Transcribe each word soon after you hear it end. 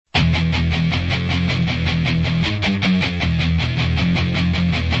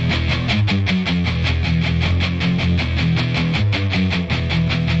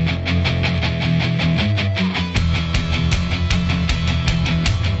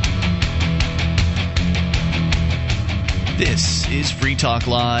This is Free Talk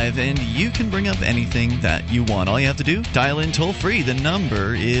Live, and you can bring up anything that you want. All you have to do, dial in toll-free. The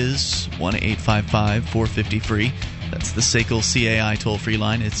number is 1-855-450-FREE. That's the SACL CAI toll-free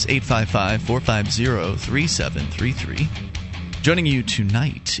line. It's 855-450-3733. Joining you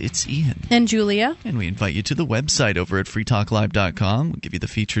tonight, it's Ian. And Julia. And we invite you to the website over at freetalklive.com. We'll give you the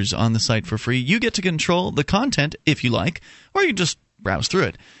features on the site for free. You get to control the content if you like, or you just browse through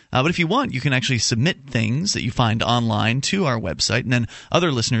it. But if you want, you can actually submit things that you find online to our website, and then other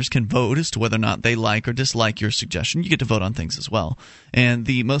listeners can vote as to whether or not they like or dislike your suggestion. You get to vote on things as well. And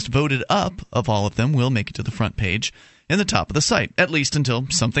the most voted up of all of them will make it to the front page in the top of the site, at least until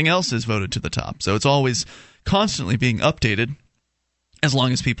something else is voted to the top. So it's always constantly being updated as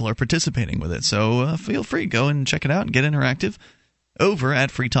long as people are participating with it. So feel free, go and check it out and get interactive over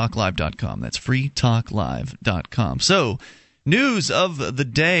at freetalklive.com. That's freetalklive.com. So news of the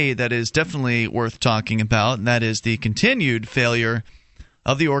day that is definitely worth talking about, and that is the continued failure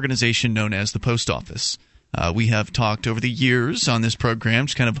of the organization known as the Post Office. We have talked over the years on this program,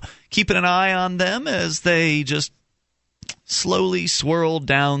 just kind of keeping an eye on them as they just slowly swirl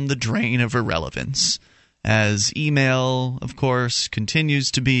down the drain of irrelevance. As email, of course,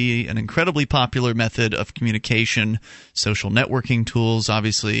 continues to be an incredibly popular method of communication, social networking tools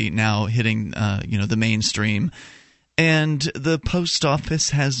obviously now hitting the mainstream. And the post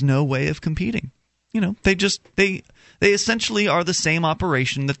office has no way of competing. They essentially are the same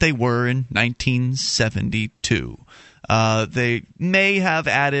operation that they were in 1972. They may have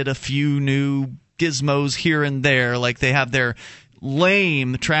added a few new gizmos here and there, like they have their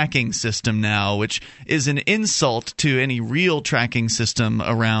lame tracking system now, which is an insult to any real tracking system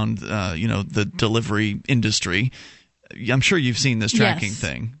around the delivery industry. I'm sure you've seen this tracking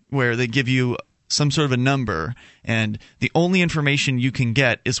thing where they give you some sort of a number, and the only information you can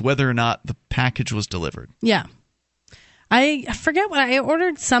get is whether or not the package was delivered. Yeah. I forget what I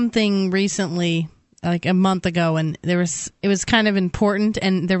ordered something recently, like a month ago, and it was kind of important,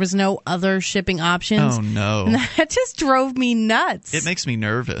 and there was no other shipping options. Oh, no. And that just drove me nuts. It makes me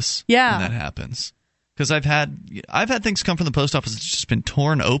nervous when that happens. Because I've had things come from the post office that's just been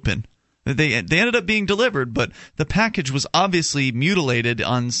torn open. They ended up being delivered, but the package was obviously mutilated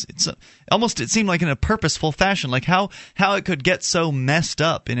it seemed like in a purposeful fashion. Like how it could get so messed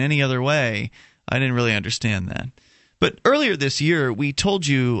up in any other way, I didn't really understand that. But earlier this year, we told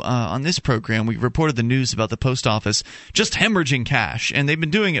you on this program, we reported the news about the post office just hemorrhaging cash, and they've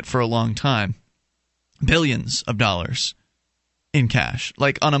been doing it for a long time. Billions of dollars in cash,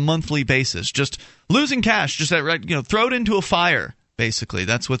 like on a monthly basis, just losing cash, just throw it into a fire. Basically,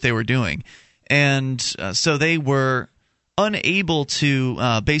 that's what they were doing. And so they were unable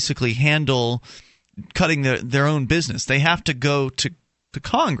to basically handle cutting their own business. They have to go to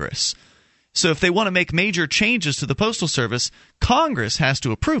Congress. So if they want to make major changes to the Postal Service, Congress has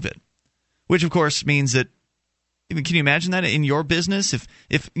to approve it, which, of course, means that can you imagine that in your business? If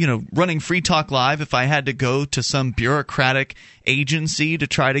running Free Talk Live, if I had to go to some bureaucratic agency to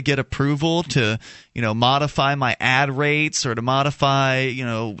try to get approval to, modify my ad rates or to modify,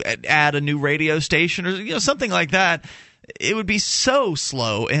 add a new radio station or something like that, it would be so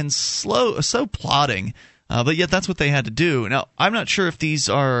slow and so plodding. But yet that's what they had to do. Now, I'm not sure if these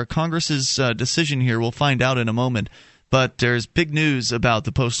are Congress's decision here. We'll find out in a moment. But there's big news about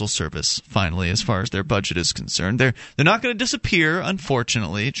the Postal Service, finally, as far as their budget is concerned. They're not going to disappear,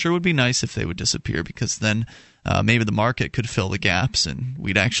 unfortunately. It sure would be nice if they would disappear, because then maybe the market could fill the gaps, and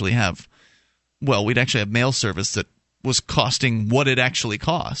we'd actually have mail service that was costing what it actually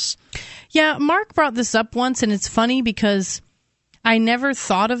costs. Yeah, Mark brought this up once, and it's funny because I never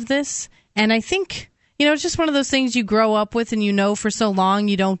thought of this, and I think it's just one of those things you grow up with, and for so long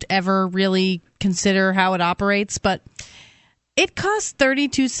you don't ever really consider how it operates. But it costs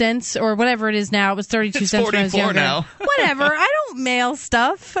 32 cents or whatever it is now. It was 32 cents when I was younger. Now. Whatever. I don't mail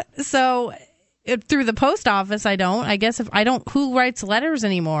stuff. So through the post office, I don't. I guess if I don't, who writes letters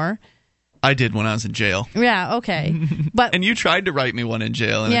anymore? I did when I was in jail. Yeah, okay. But and you tried to write me one in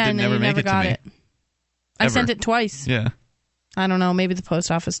jail, and it didn't never make it to me. It. I sent it twice. Yeah. I don't know. Maybe the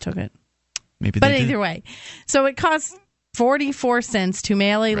post office took it. Maybe but they did. Either way. So it costs 44 cents to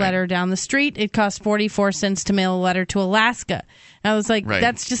mail a letter down the street. It costs 44 cents to mail a letter to Alaska. And I was like,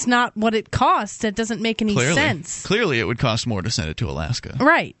 that's just not what it costs. That doesn't make any sense. Clearly, it would cost more to send it to Alaska.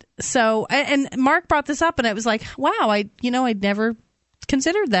 Right. So, and Mark brought this up, and I was like, wow, I'd never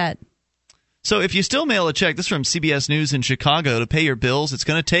considered that. So if you still mail a check, this is from CBS News in Chicago, to pay your bills, it's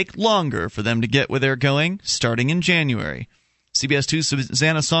going to take longer for them to get where they're going, starting in January. CBS 2's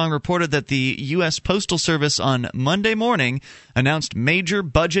Susanna Song reported that the U.S. Postal Service on Monday morning announced major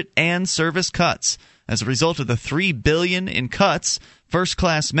budget and service cuts. As a result of the $3 billion in cuts,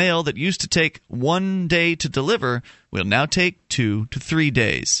 first-class mail that used to take 1 day to deliver will now take 2 to 3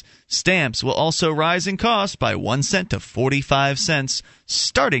 days. Stamps will also rise in cost by 1 cent to 45 cents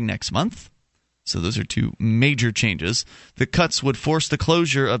starting next month. So those are two major changes. The cuts would force the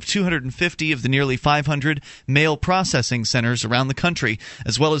closure of 250 of the nearly 500 mail processing centers around the country,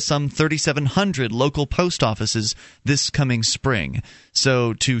 as well as some 3,700 local post offices this coming spring.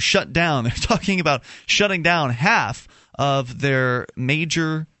 So to shut down, they're talking about shutting down half of their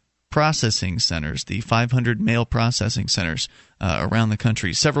major processing centers, the 500 mail processing centers around the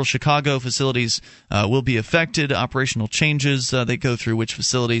country. Several Chicago facilities will be affected. Operational changes they go through which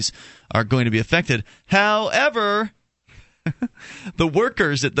facilities are going to be affected. However, the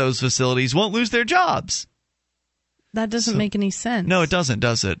workers at those facilities won't lose their jobs. That doesn't make any sense. No, it doesn't,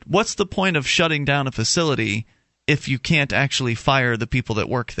 does it? What's the point of shutting down a facility if you can't actually fire the people that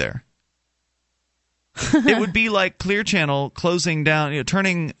work there? It would be like Clear Channel closing down,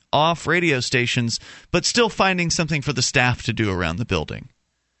 turning off radio stations, but still finding something for the staff to do around the building.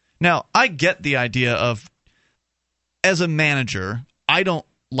 Now, I get the idea of, as a manager, I don't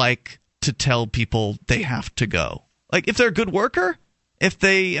like to tell people they have to go. Like, if they're a good worker,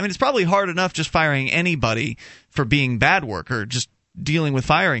 it's probably hard enough just firing anybody for being bad worker, just dealing with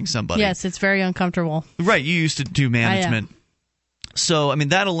firing somebody. Yes, it's very uncomfortable. Right, you used to do management. So,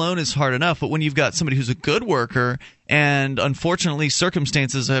 that alone is hard enough, but when you've got somebody who's a good worker and unfortunately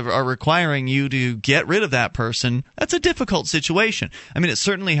circumstances are requiring you to get rid of that person, that's a difficult situation. It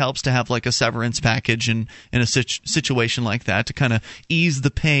certainly helps to have like a severance package in a situation like that to kind of ease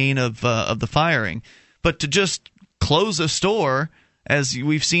the pain of the firing. But to just close a store, as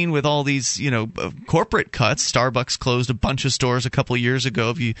we've seen with all these, corporate cuts, Starbucks closed a bunch of stores a couple of years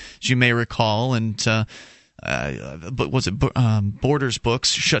ago, as you may recall, and Borders Books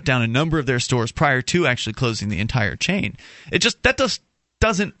shut down a number of their stores prior to actually closing the entire chain. That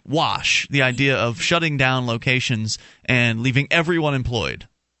doesn't wash the idea of shutting down locations and leaving everyone employed.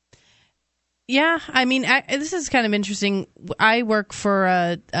 Yeah, this is kind of interesting. I work for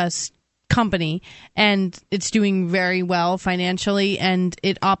a company, and it's doing very well financially, and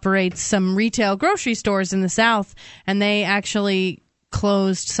it operates some retail grocery stores in the South, and they actually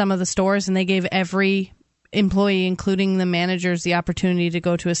closed some of the stores, and they gave every employee, including the managers, the opportunity to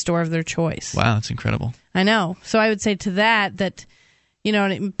go to a store of their choice. Wow, that's incredible. I know. So I would say to that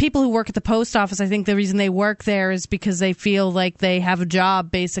people who work at the post office, I think the reason they work there is because they feel like they have a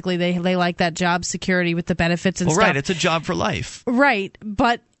job. Basically, they like that job security with the benefits and stuff. Right, it's a job for life. Right,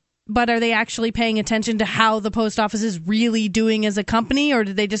 but are they actually paying attention to how the post office is really doing as a company, or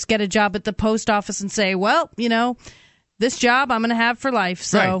did they just get a job at the post office and say, well, this job I'm going to have for life?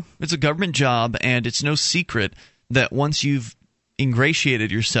 So right. It's a government job, and it's no secret that once you've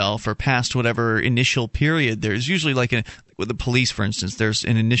ingratiated yourself or passed whatever initial period, there's usually with the police, for instance, there's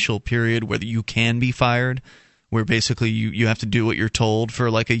an initial period where you can be fired, where basically you have to do what you're told for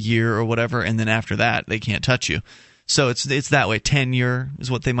like a year or whatever, and then after that they can't touch you. So it's that way. Tenure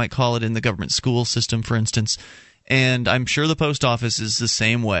is what they might call it in the government school system, for instance. And I'm sure the post office is the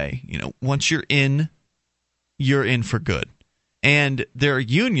same way. Once you're in for good. And their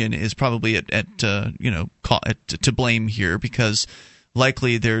union is probably to blame here, because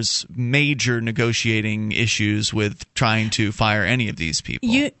likely there's major negotiating issues with trying to fire any of these people.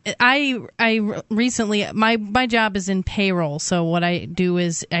 I recently, my job is in payroll, so what I do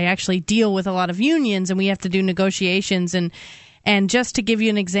is I actually deal with a lot of unions, and we have to do negotiations. And just to give you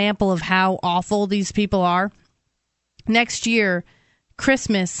an example of how awful these people are, next year,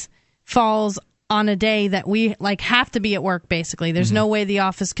 Christmas falls on a day that we have to be at work, basically. There's no way the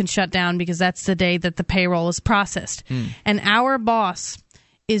office can shut down because that's the day that the payroll is processed. And our boss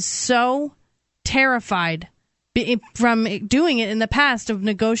is so terrified from doing it in the past, of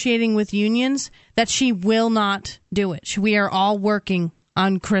negotiating with unions, that she will not do it. We are all working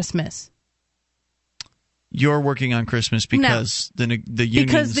on Christmas. You're working on Christmas because the unions...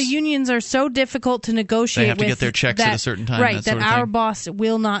 Because the unions are so difficult to negotiate with. They have to get their checks at a certain time. Right, that our boss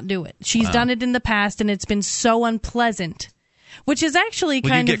will not do it. She's done it in the past, and it's been so unpleasant. Which is actually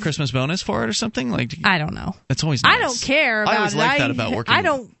Will you get Christmas bonus for it or something? I don't know. That's always nice. I don't care about it. I always like that about working. I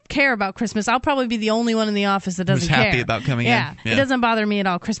don't care about Christmas. I'll probably be the only one in the office that doesn't care. Who's happy about coming in. Yeah, it doesn't bother me at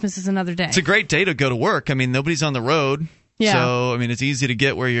all. Christmas is another day. It's a great day to go to work. Nobody's on the road. Yeah. So, it's easy to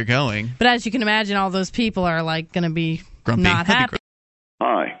get where you're going. But as you can imagine, all those people are going to be grumpy. Not happy.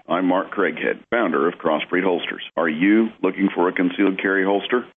 Hi, I'm Mark Craighead, founder of Crossbreed Holsters. Are you looking for a concealed carry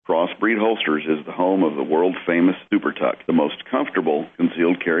holster? Crossbreed Holsters is the home of the world-famous Super Tuck, the most comfortable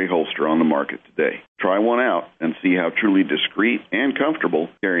concealed carry holster on the market today. Try one out and see how truly discreet and comfortable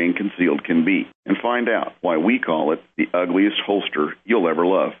carrying concealed can be, and find out why we call it the ugliest holster you'll ever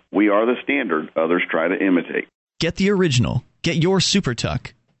love. We are the standard others try to imitate. Get the original. Get your Super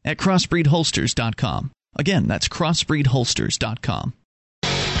Tuck at crossbreedholsters.com. Again, that's crossbreedholsters.com.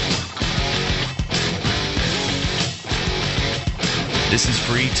 This is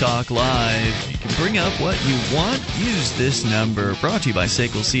Free Talk Live. You can bring up what you want. Use this number. Brought to you by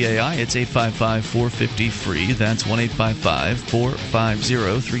SACL CAI. It's 855-450-FREE. That's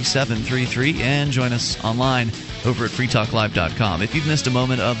 1-855-450-3733. And join us online over at freetalklive.com. If you've missed a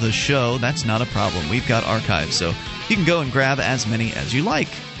moment of the show, that's not a problem. We've got archives, so you can go and grab as many as you like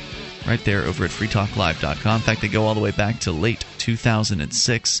right there over at freetalklive.com. In fact, they go all the way back to late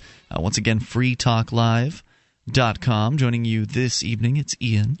 2006. Once again, freetalklive.com. Joining you this evening, it's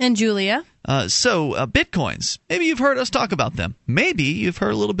Ian. And Julia. So, Bitcoins. Maybe you've heard us talk about them. Maybe you've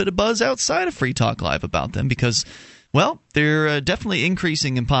heard a little bit of buzz outside of Free Talk Live about them because, well, they're definitely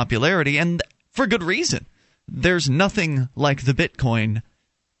increasing in popularity, and for good reason. There's nothing like the Bitcoin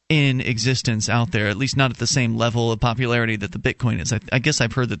in existence out there, at least not at the same level of popularity that the Bitcoin is. I guess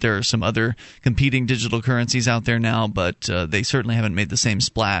I've heard that there are some other competing digital currencies out there now, but they certainly haven't made the same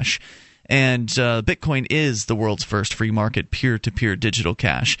splash. And Bitcoin is the world's first free market peer-to-peer digital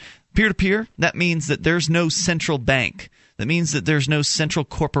cash. Peer-to-peer, that means that there's no central bank. That means that there's no central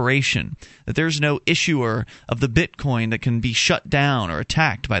corporation, that there's no issuer of the Bitcoin that can be shut down or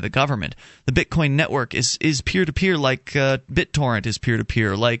attacked by the government. The Bitcoin network is peer-to-peer, like BitTorrent is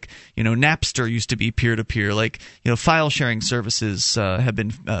peer-to-peer, like Napster used to be peer-to-peer, like file sharing services have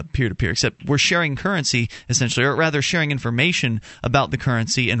been peer-to-peer. Except we're sharing currency essentially, or rather sharing information about the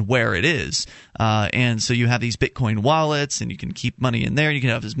currency and where it is. And so you have these Bitcoin wallets, and you can keep money in there. You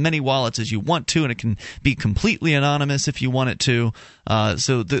can have as many wallets as you want to, and it can be completely anonymous if you want it to.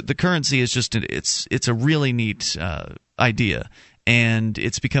 So the currency is just it's a really neat idea, and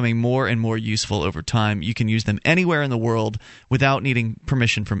it's becoming more and more useful over time. You can use them anywhere in the world without needing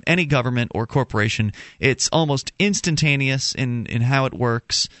permission from any government or corporation. It's almost instantaneous in how it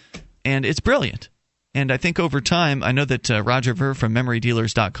works, and it's brilliant. And I think over time, I know that Roger Ver from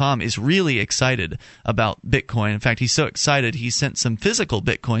MemoryDealers.com is really excited about Bitcoin. In fact, he's so excited he sent some physical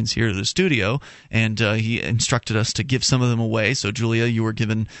Bitcoins here to the studio, and he instructed us to give some of them away. So, Julia, you were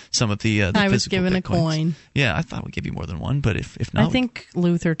given some of the physical Bitcoins. I was given a coin. Yeah, I thought we'd give you more than one, but if not... I think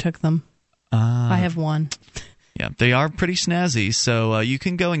Luther took them. I have one. Yeah, they are pretty snazzy, so you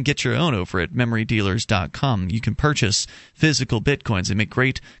can go and get your own over at MemoryDealers.com. You can purchase physical Bitcoins. They make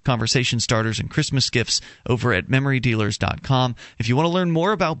great conversation starters and Christmas gifts over at MemoryDealers.com. If you want to learn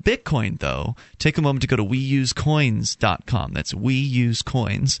more about Bitcoin, though, take a moment to go to WeUseCoins.com. That's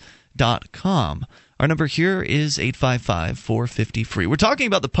WeUseCoins.com. Our number here is 855-450-FREE. We're talking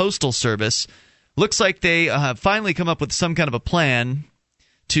about the Postal Service. Looks like they have finally come up with some kind of a plan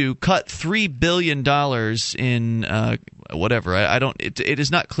to cut $3 billion in whatever. It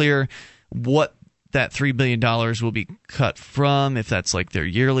is not clear what that $3 billion will be cut from, if that's like their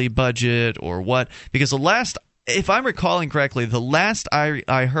yearly budget or what. Because if I'm recalling correctly, the last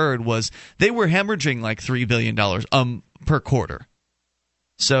I heard was they were hemorrhaging like $3 billion per quarter.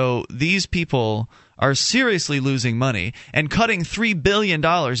 So these people are seriously losing money, and cutting $3 billion,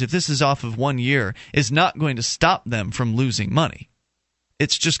 if this is off of 1 year, is not going to stop them from losing money.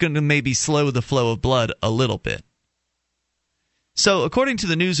 It's just going to maybe slow the flow of blood a little bit. So according to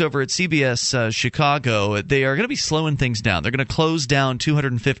the news over at CBS Chicago, they are going to be slowing things down. They're going to close down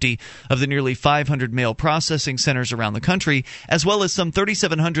 250 of the nearly 500 mail processing centers around the country, as well as some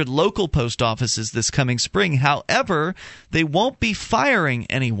 3,700 local post offices this coming spring. However, they won't be firing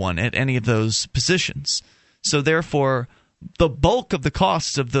anyone at any of those positions. So therefore, the bulk of the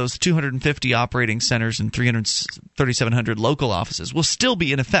costs of those 250 operating centers and 3,700 local offices will still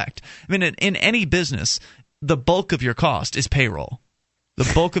be in effect. I mean, in any business, the bulk of your cost is payroll.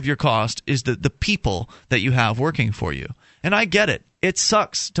 The bulk of your cost is the people that you have working for you. And I get it. It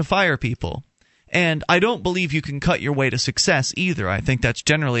sucks to fire people. And I don't believe you can cut your way to success either. I think that's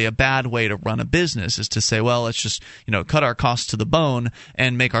generally a bad way to run a business, is to say, well, let's just cut our costs to the bone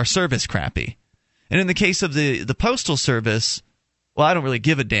and make our service crappy. And in the case of the Postal Service, well, I don't really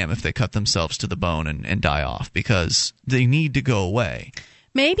give a damn if they cut themselves to the bone and die off, because they need to go away.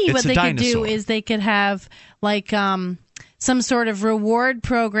 Maybe what they could do is they could have like some sort of reward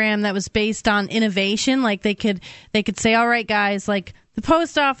program that was based on innovation. Like they could say, all right, guys, like the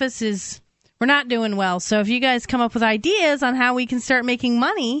post office is We're not doing well. So if you guys come up with ideas on how we can start making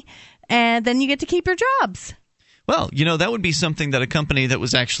money, and then you get to keep your jobs. Well, that would be something that a company that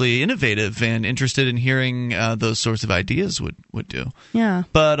was actually innovative and interested in hearing those sorts of ideas would do. Yeah.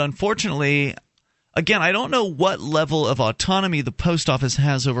 But unfortunately, again, I don't know what level of autonomy the post office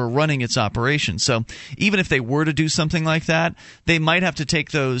has over running its operations. So even if they were to do something like that, they might have to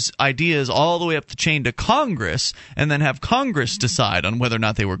take those ideas all the way up the chain to Congress and then have Congress decide on whether or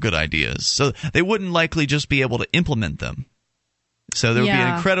not they were good ideas. So they wouldn't likely just be able to implement them. So there would be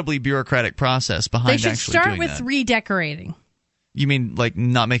an incredibly bureaucratic process behind actually doing that. They should start with redecorating. You mean like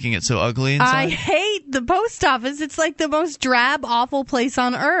not making it so ugly inside? I hate the post office. It's like the most drab, awful place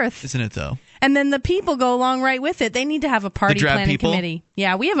on earth. Isn't it, though? And then the people go along right with it. They need to have a party planning committee.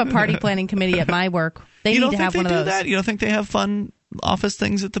 Yeah, we have a party planning committee at my work. They need to have one of those. You don't think they do that? You don't think they have fun office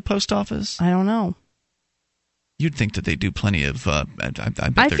things at the post office? I don't know. You'd think that they do plenty of...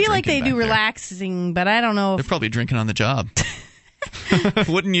 I feel like they do relaxing, but I don't know. They're probably drinking on the job.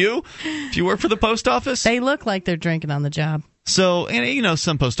 Wouldn't you? If you work for the post office? They look like they're drinking on the job. So,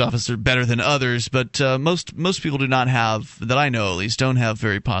 some post offices are better than others, but most people do not have, that I know at least, don't have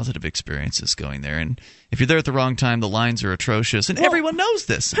very positive experiences going there. And if you're there at the wrong time, the lines are atrocious, and everyone knows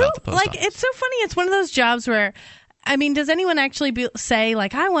this about the post office. It's so funny. It's one of those jobs where, does anyone actually say,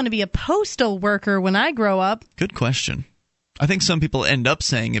 I want to be a postal worker when I grow up? Good question. I think some people end up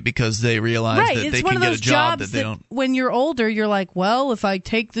saying it because they realize that they can get a job that they don't. When you're older, you're like, well, if I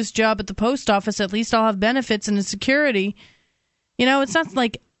take this job at the post office, at least I'll have benefits and a security. It's not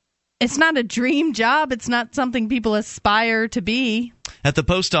it's not a dream job. It's not something people aspire to be. At the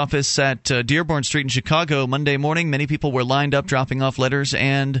post office at Dearborn Street in Chicago Monday morning, many people were lined up dropping off letters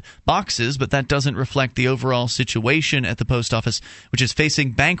and boxes, but that doesn't reflect the overall situation at the post office, which is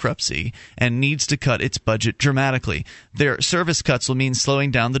facing bankruptcy and needs to cut its budget dramatically. Their service cuts will mean slowing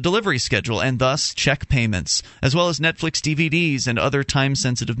down the delivery schedule and thus check payments, as well as Netflix DVDs and other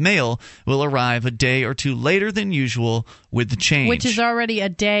time-sensitive mail will arrive a day or two later than usual with the change. Which is already a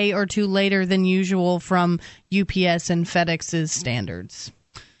day or two later than usual from UPS and FedEx's standards.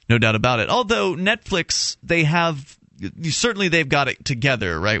 No doubt about it. Although Netflix, they've got it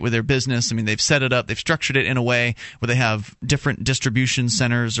together, right, with their business. They've set it up, they've structured it in a way where they have different distribution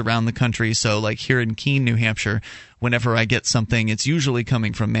centers around the country. So like here in Keene, New Hampshire, whenever I get something, it's usually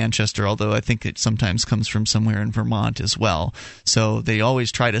coming from Manchester, although I think it sometimes comes from somewhere in Vermont as well. So they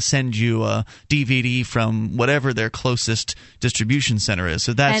always try to send you a DVD from whatever their closest distribution center is.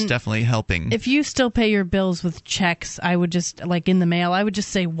 So that's definitely helping. If you still pay your bills with checks, I would just, in the mail, I would just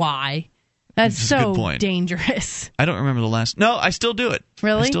say why. That's so dangerous. I don't remember the last... No, I still do it.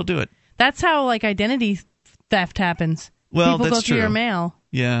 Really? I still do it. That's how, identity theft happens. Well, people that's go through your mail.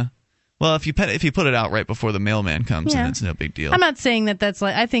 Yeah. Well, if you put it out right before the mailman comes, then it's no big deal. I'm not saying that that's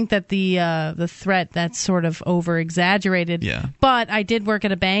I think that the threat, that's sort of over-exaggerated. Yeah. But I did work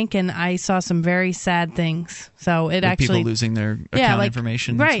at a bank, and I saw some very sad things. So it actually... people losing their account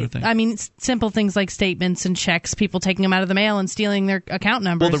information. Right. Sort of thing. Simple things like statements and checks, people taking them out of the mail and stealing their account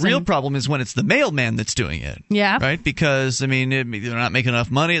numbers. Well, the real problem is when it's the mailman that's doing it. Yeah. Right? Because, they're not making enough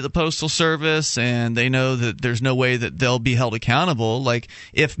money at the Postal Service, and they know that there's no way that they'll be held accountable.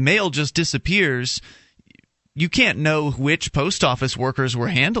 If mail just disappears, you can't know which post office workers were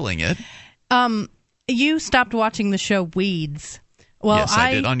handling it. You stopped watching the show Weeds. Well, yes,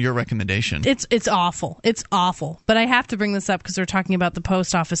 I did, on your recommendation. It's awful. It's awful. But I have to bring this up because we're talking about the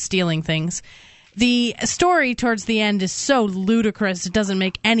post office stealing things. The story towards the end is so ludicrous, it doesn't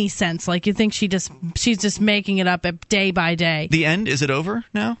make any sense. You think she's just making it up day by day. The end? Is it over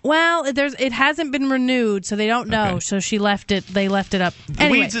now? Well, it hasn't been renewed, so they don't know. Okay. So they left it up.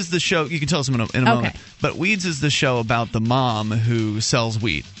 Anyway. Weeds is the show. You can tell us in a moment. But Weeds is the show about the mom who sells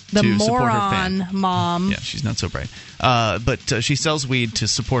weed to support her family. The moron mom. Yeah, she's not so bright. But she sells weed to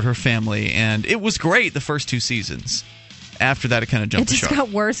support her family, and it was great the first 2 seasons. After that, it kind of jumped the shark. It just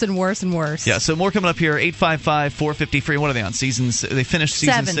got worse and worse and worse. Yeah, so more coming up here. 855-450-FREE. What are they on? They finished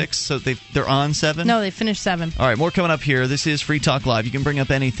season 6, so they're on 7? No, they finished 7. All right, more coming up here. This is Free Talk Live. You can bring up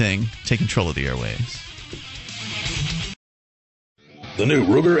anything. Take control of the airwaves. The new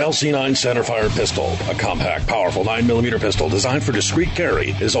Ruger LC9 centerfire pistol, a compact, powerful 9mm pistol designed for discreet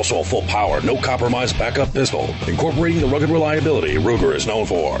carry, is also a full-power, no-compromise backup pistol, incorporating the rugged reliability Ruger is known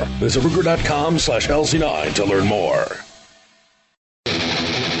for. Visit Ruger.com/LC9 to learn more.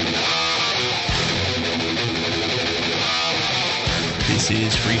 This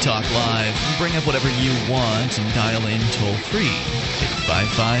is Free Talk Live. Bring up whatever you want and dial in toll-free.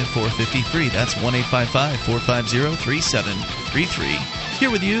 855-450-FREE. That's 1-855-450-3733.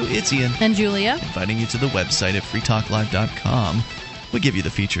 Here with you, it's Ian. And Julia. Inviting you to the website at freetalklive.com. we give you the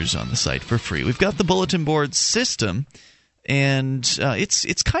features on the site for free. We've got the bulletin board system, and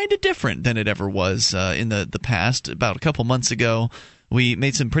it's kind of different than it ever was in the past. About a couple months ago, we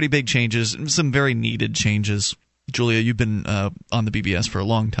made some pretty big changes, some very needed changes. Julia, you've been on the BBS for a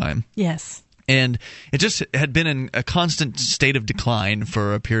long time. Yes. And it just had been in a constant state of decline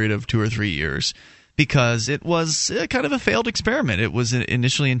for a period of 2 or 3 years because it was kind of a failed experiment. It was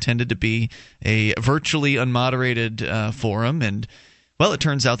initially intended to be a virtually unmoderated forum, and well, it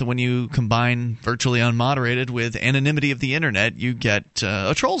turns out that when you combine virtually unmoderated with anonymity of the internet, you get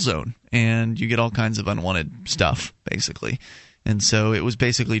a troll zone, and you get all kinds of unwanted stuff, basically. And so it was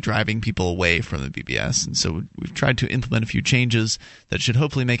basically driving people away from the BBS. And so we've tried to implement a few changes that should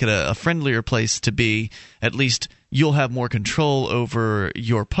hopefully make it a friendlier place to be. At least you'll have more control over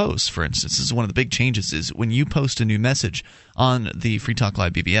your posts, for instance. This is one of the big changes is when you post a new message on the Free Talk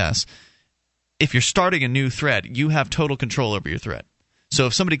Live BBS, if you're starting a new thread, you have total control over your thread. So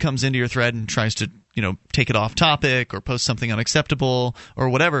if somebody comes into your thread and tries to, take it off topic or post something unacceptable or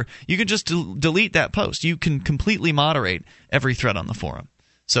whatever, you can just delete that post. You can completely moderate every thread on the forum.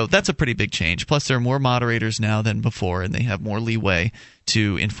 So that's a pretty big change. Plus, there are more moderators now than before, and they have more leeway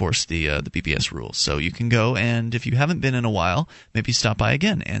to enforce the BBS rules. So you can go, and if you haven't been in a while, maybe stop by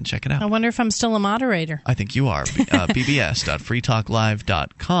again and check it out. I wonder if I'm still a moderator. I think you are.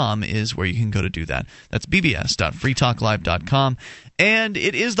 bbs.freetalklive.com is where you can go to do that. That's bbs.freetalklive.com. And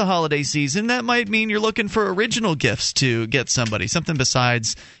it is the holiday season. That might mean you're looking for original gifts to get somebody, something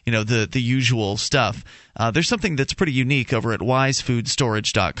besides, the usual stuff. There's something that's pretty unique over at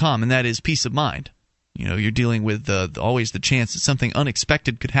wisefoodstorage.com, and that is peace of mind. You're dealing with always the chance that something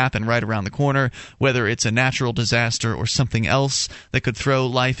unexpected could happen right around the corner, whether it's a natural disaster or something else that could throw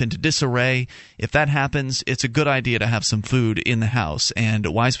life into disarray. If that happens, it's a good idea to have some food in the house, and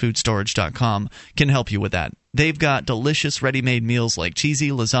wisefoodstorage.com can help you with that. They've got delicious ready-made meals like cheesy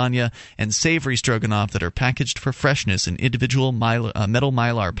lasagna and savory stroganoff that are packaged for freshness in individual metal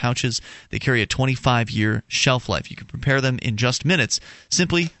mylar pouches. They carry a 25-year shelf life. You can prepare them in just minutes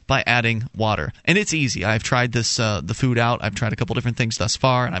simply by adding water. And it's easy. I've tried this the food out. I've tried a couple different things thus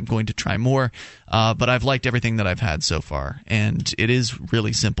far, and I'm going to try more. But I've liked everything that I've had so far. And it is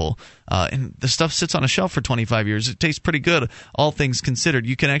really simple. And the stuff sits on a shelf for 25 years. It tastes pretty good, all things considered.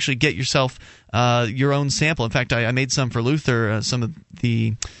 You can actually get yourself your own sample. In fact, I made some for Luther, some of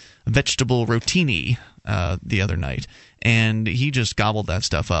the vegetable rotini the other night, and he just gobbled that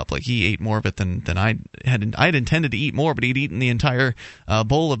stuff up. Like, he ate more of it than I had intended to eat more, but he'd eaten the entire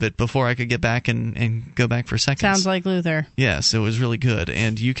bowl of it before I could get back and go back for seconds. Sounds like Luther. Yes, it was really good,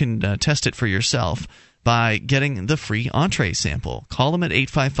 and you can test it for yourself by getting the free entree sample. Call them at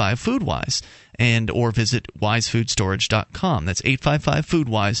 855-FoodWise or visit wisefoodstorage.com. That's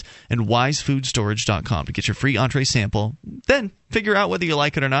 855-FoodWise and wisefoodstorage.com to get your free entree sample. Then figure out whether you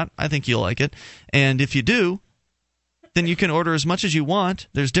like it or not. I think you'll like it. And if you do, then you can order as much as you want.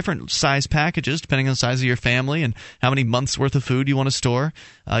 There's different size packages depending on the size of your family and how many months' worth of food you want to store.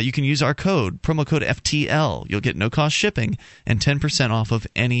 You can use our promo code FTL. You'll get no-cost shipping and 10% off of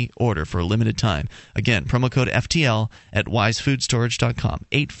any order for a limited time. Again, promo code FTL at wisefoodstorage.com,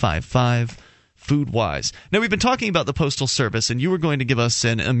 855-FoodWise. Now, we've been talking about the Postal Service, and you were going to give us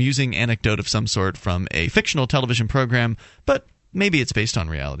an amusing anecdote of some sort from a fictional television program, but maybe it's based on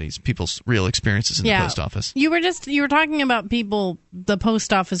realities, people's real experiences in the post office. You were talking about the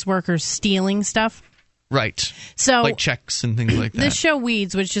post office workers stealing stuff. Right. So, like checks and things like that. This show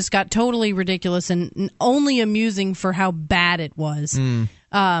Weeds, which just got totally ridiculous and only amusing for how bad it was.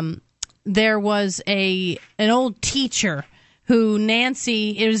 There was an old teacher who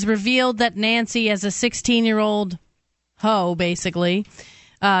it was revealed that Nancy, as a 16-year-old hoe, basically,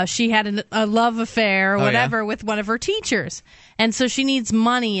 she had a love affair or whatever with one of her teachers. And so she needs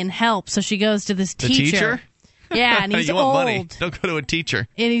money and help, so she goes to this teacher. The teacher? Yeah, and he's you old. Want money. Don't go to a teacher.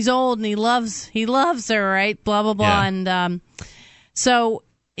 And he's old, and he loves her, right? Blah, blah, blah. Yeah. And so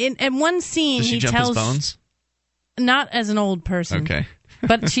in one scene, Does she jump his bones? Not as an old person. Okay.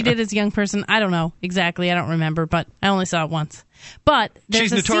 But she did as a young person. I don't know exactly. I don't remember, but I only saw it once. But there's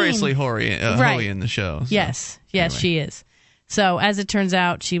She's notoriously hoary in the show. So. Yes, anyway. She is. So, as it turns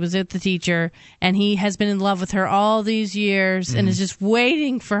out, she was with the teacher, and he has been in love with her all these years and is just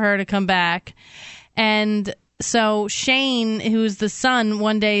waiting for her to come back. And so Shane, who's the son,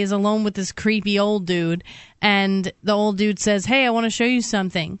 one day is alone with this creepy old dude, and the old dude says, "Hey, I want to show you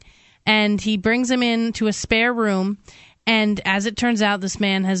something." And he brings him into a spare room, And as it turns out, this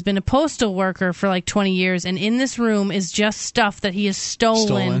man has been a postal worker for like 20 years, and in this room is just stuff that he has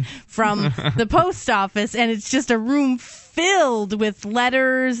stolen. From the post office, and it's just a room filled with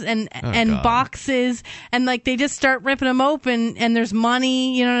letters and boxes, and like they just start ripping them open, and there's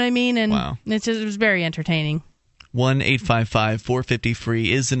money, you know what I mean? And it was very entertaining.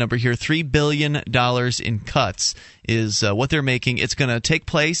 1-855-450-FREE is the number here. $3 billion in cuts is what they're making. It's going to take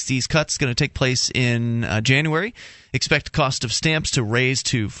place. These cuts going to take place in January. Expect cost of stamps to raise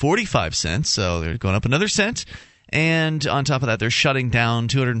to 45 cents, so they're going up another cent. And on top of that, they're shutting down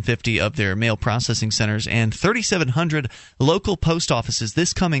 250 of their mail processing centers and 3,700 local post offices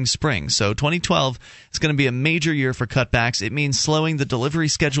this coming spring. So 2012 is going to be a major year for cutbacks. It means slowing the delivery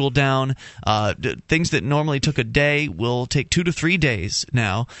schedule down. Things that normally took a day will take 2 to 3 days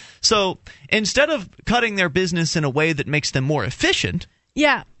now. So instead of cutting their business in a way that makes them more efficient,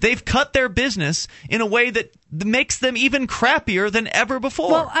 they've cut their business in a way that makes them even crappier than ever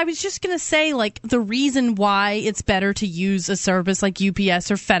before. Well, I was just going to say, like, the reason why it's better to use a service like UPS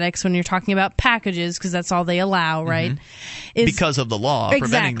or FedEx when you're talking about packages, because that's all they allow, right? Is because of the law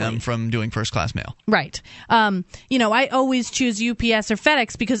preventing them from doing first-class mail. Right. I always choose UPS or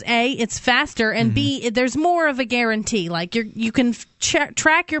FedEx because, A, it's faster, and B, there's more of a guarantee. Like, you can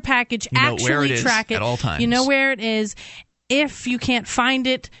track your package, actually track it at all times. You know where it is. If you can't find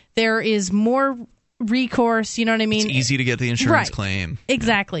it, there is more recourse, you know what I mean? It's easy to get the insurance claim.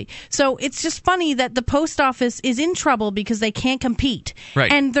 Exactly. So it's just funny that the post office is in trouble because they can't compete.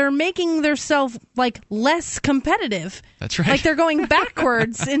 Right. And they're making themselves like less competitive. That's right. Like they're going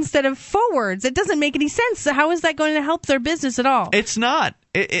backwards instead of forwards. It doesn't make any sense. So how is that going to help their business at all? It's not.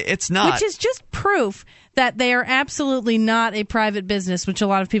 It's not. Which is just proof that they are absolutely not a private business, which a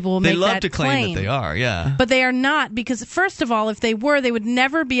lot of people will make that claim. They love to claim that they are, yeah. But they are not, because first of all, if they were, they would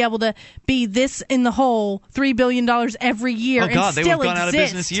never be able to be this in the hole, $3 billion every year. Oh, God, and they still would have gone exist. out of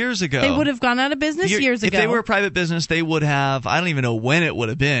business years ago. They would have gone out of business years ago. If they were a private business, they would have, I don't even know when it would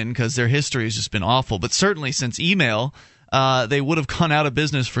have been, because their history has just been awful, but certainly since email, they would have gone out of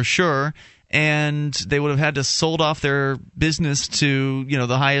business for sure. And they would have had to sold off their business to,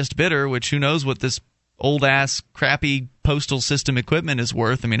 the highest bidder, which who knows what this old-ass, crappy postal system equipment is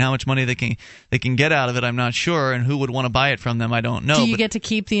worth. I mean, how much money they can get out of it, I'm not sure, and who would want to buy it from them, I don't know. Do you get to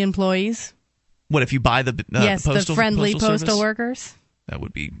keep the employees? What, if you buy the the friendly postal workers? That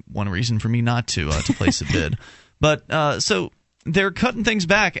would be one reason for me not to place a bid. But so they're cutting things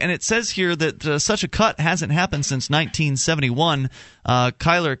back, and it says here that such a cut hasn't happened since 1971.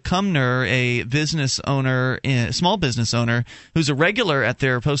 Kyler Cumner, a small business owner, who's a regular at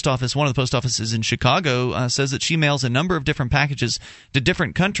their post office, one of the post offices in Chicago, says that she mails a number of different packages to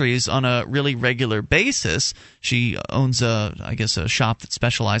different countries on a really regular basis. She owns a shop that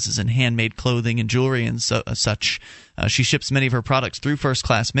specializes in handmade clothing and jewelry and such. She ships many of her products through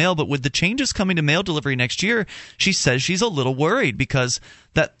first-class mail, but with the changes coming to mail delivery next year, she says she's a little worried because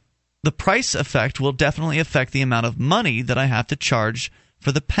that the price effect will definitely affect the amount of money that I have to charge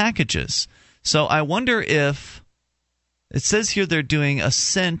for the packages. So I wonder if it says here they're doing a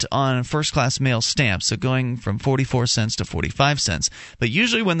cent on first-class mail stamps, so going from 44 cents to 45 cents. But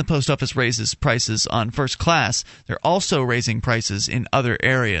usually when the post office raises prices on first class, they're also raising prices in other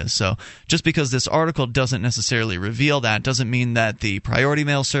areas. So just because this article doesn't necessarily reveal that doesn't mean that the priority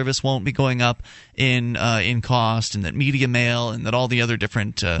mail service won't be going up in cost, and that media mail and that all the other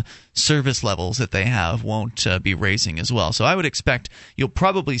different service levels that they have won't be raising as well. So I would expect you'll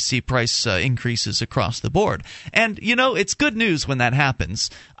probably see price increases across the board. And, it's good news when that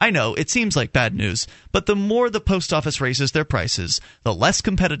happens. I know, it seems like bad news, but the more the post office raises their prices, the less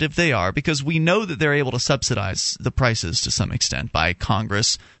competitive they are, because we know that they're able to subsidize the prices to some extent by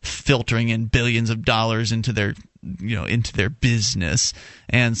Congress filtering in billions of dollars into their business.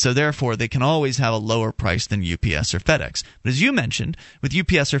 And so therefore they can always have a lower price than UPS or FedEx. But as you mentioned, with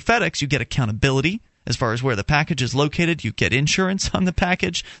UPS or FedEx, you get accountability. As far as where the package is located, you get insurance on the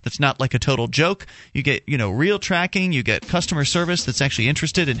package. That's not like a total joke. You get, real tracking. You get customer service that's actually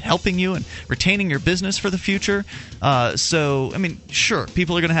interested in helping you and retaining your business for the future. So, I mean, sure,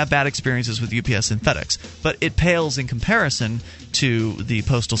 people are going to have bad experiences with UPS and FedEx, but it pales in comparison to the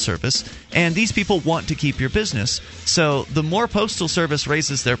Postal Service. And these people want to keep your business. So the more Postal Service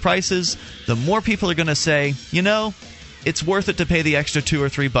raises their prices, the more people are going to say, it's worth it to pay the extra $2 or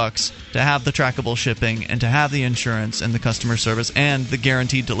 $3 to have the trackable shipping and to have the insurance and the customer service and the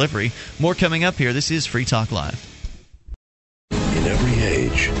guaranteed delivery. More coming up here. This is Free Talk Live. In every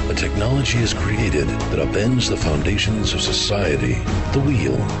age, a technology is created that upends the foundations of society. The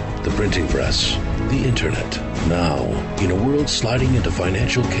wheel, the printing press, the internet. Now, in a world sliding into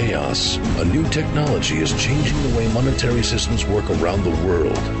financial chaos, a new technology is changing the way monetary systems work around the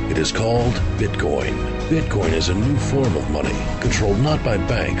world. It is called Bitcoin. Bitcoin is a new form of money, controlled not by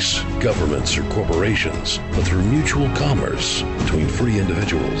banks, governments, or corporations, but through mutual commerce between free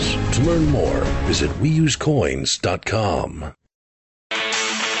individuals. To learn more, visit weusecoins.com.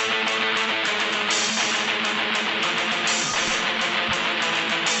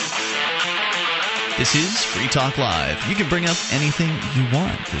 This is Free Talk Live. You can bring up anything you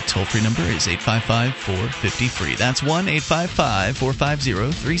want. The toll-free number is 855-450-FREE. That's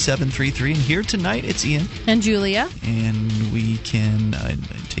 1-855-450-3733. And here tonight, it's Ian. And Julia. And we can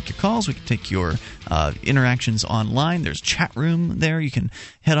take your calls. We can take your interactions online. There's chat room there. You can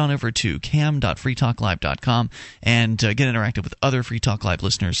head on over to cam.freetalklive.com and get interactive with other Free Talk Live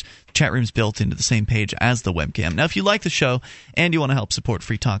listeners. Chat room's built into the same page as the webcam. Now, if you like the show and you want to help support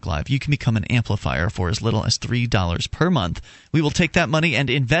Free Talk Live, you can become an amplifier for as little as $3 per month. We will take that money and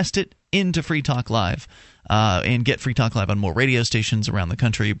invest it into Free Talk Live and get Free Talk Live on more radio stations around the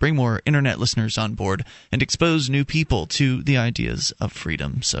country, bring more internet listeners on board, and expose new people to the ideas of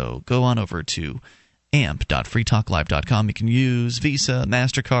freedom. So go on over to amp.freetalklive.com. You can use Visa,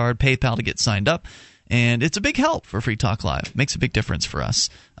 MasterCard, PayPal to get signed up. And it's a big help for Free Talk Live. Makes a big difference for us.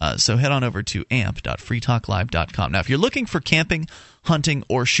 So head on over to amp.freetalklive.com. Now, if you're looking for camping, hunting,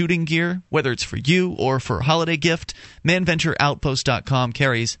 or shooting gear, whether it's for you or for a holiday gift, ManVentureOutpost.com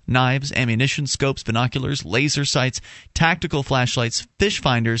carries knives, ammunition, scopes, binoculars, laser sights, tactical flashlights, fish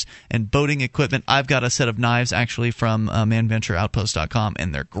finders, and boating equipment. I've got a set of knives actually from ManVentureOutpost.com,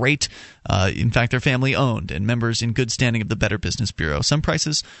 and they're great. In fact, they're family-owned and members in good standing of the Better Business Bureau. Some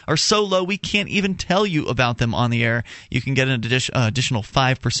prices are so low we can't even tell you about them on the air. You can get an additional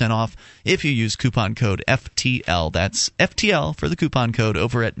 5% off if you use coupon code FTL. That's FTL for the coupon code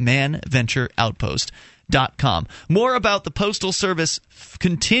over at ManVentureOutpost.com. More about the Postal Service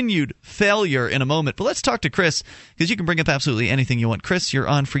continued failure in a moment, but let's talk to Chris, because you can bring up absolutely anything you want. Chris, you're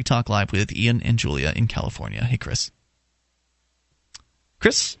on Free Talk Live with Ian and Julia in California. Hey, Chris.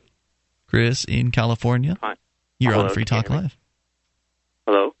 Chris in California. Hi. You're Hello, on Free Talk Live.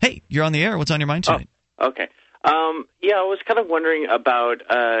 Hello? Hey, you're on the air. What's on your mind tonight? Oh, okay. Yeah, I was kind of wondering about,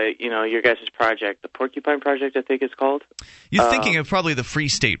 your guys' project, the Porcupine Project, I think it's called. You're thinking of probably the Free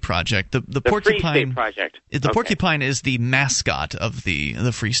State Project. The Porcupine Free State Project. The Porcupine is the mascot of the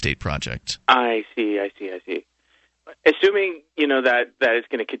Free State Project. I see. Assuming, that it's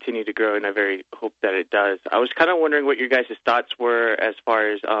going to continue to grow, and I very hope that it does, I was kind of wondering what your guys' thoughts were as far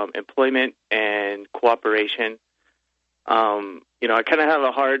as employment and cooperation. I kind of have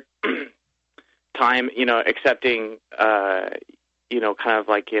a hard time, accepting, kind of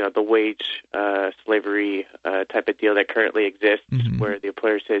like, the wage slavery type of deal that currently exists, where the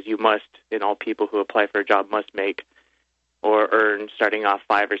employer says you must, and all people who apply for a job must make or earn starting off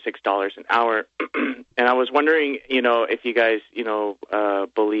 $5 or $6 an hour. And I was wondering, if you guys,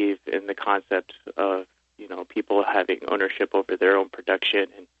 believe in the concept of, people having ownership over their own production.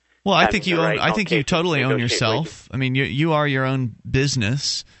 And well, I think you own. I think you totally own yourself. Wages. I mean, you are your own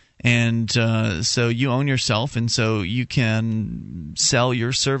business. And so you own yourself, and so you can sell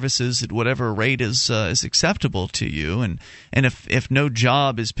your services at whatever rate is acceptable to you. And if no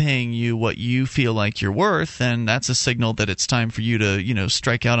job is paying you what you feel like you're worth, then that's a signal that it's time for you to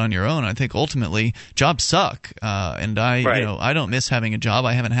strike out on your own. I think ultimately jobs suck, and I don't miss having a job.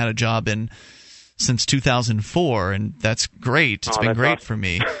 I haven't had a job since 2004, and that's great. It's been great for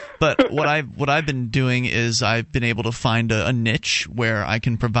me. But what I've been doing is I've been able to find a niche where I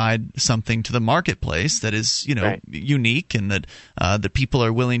can provide something to the marketplace that is unique, and that people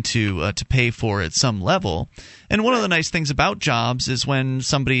are willing to pay for at some level. And one of the nice things about jobs is when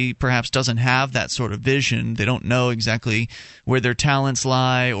somebody perhaps doesn't have that sort of vision, they don't know exactly where their talents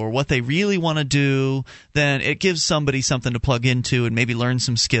lie or what they really want to do, then it gives somebody something to plug into and maybe learn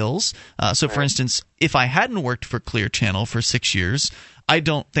some skills. So, for instance, if I hadn't worked for Clear Channel for 6 years, I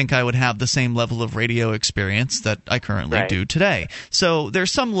don't think I would have the same level of radio experience that I currently do today. So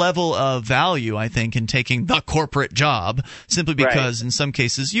there's some level of value, I think, in taking the corporate job, simply because in some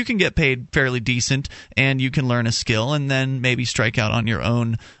cases you can get paid fairly decent and you can learn a skill and then maybe strike out on your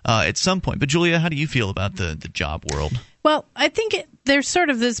own at some point. But Julia, how do you feel about the job world? Well, I think there's sort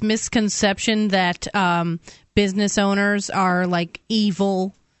of this misconception that business owners are like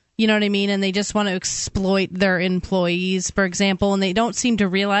evil. You know what I mean? And they just want to exploit their employees, for example, and they don't seem to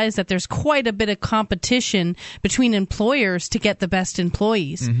realize that there's quite a bit of competition between employers to get the best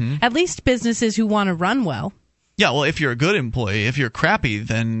employees. At least businesses who want to run well. Yeah, well, if you're a good employee, if you're crappy,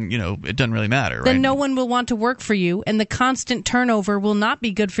 then, it doesn't really matter, right? Then no one will want to work for you, and the constant turnover will not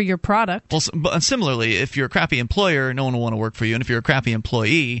be good for your product. Well, but similarly, if you're a crappy employer, no one will want to work for you, and if you're a crappy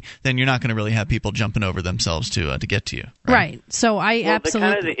employee, then you're not going to really have people jumping over themselves to get to you. Right. So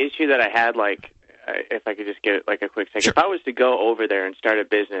absolutely. The issue that I had, if I could just get a quick second. Sure. If I was to go over there and start a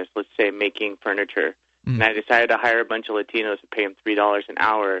business, let's say making furniture, and I decided to hire a bunch of Latinos and pay them $3 an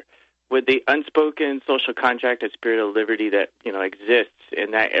hour, would the unspoken social contract and spirit of liberty that exists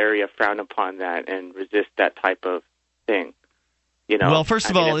in that area frown upon that and resist that type of thing? Well, first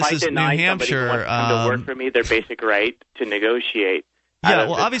of all, this is New If Hampshire. I deny somebody who wants to work for me their basic right to negotiate. Yeah,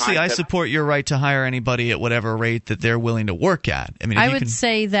 well, obviously, I support your right to hire anybody at whatever rate that they're willing to work at. I mean, I would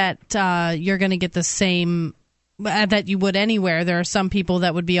say that you're going to get the same that you would anywhere. There are some people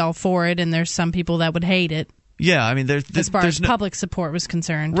that would be all for it, and there's some people that would hate it. Yeah, I mean, as far as public support was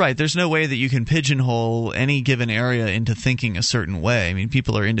concerned. Right, there's no way that you can pigeonhole any given area into thinking a certain way. I mean,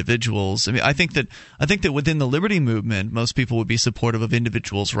 people are individuals. I mean, I think that within the liberty movement, most people would be supportive of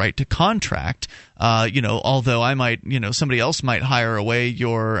individuals' right to contract. Although I might, somebody else might hire away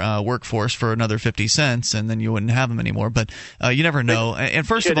your workforce for another 50 cents, and then you wouldn't have them anymore. But you never know. And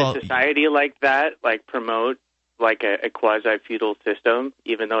first of all, should a society like that promote a quasi-feudal system,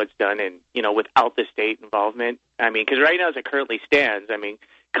 even though it's done in, without the state involvement? I mean, because right now as it currently stands, I mean,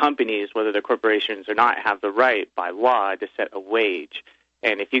 companies, whether they're corporations or not, have the right by law to set a wage.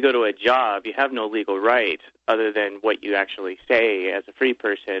 And if you go to a job, you have no legal right other than what you actually say as a free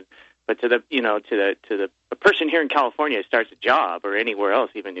person. But to the person here in California who starts a job, or anywhere else,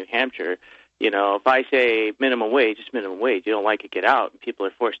 even New Hampshire, if I say minimum wage, it's minimum wage. You don't like it, get out. And people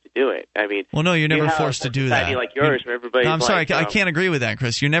are forced to do it. I mean, well, no, you're never forced to do that. Society like yours, where everybody's I'm sorry, I can't agree with that,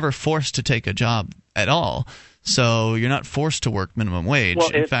 Chris. You're never forced to take a job at all, so you're not forced to work minimum wage. Well,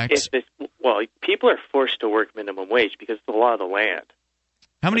 in fact, people are forced to work minimum wage because it's the law of the land.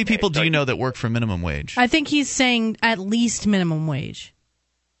 How many people do you know that work for minimum wage? I think he's saying at least minimum wage.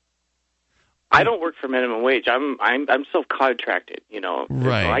 I don't work for minimum wage. I'm self-contracted,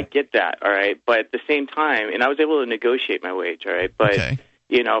 Right. So I get that, all right? But at the same time, and I was able to negotiate my wage, all right? But, okay.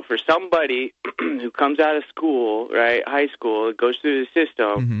 For somebody who comes out of school, right, high school, goes through the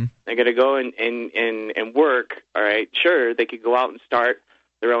system, they're going to go and work, all right? Sure, they could go out and start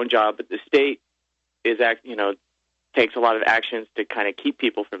their own job, but the state takes a lot of actions to kind of keep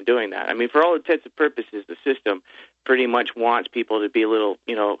people from doing that. I mean, for all intents and purposes, the system pretty much wants people to be little,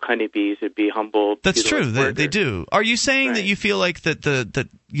 honeybees, to be humble. That's true. They do. Are you saying that you feel like that the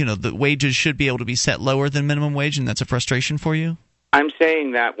wages should be able to be set lower than minimum wage, and that's a frustration for you? I'm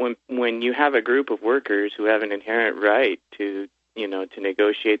saying that when you have a group of workers who have an inherent right to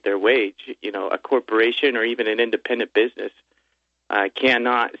negotiate their wage, a corporation or even an independent business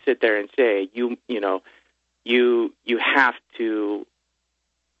cannot sit there and say you have to,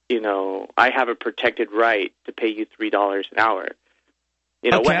 I have a protected right to pay you $3 an hour.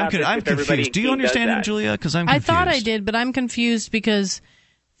 Okay, I'm confused. Do you understand him, Julia? Because I'm confused. I thought I did, but I'm confused because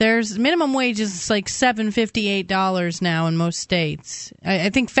there's minimum wage is like $7.58 now in most states. I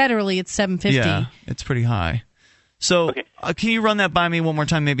think federally it's $7.50. Yeah, it's pretty high. So okay. Can you run that by me one more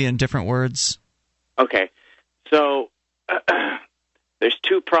time, maybe in different words? Okay. So there's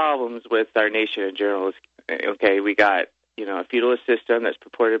two problems with our nation in general. Okay, we got a feudalist system that's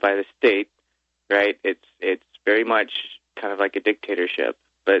purported by the state, right? It's very much kind of like a dictatorship,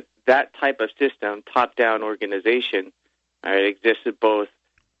 but that type of system, top-down organization, exists in both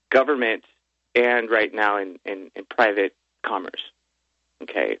government and right now in private commerce.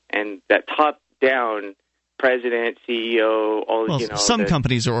 Okay, and that top-down president, CEO, some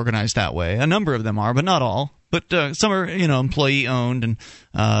companies are organized that way. A number of them are, but not all. But some are, employee owned,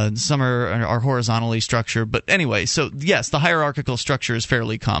 and some are horizontally structured. But anyway, so yes, the hierarchical structure is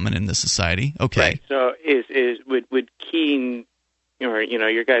fairly common in this society. Okay. Right. So would Keene, or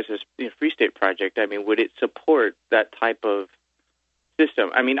your guys' Free State Project, I mean, would it support that type of system?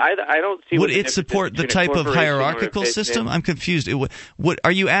 I mean, I don't see. Would it support the type of hierarchical system? I'm confused.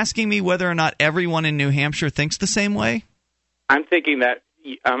 Are you asking me whether or not everyone in New Hampshire thinks the same way?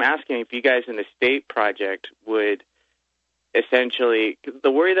 I'm asking if you guys in the state project would essentially,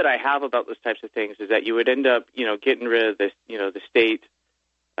 the worry that I have about those types of things is that you would end up, getting rid of this, the state,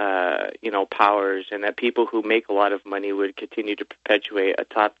 powers, and that people who make a lot of money would continue to perpetuate a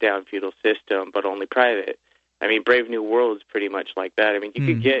top-down feudal system, but only private. I mean, Brave New World is pretty much like that. I mean, you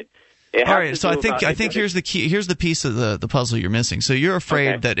could get. All right, so I think here's the key. Here's the piece of the puzzle you're missing. So you're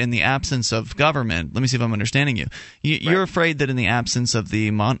afraid that in the absence of government, let me see if I'm understanding you. You're afraid that in the absence of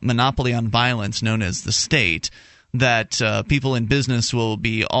the monopoly on violence known as the state, that people in business will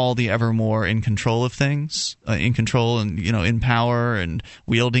be all the ever more in control of things, in control and in power and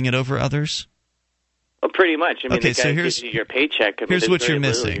wielding it over others? Well, pretty much. I mean, okay, the guy gives you your paycheck. I mean, here's what you're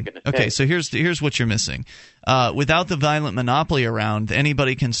missing. Okay, so here's what you're missing. Without the violent monopoly around,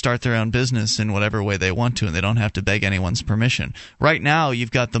 anybody can start their own business in whatever way they want to, and they don't have to beg anyone's permission. Right now, you've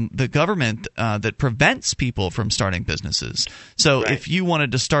got the government that prevents people from starting businesses. So if you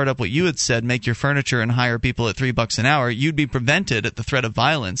wanted to start up what you had said, make your furniture and hire people at $3 an hour, you'd be prevented at the threat of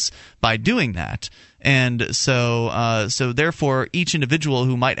violence by doing that. And so therefore, each individual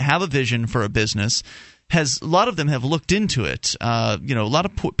who might have a vision for a business a lot of them have looked into it. A lot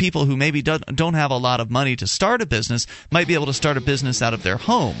of people who maybe don't have a lot of money to start a business might be able to start a business out of their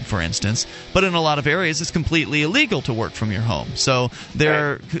home, for instance. But in a lot of areas, it's completely illegal to work from your home. So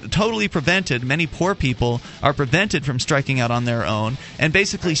they're totally prevented. Many poor people are prevented from striking out on their own and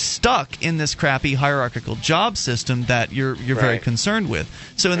basically stuck in this crappy hierarchical job system that you're very concerned with.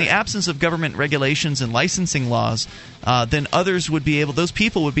 So in the absence of government regulations and licensing laws, then those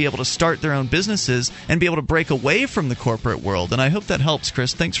people would be able to start their own businesses and be able to break away from the corporate world. And I hope that helps,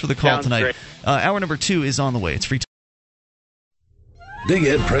 Chris. Thanks for the call tonight. Hour number 2 is on the way. It's free.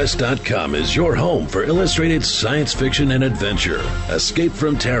 BigHeadPress.com is your home for illustrated science fiction and adventure. Escape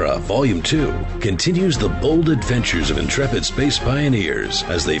from Terra, Volume 2, continues the bold adventures of intrepid space pioneers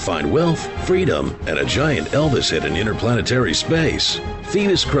as they find wealth, freedom, and a giant Elvis hit in interplanetary space.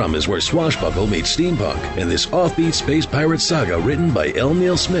 Phoebus Crumb is where swashbuckle meets steampunk in this offbeat space pirate saga written by L.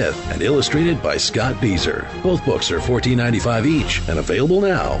 Neil Smith and illustrated by Scott Beezer. Both books are $14.95 each and available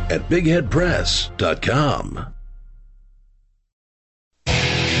now at BigHeadPress.com.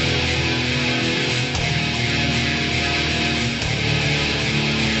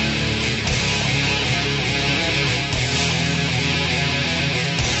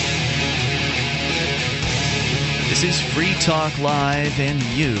 This is Free Talk Live, and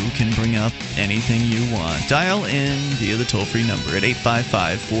you can bring up anything you want. Dial in via the toll-free number at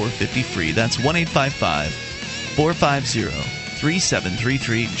 855-450-FREE. That's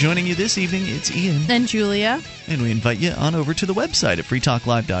 1-855-450-3733. Joining you this evening, it's Ian. And Julia. And we invite you on over to the website at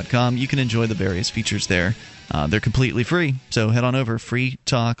freetalklive.com. You can enjoy the various features there. They're completely free, so head on over,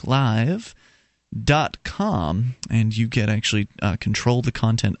 freetalklive.com, and you get actually control the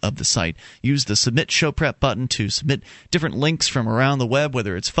content of the site. Use the Submit Show Prep button to submit different links from around the web,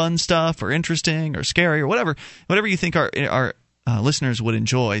 whether it's fun stuff or interesting or scary or whatever you think our listeners would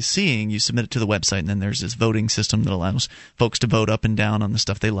enjoy seeing. You submit it to the website, and then there's this voting system that allows folks to vote up and down on the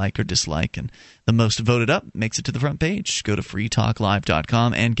stuff they like or dislike, and the most voted up makes it to the front page. Go to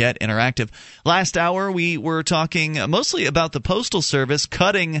freetalklive.com and get interactive. Last hour, we were talking mostly about the Postal Service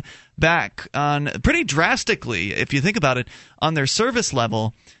cutting back on pretty drastically, if you think about it, on their service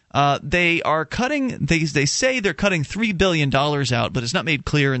level. They are cutting. They say they're cutting $3 billion out, but it's not made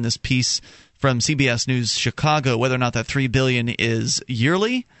clear in this piece from CBS News Chicago whether or not that $3 billion is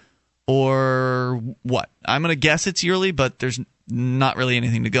yearly or what. I'm going to guess it's yearly, but there's not really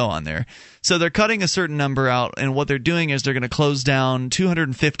anything to go on there. So they're cutting a certain number out, and what they're doing is they're going to close down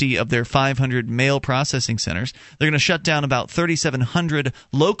 250 of their 500 mail processing centers. They're going to shut down about 3,700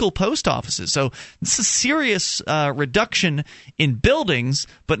 local post offices. So this is a serious reduction in buildings,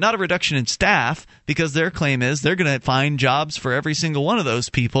 but not a reduction in staff, because their claim is they're going to find jobs for every single one of those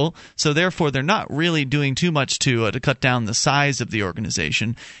people. So therefore, they're not really doing too much to cut down the size of the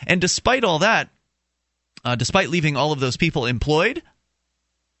organization. And despite all that, despite leaving all of those people employed,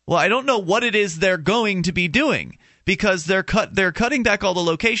 well, I don't know what it is they're going to be doing, because they're cutting back all the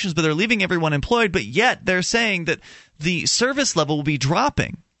locations, but they're leaving everyone employed, but yet they're saying that the service level will be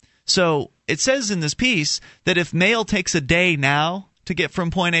dropping. So it says in this piece that if mail takes a day now to get from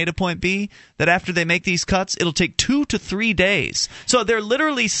point A to point B, that after they make these cuts, it'll take 2 to 3 days. So they're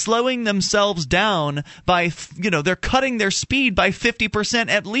literally slowing themselves down by, they're cutting their speed by 50%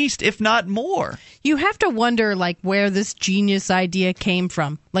 at least, if not more. You have to wonder, where this genius idea came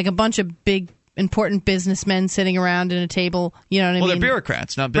from. Like a bunch of big, important businessmen sitting around at a table, you know what I mean? Well, they're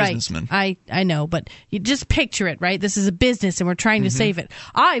bureaucrats, not businessmen. Right. I know, but you just picture it, right? This is a business, and we're trying to save it.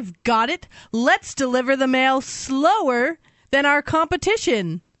 I've got it. Let's deliver the mail slower than our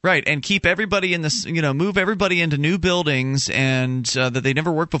competition. Right, and keep everybody in this, move everybody into new buildings and that they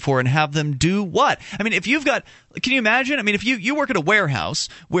never worked before, and have them do what? I mean, if you've got Can you imagine? I mean, if you work at a warehouse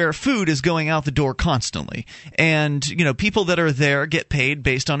where food is going out the door constantly, and people that are there get paid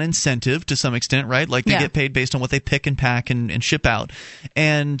based on incentive to some extent, right? Like they get paid based on what they pick and pack and ship out,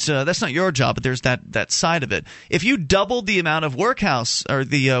 and that's not your job, but there's that side of it. If you doubled the amount of warehouse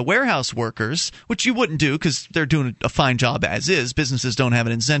workers, which you wouldn't do because they're doing a fine job as is, businesses don't have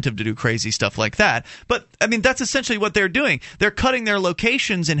an incentive to do crazy stuff like that. But I mean, that's essentially what they're doing. They're cutting their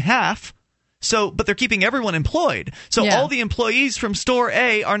locations in half. But they're keeping everyone employed. So all the employees from store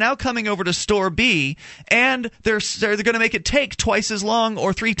A are now coming over to store B, and they're going to make it take twice as long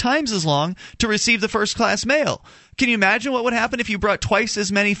or 3 times as long to receive the first class mail. Can you imagine what would happen if you brought twice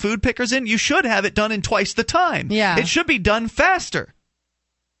as many food pickers in? You should have it done in twice the time. Yeah. It should be done faster.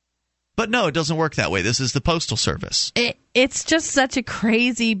 But no, it doesn't work that way. This is the Postal Service. It's just such a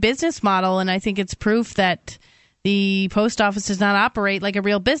crazy business model, and I think it's proof that the post office does not operate like a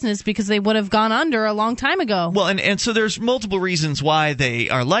real business because they would have gone under a long time ago. Well, and so there's multiple reasons why they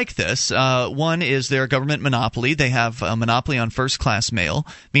are like this. One is their government monopoly. They have a monopoly on first-class mail,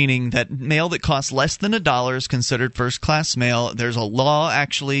 meaning that mail that costs less than $1 is considered first-class mail. There's a law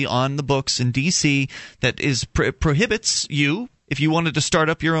actually on the books in D.C. that prohibits you, if you wanted to start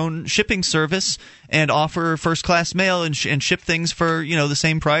up your own shipping service and offer first-class mail and ship things for the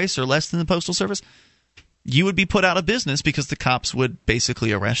same price or less than the Postal Service, you would be put out of business because the cops would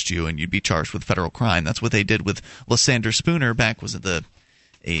basically arrest you and you'd be charged with federal crime. That's what they did with Lysander Spooner back, was it the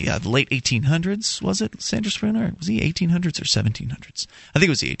late 1800s, was it? Lysander Spooner? Was he 1800s or 1700s? I think it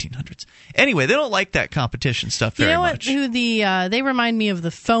was the 1800s. Anyway, they don't like that competition stuff very much. You know what? They remind me of the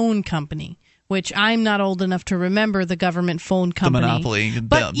phone company, which I'm not old enough to remember the government phone company. The monopoly.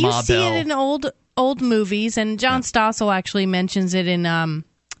 But you see it in old movies, and John Stossel actually mentions it in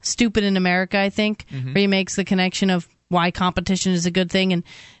Stupid in America, I think, where he makes the connection of why competition is a good thing.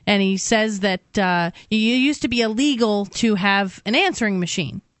 And he says that it used to be illegal to have an answering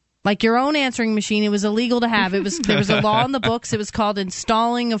machine. Like your own answering machine, it was illegal to have. There was a law in the books. It was called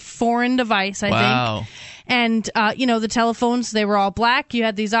installing a foreign device, I think. And, the telephones, they were all black. You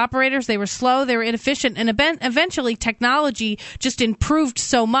had these operators. They were slow. They were inefficient. And eventually technology just improved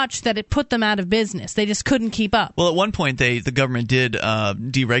so much that it put them out of business. They just couldn't keep up. Well, at one point, the government did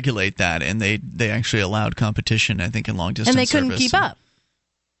deregulate that, and they actually allowed competition, I think, in long-distance service. And they couldn't keep up.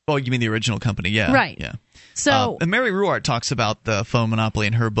 Oh, you mean the original company? Yeah. Right. Yeah. So, and Mary Ruwart talks about the phone monopoly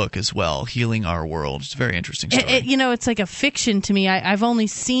in her book as well, Healing Our World. It's a very interesting story. It's like a fiction to me. I've only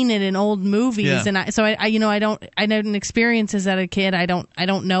seen it in old movies, and I didn't experience as a kid. I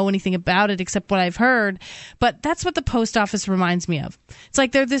don't know anything about it except what I've heard. But that's what the post office reminds me of. It's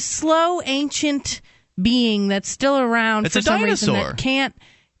like they're this slow, ancient being that's still around for some reason that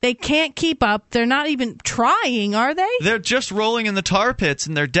They can't keep up. They're not even trying, are they? They're just rolling in the tar pits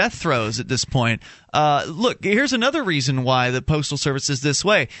in their death throes at this point. Look, here's another reason why the Postal Service is this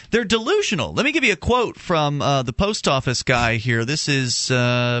way. They're delusional. Let me give you a quote from the post office guy here. This is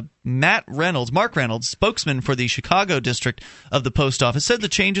Mark Reynolds, spokesman for the Chicago district of the post office, said the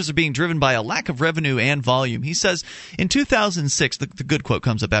changes are being driven by a lack of revenue and volume. He says, in 2006, the good quote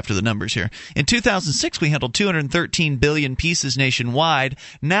comes up after the numbers here. In 2006, we handled 213 billion pieces nationwide.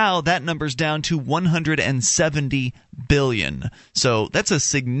 Now that number's down to 170 billion. So that's a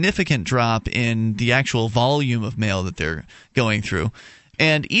significant drop in the actual volume of mail that they're going through.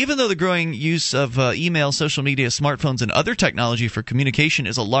 And even though the growing use of email, social media, smartphones, and other technology for communication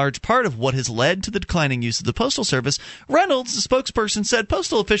is a large part of what has led to the declining use of the Postal Service, Reynolds, the spokesperson, said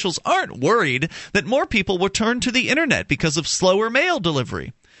postal officials aren't worried that more people will turn to the Internet because of slower mail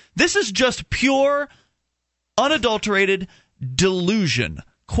delivery. This is just pure, unadulterated delusion.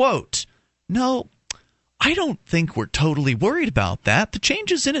 Quote, "No, I don't think we're totally worried about that. The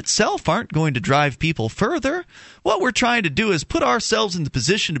changes in itself aren't going to drive people further. What we're trying to do is put ourselves in the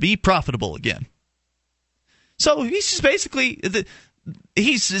position to be profitable again." So he's just basically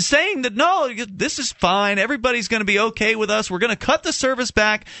he's saying that, no, this is fine. Everybody's going to be okay with us. We're going to cut the service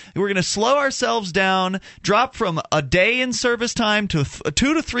back. We're going to slow ourselves down, drop from a day in service time to 2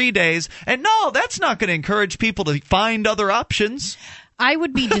 to 3 days. And no, that's not going to encourage people to find other options. I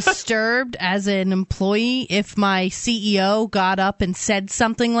would be disturbed as an employee if my CEO got up and said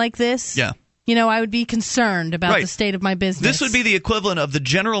something like this. Yeah. I would be concerned about the state of my business. This would be the equivalent of the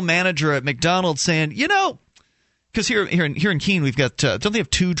general manager at McDonald's saying, because here in Keene we've got don't they have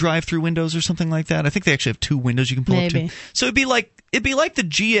 2 drive-through windows or something like that? I think they actually have 2 windows you can pull up to. So it'd be like the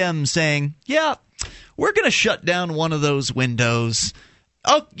GM saying, "Yeah, we're going to shut down one of those windows.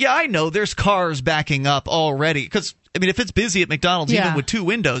 Oh, yeah, I know there's cars backing up already because." I mean, if it's busy at McDonald's, even with 2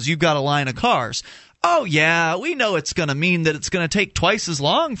 windows, you've got a line of cars. Oh, yeah, we know it's going to mean that it's going to take twice as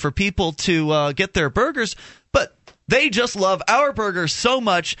long for people to get their burgers. But They just love our burgers so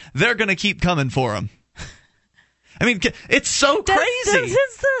much, they're going to keep coming for them. I mean, it's so crazy.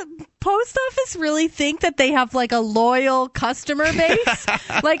 Does the post office really think that they have like a loyal customer base?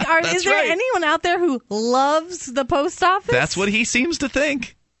 Like, is there anyone out there who loves the post office? That's what he seems to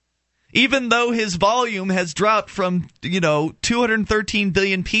think. Even though his volume has dropped from 213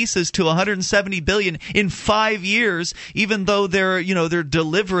 billion pieces to 170 billion in 5 years, even though they're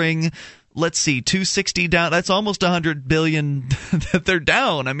delivering, let's see, 260 down. That's almost 100 billion that they're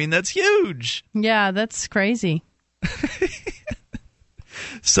down. I mean, that's huge. Yeah, that's crazy.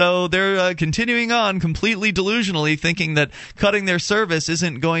 So they're continuing on completely delusionally, thinking that cutting their service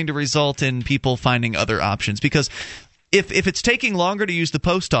isn't going to result in people finding other options. Because if it's taking longer to use the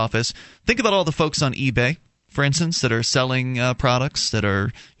post office, think about all the folks on eBay, for instance, that are selling products that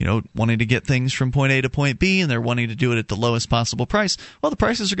are, wanting to get things from point A to point B, and they're wanting to do it at the lowest possible price. Well, the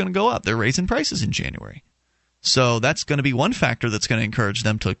prices are going to go up. They're raising prices in January. So that's going to be one factor that's going to encourage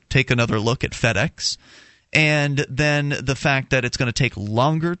them to take another look at FedEx. And then the fact that it's going to take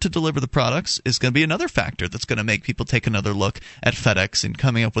longer to deliver the products is going to be another factor that's going to make people take another look at FedEx and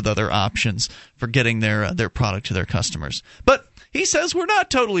coming up with other options for getting their product to their customers. But he says we're not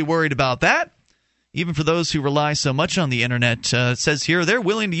totally worried about that. Even for those who rely so much on the internet, it says here they're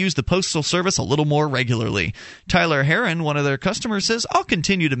willing to use the postal service a little more regularly. Tyler Heron, one of their customers, says, I'll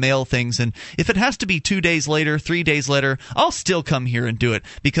continue to mail things, and if it has to be 2 days later, 3 days later, I'll still come here and do it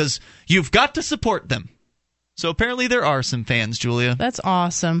because you've got to support them. So apparently there are some fans, Julia. That's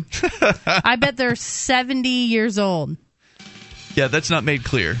awesome. I bet they're 70 years old. Yeah, that's not made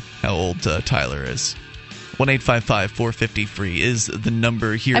clear how old Tyler is. 1-855-450-FREE is the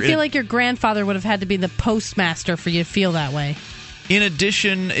number here. I feel like your grandfather would have had to be the postmaster for you to feel that way. In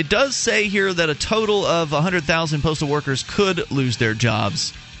addition, it does say here that a total of 100,000 postal workers could lose their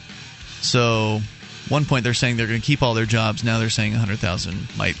jobs. So one point they're saying they're going to keep all their jobs. Now they're saying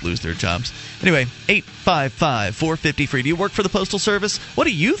 100,000 might lose their jobs. Anyway, 855-450-FREE. Do you work for the Postal Service? What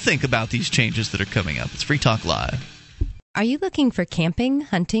do you think about these changes that are coming up? It's Free Talk Live. Are you looking for camping,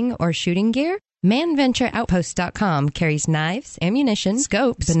 hunting, or shooting gear? ManVentureOutpost.com carries knives, ammunition,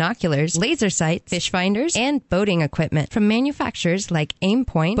 scopes, binoculars, laser sights, fish finders, and boating equipment from manufacturers like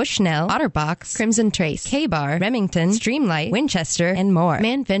Aimpoint, Bushnell, Otterbox, Crimson Trace, K-Bar, Remington, Streamlight, Winchester, and more.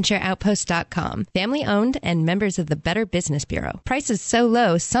 ManVentureOutpost.com. Family owned and members of the Better Business Bureau. Prices so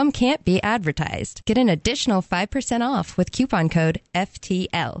low, some can't be advertised. Get an additional 5% off with coupon code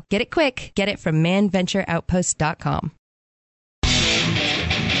FTL. Get it quick. Get it from ManVentureOutpost.com.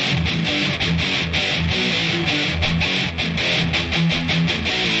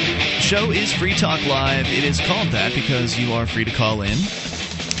 Show is Free Talk Live. It is called that because you are free to call in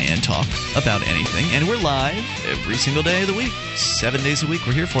and talk about anything. And we're live every single day of the week. 7 days a week,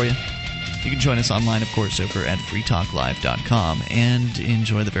 we're here for you. You can join us online, of course, over at freetalklive.com and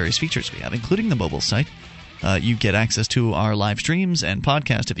enjoy the various features we have, including the mobile site. You get access to our live streams and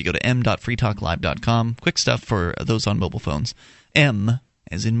podcast if you go to m.freetalklive.com. Quick stuff for those on mobile phones. M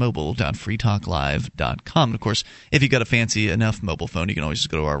as in mobile.freetalklive.com. And of course, if you got a fancy enough mobile phone, you can always just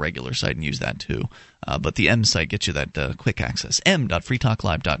go to our regular site and use that too. But the M site gets you that quick access.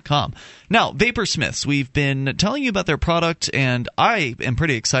 m.freetalklive.com. Now, Vaporsmiths, we've been telling you about their product, and I am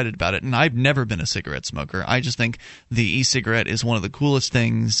pretty excited about it, and I've never been a cigarette smoker. I just think the e-cigarette is one of the coolest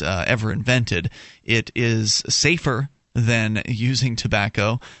things ever invented. It is safer than using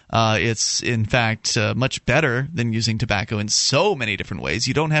tobacco. It's, in fact, much better than using tobacco in so many different ways.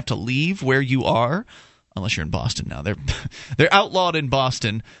 You don't have to leave where you are, unless you're in Boston now. They're outlawed in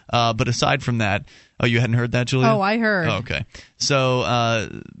Boston, but aside from that... Oh, you hadn't heard that, Julia? Oh, I heard. Oh, okay.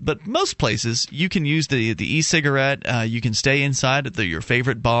 So, but most places, you can use the e-cigarette. You can stay inside at your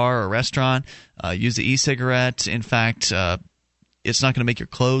favorite bar or restaurant, use the e-cigarette. In fact, it's not going to make your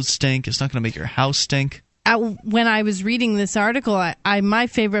clothes stink. It's not going to make your house stink. When I was reading this article, my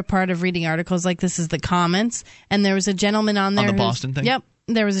favorite part of reading articles like this is the comments. And there was a gentleman on there. On the Boston thing? Yep.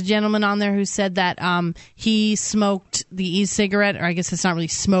 There was a gentleman on there who said that he smoked the e-cigarette, or I guess it's not really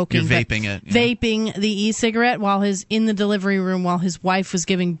smoking. You're vaping it. Yeah. Vaping the e-cigarette in the delivery room while his wife was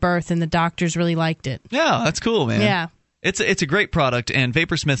giving birth, and the doctors really liked it. Yeah, that's cool, man. Yeah. It's a great product, and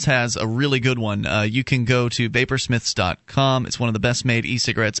Vaporsmiths has a really good one. You can go to vaporsmiths.com. It's one of the best-made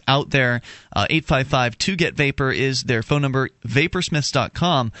e-cigarettes out there. 855-2-GET-VAPOR is their phone number,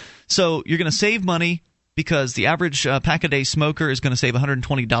 vaporsmiths.com. So you're going to save money because the average pack-a-day smoker is going to save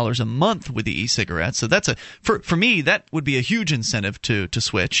 $120 a month with the e-cigarette. So that's for me, that would be a huge incentive to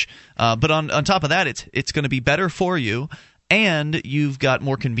switch. But on top of that, it's going to be better for you. and you've got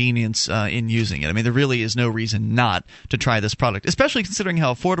more convenience in using it. I mean, there really is no reason not to try this product, especially considering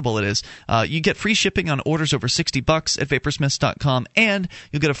how affordable it is. You get free shipping on orders over $60 at vaporsmiths.com, and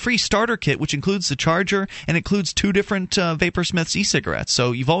you'll get a free starter kit, which includes the charger and includes 2 different Vaporsmiths e-cigarettes.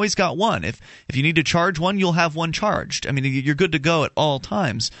 So you've always got one. If you need to charge one, you'll have one charged. I mean, you're good to go at all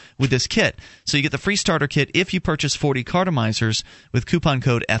times with this kit. So you get the free starter kit if you purchase 40 cartomizers with coupon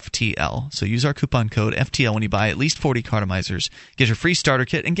code FTL. So use our coupon code FTL when you buy at least 40 cartomizers. Get your free starter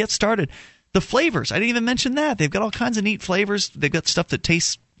kit and get started. The flavors, I didn't even mention that. They've got all kinds of neat flavors. They've got stuff that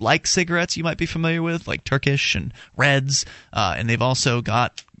tastes like cigarettes you might be familiar with, like Turkish and Reds. And they've also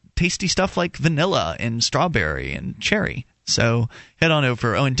got tasty stuff like vanilla and strawberry and cherry. So head on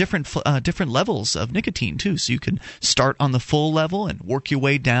over. Oh, and different levels of nicotine, too. So you can start on the full level and work your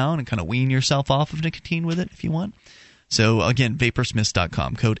way down and kind of wean yourself off of nicotine with it if you want. So, again,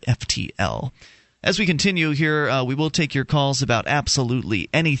 vaporsmiths.com, code FTL. As we continue here, we will take your calls about absolutely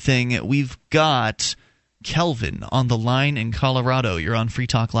anything. We've got Kelvin on the line in Colorado. You're on Free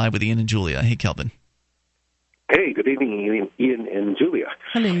Talk Live with Ian and Julia. Hey, Kelvin. Hey, good evening, Ian and Julia.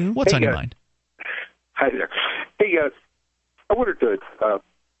 Hello. What's on your mind? Hi there. Hey, I wanted to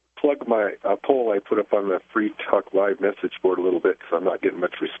plug my poll I put up on the Free Talk Live message board a little bit because I'm not getting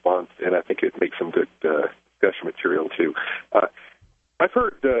much response, and I think it makes some good discussion material, too. I've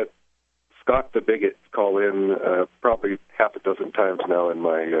heard Scott the Bigot call in probably half a dozen times now in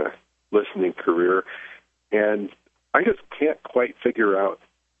my listening career, and I just can't quite figure out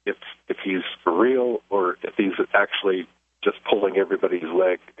if he's for real or if he's actually just pulling everybody's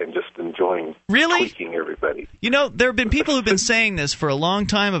leg and just enjoying tweaking everybody. You know, there have been people who've been saying this for a long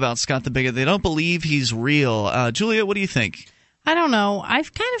time about Scott the Bigot. They don't believe he's real. Julia, what do you think? I don't know. I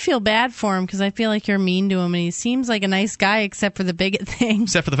kind of feel bad for him because I feel like you're mean to him, and he seems like a nice guy except for the bigot thing.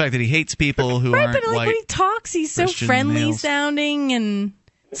 Except for the fact that he hates people who aren't but like white. when he talks, he's so Christian friendly males. sounding, and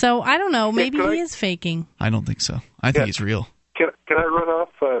so I don't know. Maybe he is faking. I don't think so. I think he's real. Can I run off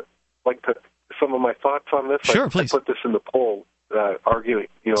some of my thoughts on this? Sure, please. I put this in the poll, arguing.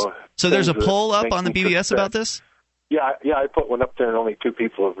 So there's a poll up on the BBS about this? Yeah, I put one up there, and only 2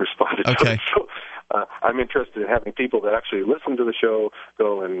 people have responded to it. So I'm interested in having people that actually listen to the show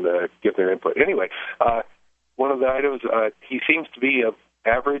go and give their input. Anyway, one of the items, he seems to be of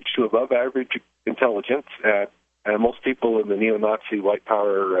average to above average intelligence, and most people in the neo-Nazi white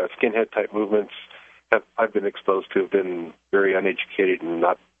power skinhead type movements I've been exposed to have been very uneducated and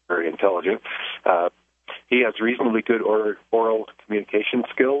not very intelligent. He has reasonably good oral communication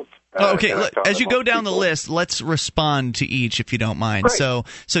skills. Okay, as you go down the list, let's respond to each, if you don't mind. Right.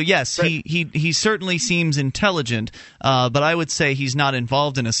 So yes, right. He certainly seems intelligent, but I would say he's not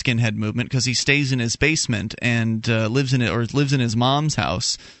involved in a skinhead movement because he stays in his basement and lives in his mom's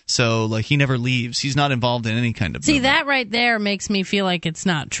house. So he never leaves. He's not involved in any kind of movement. That right there makes me feel like it's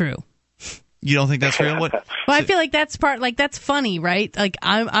not true. You don't think that's real? What? Well, I feel like that's that's funny, right? Like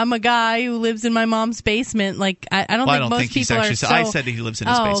I'm a guy who lives in my mom's basement. Like I don't think most people are. I said he lives in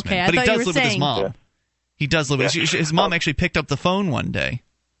his basement, okay. But he does live with his mom. Yeah. He does live with his mom. Actually picked up the phone one day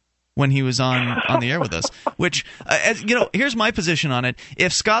when he was on the air with us. Which here's my position on it.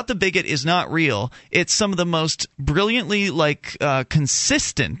 If Scott the Bigot is not real, it's some of the most brilliantly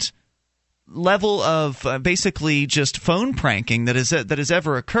consistent level of basically just phone pranking that has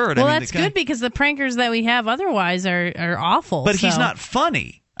ever occurred. Well, that's good because the prankers that we have otherwise are awful. But he's not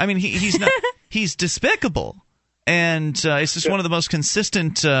funny. I mean, he's not. He's despicable, and it's just one of the most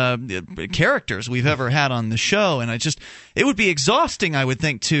consistent characters we've ever had on the show. And it would be exhausting, I would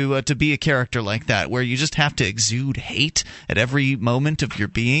think, to be a character like that, where you just have to exude hate at every moment of your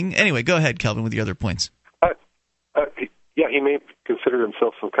being. Anyway, go ahead, Kelvin, with your other points. Yeah, he may consider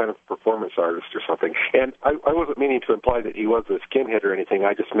himself some kind of performance artist or something. And I wasn't meaning to imply that he was a skinhead or anything.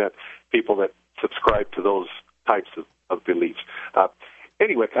 I just meant people that subscribe to those types of beliefs.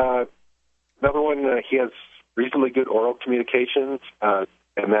 Anyway, another one, he has reasonably good oral communications, and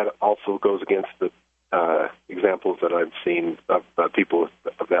that also goes against the examples that I've seen of people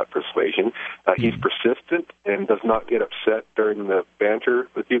of that persuasion. He's persistent and does not get upset during the banter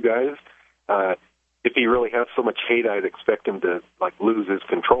with you guys. If he really has so much hate, I'd expect him to lose his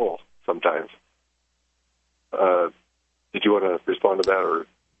control sometimes. Did you want to respond to that, or?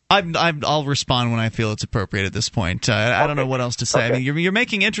 I'll respond when I feel it's appropriate at this point. I don't know what else to say. Okay. I mean, you're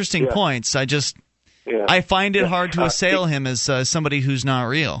making interesting points. I find it hard to assail him as somebody who's not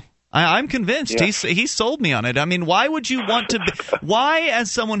real. I'm convinced. Yeah. He sold me on it. I mean, why would you want to why,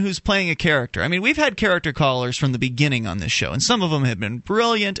 as someone who's playing a character? I mean, we've had character callers from the beginning on this show, and some of them have been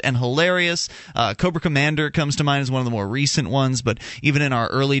brilliant and hilarious. Cobra Commander comes to mind as one of the more recent ones, but even in our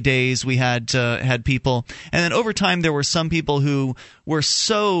early days, we had people. And then over time, there were some people who were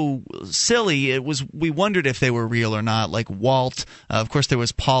so silly, we wondered if they were real or not, like Walt. Of course, there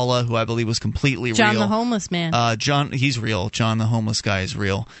was Paula, who I believe was completely John real. the homeless man. John, he's real. John the homeless guy is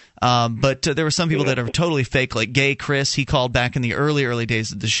real. But there were some people that are totally fake, like Gay Chris. He called back in the early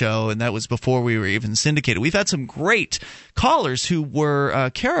days of the show, and that was before we were even syndicated. We've had some great callers who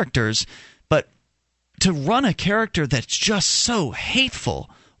were characters, but to run a character that's just so hateful,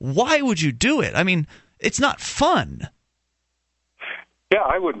 why would you do it? I mean, it's not fun. Yeah,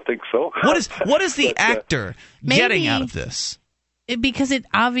 I wouldn't think so. What is the actor getting out of this? Because it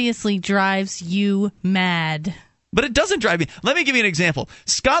obviously drives you mad. But it doesn't drive me. Let me give you an example.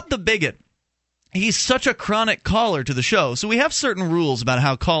 Scott the Bigot. He's such a chronic caller to the show, so we have certain rules about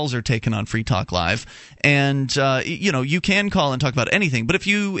how calls are taken on Free Talk Live, and you can call and talk about anything. But if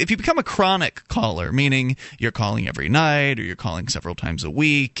you become a chronic caller, meaning you're calling every night or you're calling several times a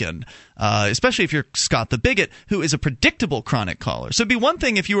week, and especially if you're Scott the Bigot, who is a predictable chronic caller. So it'd be one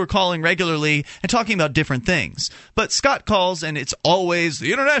thing if you were calling regularly and talking about different things, but Scott calls and it's always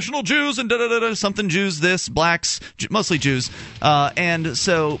the international Jews and da-da-da-da, something Jews, this, blacks, mostly Jews, and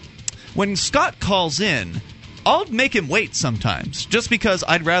so when Scott calls in, I'll make him wait sometimes, just because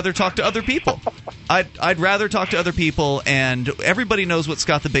I'd rather talk to other people. I'd rather talk to other people, and everybody knows what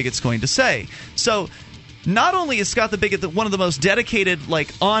Scott the Bigot's going to say. So not only is Scott the Bigot one of the most dedicated,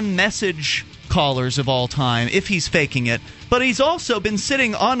 like, on-message callers of all time, if he's faking it, but he's also been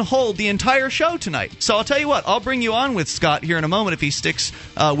sitting on hold the entire show tonight. So I'll tell you what, I'll bring you on with Scott here in a moment if he sticks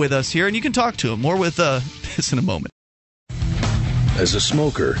with us here, and you can talk to him. More with this in a moment. As a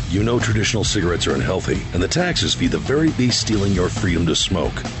smoker, you know traditional cigarettes are unhealthy, and the taxes feed the very beast stealing your freedom to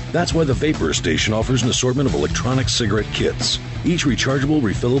smoke. That's why the Vapor Station offers an assortment of electronic cigarette kits. Each rechargeable,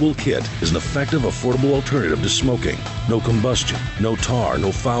 refillable kit is an effective, affordable alternative to smoking. No combustion, no tar,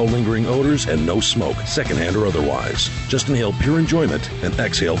 no foul lingering odors, and no smoke, secondhand or otherwise. Just inhale pure enjoyment and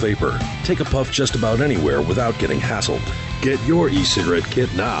exhale vapor. Take a puff just about anywhere without getting hassled. Get your e-cigarette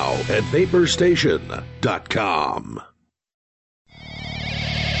kit now at vaporstation.com.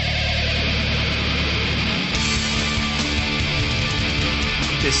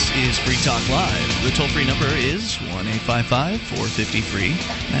 This is Free Talk Live. The toll-free number is 1-855-450-FREE.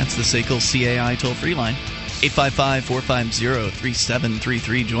 That's the SACL CAI toll-free line.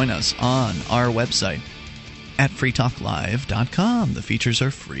 855-450-3733. Join us on our website at freetalklive.com. The features are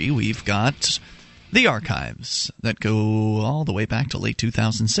free. We've got the archives that go all the way back to late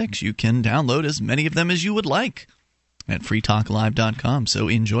 2006. You can download as many of them as you would like at freetalklive.com, so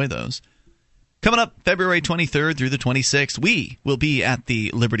enjoy those. Coming up February 23rd through the 26th, we will be at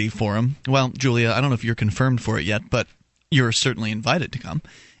the Liberty Forum. Well, Julia, I don't know if you're confirmed for it yet, but you're certainly invited to come.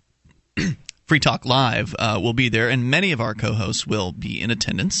 Free Talk Live will be there, and many of our co-hosts will be in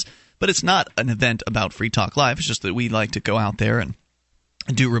attendance. But it's not an event about Free Talk Live. It's just that we like to go out there and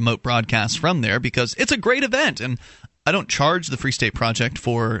do remote broadcasts from there because it's a great event. And I don't charge the Free State Project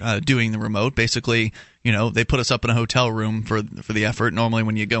for doing the remote. Basically, they put us up in a hotel room for the effort. Normally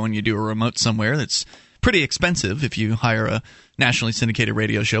when you go and you do a remote somewhere, that's pretty expensive if you hire a nationally syndicated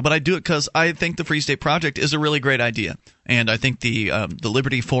radio show. But I do it because I think the Free State Project is a really great idea. And I think the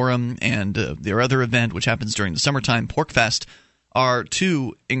Liberty Forum and their other event, which happens during the summertime, PorkFest, are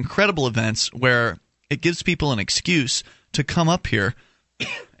two incredible events where it gives people an excuse to come up here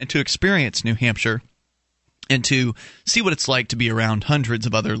and to experience New Hampshire and to see what it's like to be around hundreds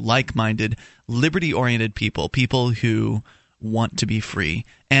of other like-minded, liberty-oriented people who want to be free,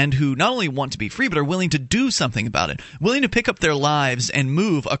 and who not only want to be free, but are willing to do something about it, willing to pick up their lives and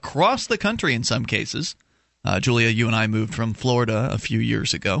move across the country in some cases. Julia, you and I moved from Florida a few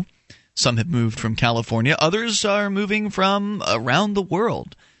years ago. Some have moved from California. Others are moving from around the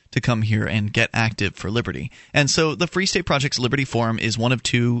world to come here and get active for liberty. And so the Free State Project's Liberty Forum is one of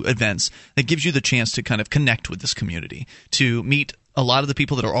two events that gives you the chance to kind of connect with this community, to meet a lot of the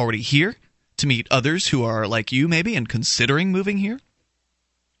people that are already here, to meet others who are like you maybe and considering moving here.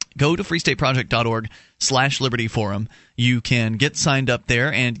 Go to freestateproject.org/Liberty Forum. You can get signed up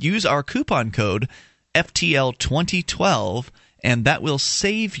there and use our coupon code FTL2012, and that will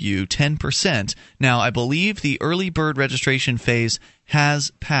save you 10%. Now, I believe the early bird registration phase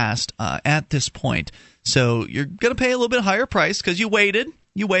has passed at this point. So you're going to pay a little bit higher price because you waited.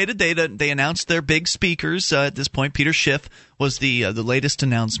 You waited. They announced their big speakers at this point. Peter Schiff was the latest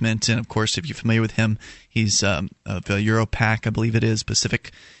announcement, and of course, if you're familiar with him, he's of Europac, I believe it is,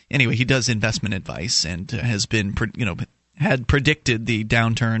 Pacific. Anyway, he does investment advice and has been, had predicted the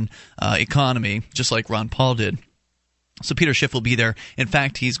downturn economy, just like Ron Paul did. So Peter Schiff will be there. In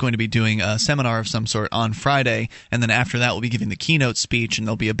fact, he's going to be doing a seminar of some sort on Friday, and then after that, we'll be giving the keynote speech, and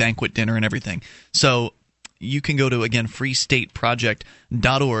there'll be a banquet dinner and everything. So you can go to, again,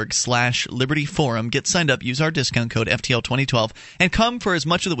 freestateproject.org/Liberty Forum. Get signed up. Use our discount code FTL2012 and come for as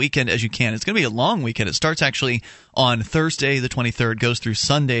much of the weekend as you can. It's going to be a long weekend. It starts actually on Thursday the 23rd, goes through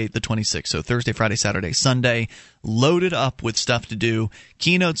Sunday the 26th. So Thursday, Friday, Saturday, Sunday, loaded up with stuff to do.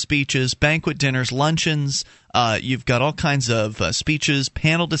 Keynote speeches, banquet dinners, luncheons. You've got all kinds of speeches.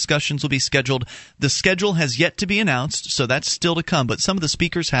 Panel discussions will be scheduled. The schedule has yet to be announced, so that's still to come. But some of the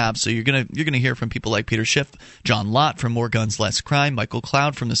speakers have. So you're gonna hear from people like Peter Schiff, John Lott from More Guns, Less Crime, Michael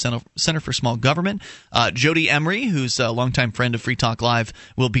Cloud from the Center for Small Government, Jody Emery, who's a longtime friend of Free Talk Live,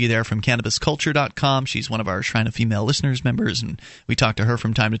 will be there from CannabisCulture.com. She's one of our Shrine of Female Listeners members, and we talk to her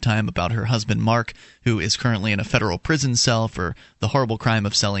from time to time about her husband Mark, who is currently in a federal prison cell for the horrible crime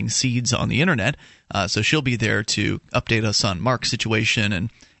of selling seeds on the internet. So she'll be there to update us on Mark's situation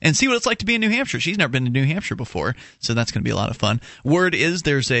and see what it's like to be in New Hampshire. She's never been to New Hampshire before, so that's going to be a lot of fun. Word is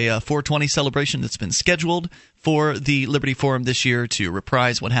there's a 420 celebration that's been scheduled for the Liberty Forum this year to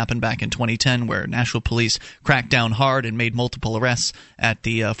reprise what happened back in 2010, where Nashville police cracked down hard and made multiple arrests at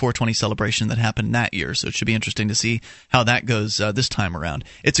the 420 celebration that happened that year. So it should be interesting to see how that goes this time around.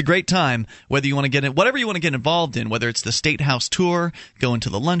 It's a great time, whether you want to get in, whatever you want to get involved in, whether it's the State House tour, going to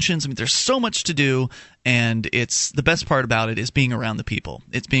the luncheons. I mean, there's so much to do. And it's the best part about it is being around the people.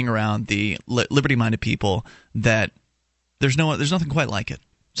 It's being around the liberty-minded people that there's nothing quite like it.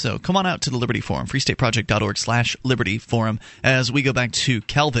 So come on out to the Liberty Forum, freestateproject.org/Liberty Forum, as we go back to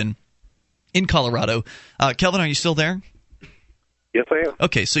Kelvin in Colorado. Kelvin, are you still there? Yes, I am.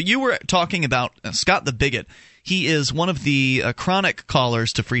 Okay, so you were talking about Scott the Bigot. He is one of the chronic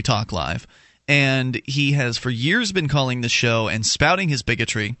callers to Free Talk Live, and he has for years been calling the show and spouting his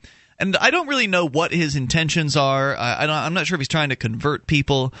bigotry. And I don't really know what his intentions are. I'm not sure if he's trying to convert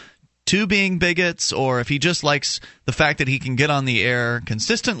people to being bigots, or if he just likes the fact that he can get on the air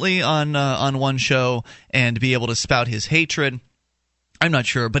consistently on one show and be able to spout his hatred. I'm not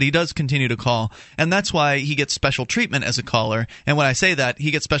sure, but he does continue to call, and that's why he gets special treatment as a caller. And when I say that, he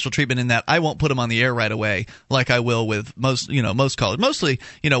gets special treatment in that I won't put him on the air right away like I will with most callers. Mostly,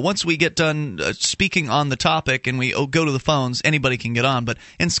 once we get done speaking on the topic and we go to the phones, anybody can get on. But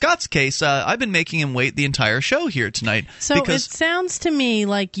in Scott's case, I've been making him wait the entire show here tonight. So it sounds to me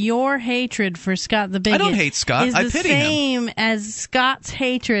like your hatred for Scott the Bigot I don't hate Scott. I pity him. Is the same as Scott's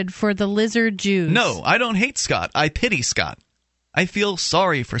hatred for the lizard Jews. No, I don't hate Scott. I pity Scott. I feel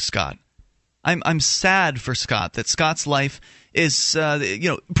sorry for Scott. I'm sad for Scott, that Scott's life is,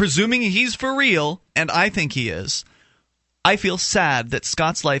 presuming he's for real, and I think he is, I feel sad that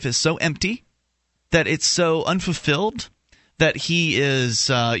Scott's life is so empty, that it's so unfulfilled, that he is,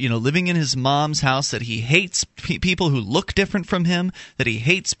 living in his mom's house, that he hates people who look different from him, that he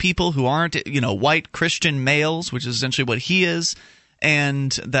hates people who aren't, white Christian males, which is essentially what he is,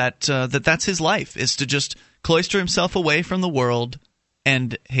 and that's his life, is to just cloister himself away from the world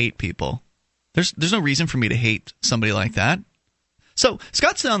and hate people. There's no reason for me to hate somebody like that. So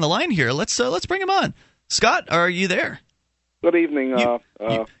Scott's on the line here. Let's bring him on. Scott, are you there? Good evening.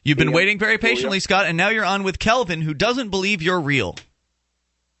 You've been waiting very patiently, Scott, and now you're on with Kelvin, who doesn't believe you're real.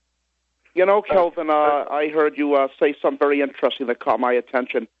 Kelvin, I heard you say something very interesting that caught my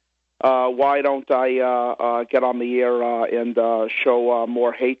attention. Why don't I get on the air and show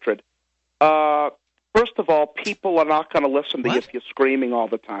more hatred? First of all, people are not going to listen to you if you're screaming all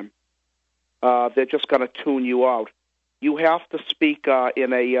the time. They're just going to tune you out. You have to speak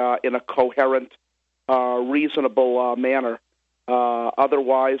in a coherent, reasonable manner.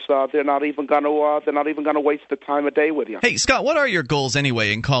 Otherwise, they're not even going to waste the time of day with you. Hey, Scott, what are your goals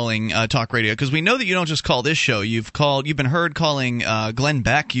anyway in calling talk radio? Because we know that you don't just call this show. You've been heard calling Glenn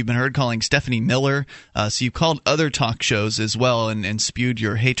Beck. You've been heard calling Stephanie Miller. So you've called other talk shows as well and spewed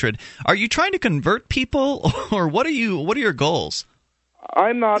your hatred. Are you trying to convert people, or what are your goals?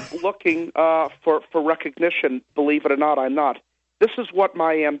 I'm not looking for recognition. Believe it or not, I'm not. This is what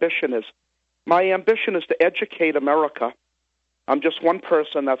my ambition is. My ambition is to educate America. I'm just one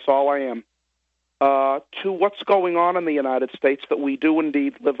person, that's all I am, to what's going on in the United States, that we do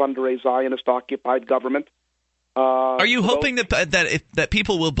indeed live under a Zionist-occupied government. Are you hoping that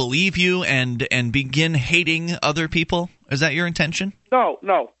people will believe you and begin hating other people? Is that your intention? No.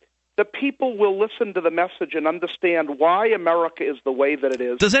 the people will listen to the message and understand why America is the way that it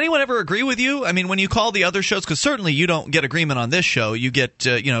is. Does anyone ever agree with you? I mean, when you call the other shows, because certainly you don't get agreement on this show. You get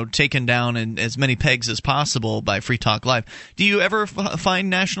taken down in as many pegs as possible by Free Talk Live. Do you ever find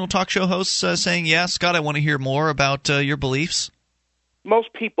national talk show hosts saying, yeah, Scott, I want to hear more about your beliefs?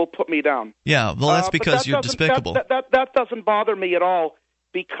 Most people put me down. Yeah, well, that's because you're despicable. That doesn't bother me at all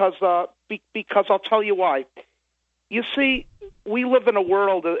because I'll tell you why. You see, we live in a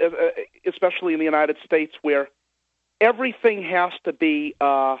world, especially in the United States, where everything has to be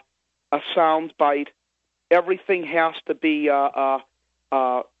a sound bite. Everything has to be to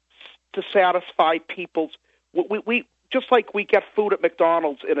satisfy people's. We just like we get food at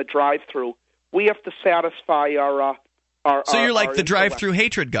McDonald's in a drive-through. We have to satisfy our. So you're like the drive-through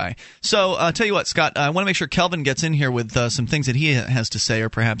hatred guy. So I'll tell you what, Scott, I want to make sure Kelvin gets in here with some things that he has to say or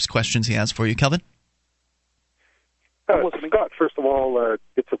perhaps questions he has for you. Kelvin? Scott, first of all,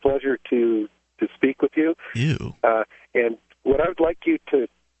 it's a pleasure to speak with you. And what I would like you to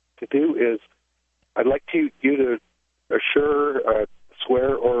do is I'd like you to assure,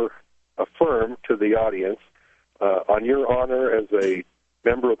 swear, or affirm to the audience on your honor as a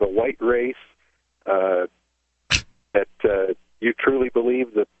member of the white race that you truly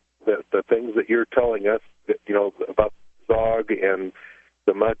believe that the things that you're telling us, that, about Zog and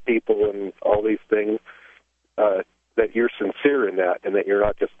the mud people and all these things, that you're sincere in that, and that you're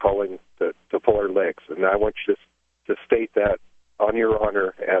not just calling to pull our legs. And I want you to state that on your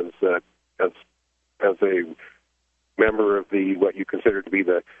honor as a member of what you consider to be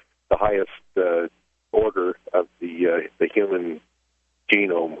the highest order of the human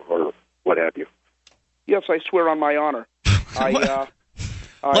genome, or what have you. Yes, I swear on my honor.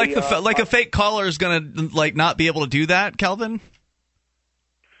 A fake caller is going to not be able to do that, Kelvin?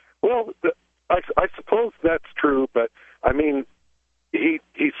 Well, I suppose that's true, but I mean,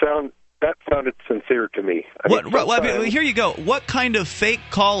 that sounded sincere to me. Here you go. What kind of fake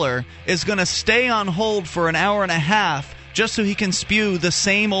caller is going to stay on hold for an hour and a half just so he can spew the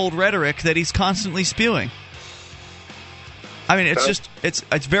same old rhetoric that he's constantly spewing? I mean,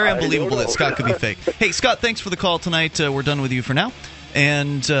 it's very unbelievable that Scott could be fake. Hey, Scott, thanks for the call tonight. We're done with you for now.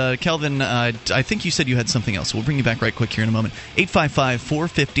 And Kelvin, I think you said you had something else. We'll bring you back right quick here in a moment.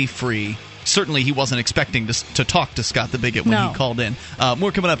 855-450-FREE. Certainly he wasn't expecting to talk to Scott the Bigot when he called in.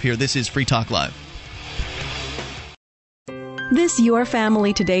 More coming up here. This is Free Talk Live. This Your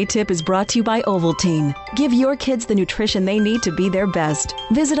Family Today tip is brought to you by Ovaltine. Give your kids the nutrition they need to be their best.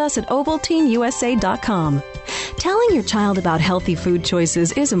 Visit us at OvaltineUSA.com. Telling your child about healthy food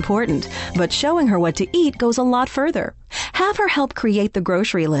choices is important, but showing her what to eat goes a lot further. Have her help create the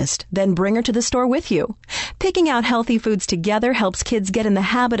grocery list, then bring her to the store with you. Picking out healthy foods together helps kids get in the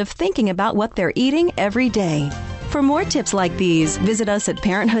habit of thinking about what they're eating every day. For more tips like these, visit us at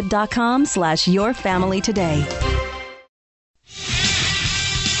parenthood.com/yourfamilytoday.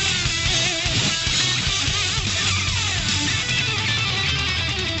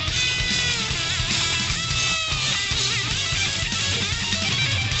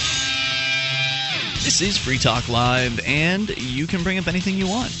 This is Free Talk Live, and you can bring up anything you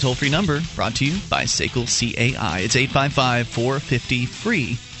want. Toll-free number brought to you by SACL CAI. It's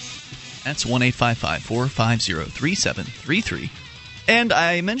 855-450-FREE. That's 1-855-450-3733. And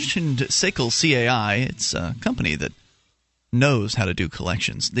I mentioned SACL CAI. It's a company that knows how to do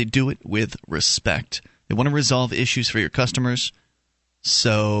collections. They do it with respect. They want to resolve issues for your customers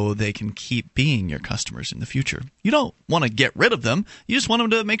so they can keep being your customers in the future. You don't want to get rid of them. You just want them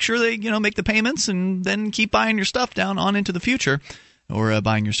to make sure they, make the payments and then keep buying your stuff down on into the future, or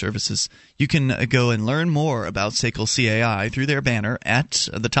buying your services. You can go and learn more about SACL CAI through their banner at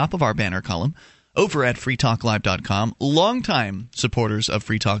the top of our banner column over at freetalklive.com. Longtime supporters of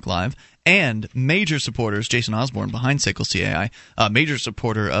Free Talk Live and major supporters, Jason Osborne behind SACL CAI, a major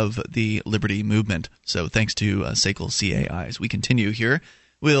supporter of the Liberty Movement. So thanks to SACL CAI. As we continue here,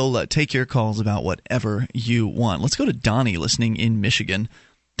 we'll take your calls about whatever you want. Let's go to Donnie listening in Michigan.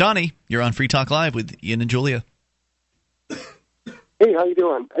 Donnie, you're on Free Talk Live with Ian and Julia. Hey, how you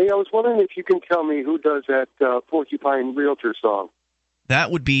doing? Hey, I was wondering if you can tell me who does that Porcupine Realtor song. That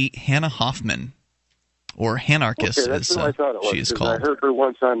would be Hannah Hoffman. Or Hanarchist, okay, that's as what I thought it was, she is called. I heard her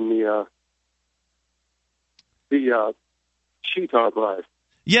once on the She Talk Live.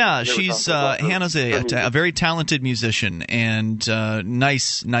 Yeah, she's Hannah's a very talented musician and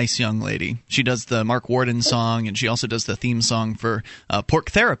nice young lady. She does the Mark Warden song, and she also does the theme song for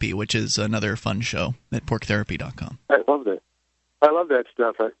Pork Therapy, which is another fun show at porktherapy.com. I love that. I love that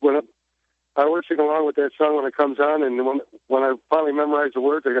stuff. I always sing along with that song when it comes on, and when I finally memorize the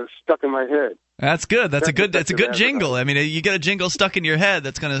words, I got it stuck in my head. That's good. That's a good jingle. I mean, you get a jingle stuck in your head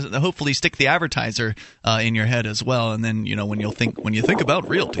that's going to hopefully stick the advertiser in your head as well. And then when you think about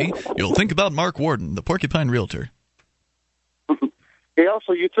realty, you'll think about Mark Warden, the Porcupine Realtor. Hey,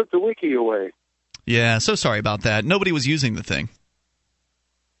 also, you took the wiki away. Yeah, so sorry about that. Nobody was using the thing.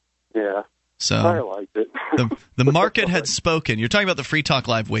 Yeah. So I liked it. the market had spoken. You're talking about the Free Talk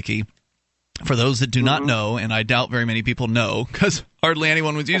Live wiki. For those that do not know, and I doubt very many people know because hardly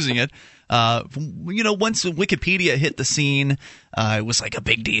anyone was using it, once Wikipedia hit the scene, it was like a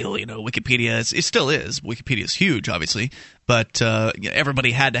big deal. Wikipedia, it still is. Wikipedia is huge, obviously, but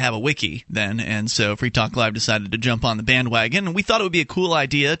everybody had to have a wiki then, and so Free Talk Live decided to jump on the bandwagon, and we thought it would be a cool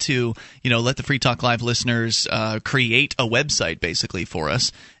idea to, let the Free Talk Live listeners create a website basically for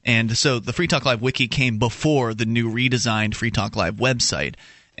us, and so the Free Talk Live wiki came before the new redesigned Free Talk Live website.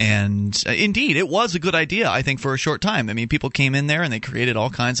 And indeed, it was a good idea, I think, for a short time. I mean, people came in there and they created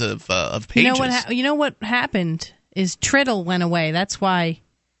all kinds of pages. You know what happened is Triddle went away. That's why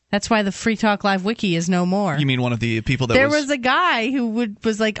the Free Talk Live wiki is no more. You mean one of the people that there was a guy who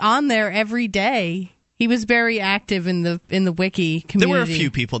was like on there every day. He was very active in the wiki community. There were a few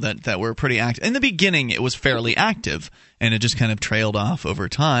people that were pretty active. In the beginning, it was fairly active, and it just kind of trailed off over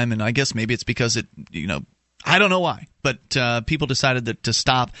time. And I guess maybe it's because it, I don't know why, but people decided to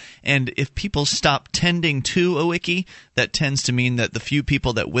stop. And if people stop tending to a wiki, that tends to mean that the few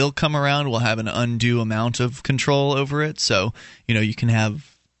people that will come around will have an undue amount of control over it. So, you can have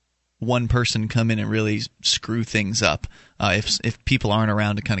one person come in and really screw things up if people aren't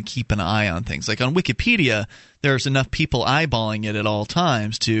around to kind of keep an eye on things. Like on Wikipedia, there's enough people eyeballing it at all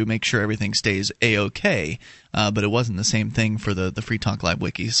times to make sure everything stays A-OK, but it wasn't the same thing for the Free Talk Live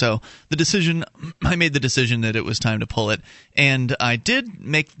wiki. So I made the decision that it was time to pull it, and I did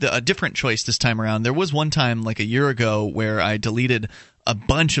make a different choice this time around. There was one time like a year ago where I deleted a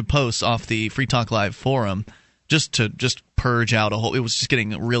bunch of posts off the Free Talk Live forum just to purge out it was just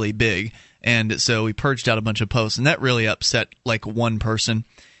getting really big, and so we purged out a bunch of posts, and that really upset like one person,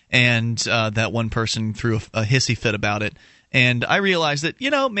 and that one person threw a hissy fit about it, and I realized that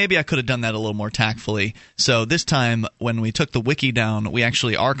maybe I could have done that a little more tactfully. So this time when we took the wiki down, we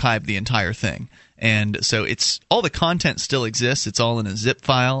actually archived the entire thing, and so it's all the content still exists. It's all in a zip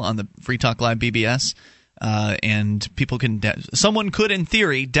file on the Free Talk Live BBS. And people someone could, in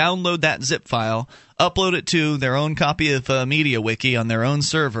theory, download that zip file, upload it to their own copy of MediaWiki on their own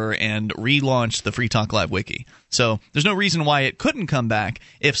server, and relaunch the Free Talk Live wiki. So there's no reason why it couldn't come back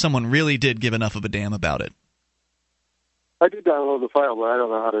if someone really did give enough of a damn about it. I did download the file, but I don't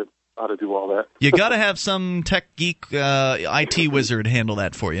know how to do all that. You got to have some tech geek IT wizard handle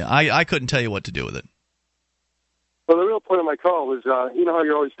that for you. I couldn't tell you what to do with it. Well, the real point of my call was, how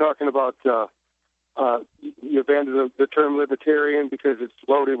you're always talking about you abandoned the term libertarian because it's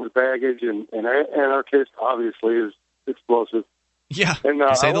loaded with baggage, and anarchist obviously is explosive. Yeah, and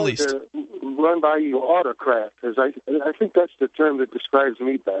to say the I least. To run by you autocrat, because I think that's the term that describes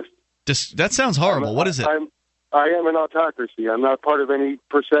me best. That sounds horrible. What is it? I am an autocracy. I'm not part of any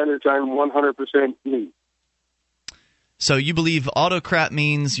percentage. I'm 100% me. So you believe autocrat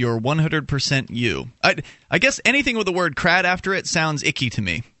means you're 100% you. I guess anything with the word "crat" after it sounds icky to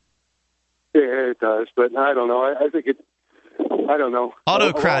me. Yeah, it does, but I don't know. I think I don't know.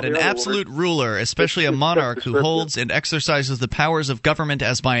 Autocrat, an absolute ruler, especially a monarch who holds and exercises the powers of government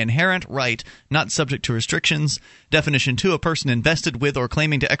as by inherent right, not subject to restrictions. Definition 2, a person invested with or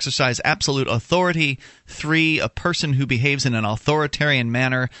claiming to exercise absolute authority. 3, a person who behaves in an authoritarian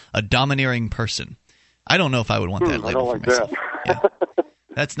manner, a domineering person. I don't know if I would want that label for myself. Yeah.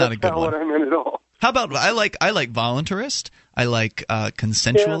 That's not a good one. That's not what I meant at all. How about I like voluntarist. I like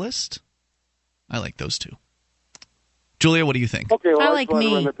consensualist. Yeah. I like those two. Julia, what do you think? Okay, well, I like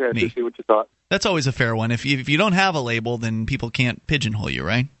me. To see what you thought. That's always a fair one. If you don't have a label, then people can't pigeonhole you,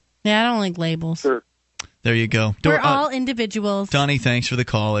 right? Yeah, I don't like labels. Sure. There you go. We're all individuals. Donnie, thanks for the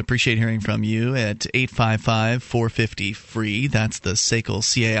call. I appreciate hearing from you at 855-450-FREE. That's the SACL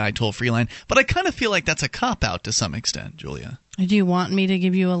CAI toll-free line. But I kind of feel like that's a cop-out to some extent, Julia. Do you want me to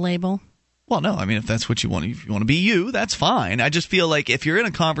give you a label? Well, no. I mean, if that's what you want, if you want to be you, that's fine. I just feel like if you're in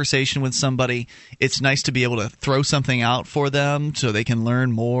a conversation with somebody, it's nice to be able to throw something out for them so they can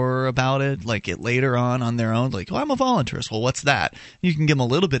learn more about it, like it later on their own. Like, I'm a voluntarist. Well, what's that? You can give them a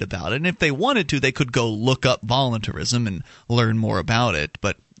little bit about it. And if they wanted to, they could go look up voluntarism and learn more about it.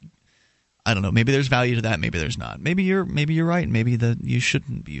 But I don't know. Maybe there's value to that. Maybe there's not. Maybe you're right. Maybe you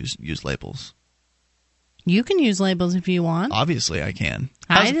shouldn't use labels. You can use labels if you want. Obviously, I can.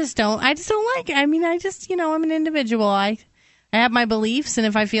 I just don't like it. I mean, I'm an individual. I I have my beliefs, and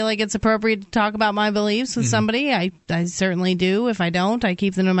if I feel like it's appropriate to talk about my beliefs with somebody, I certainly do. If I don't, I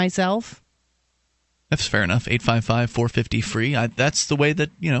keep them to myself. That's fair enough. 855-450-FREE. That's the way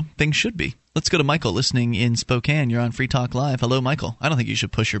that, things should be. Let's go to Michael listening in Spokane. You're on Free Talk Live. Hello, Michael. I don't think you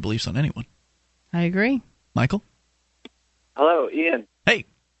should push your beliefs on anyone. I agree. Michael? Hello, Ian. Hey.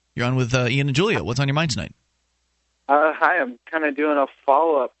 You're on with Ian and Julia. What's on your mind tonight? Hi, I'm kind of doing a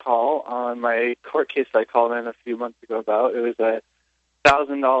follow-up call on my court case I called in a few months ago about. It was a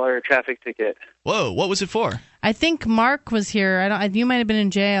 $1,000 traffic ticket. Whoa, what was it for? I think Mark was here. You might have been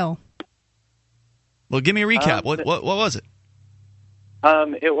in jail. Well, give me a recap. What was it?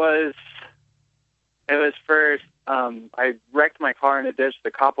 It was for I wrecked my car in a ditch.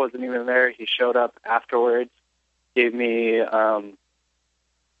 The cop wasn't even there. He showed up afterwards. Gave me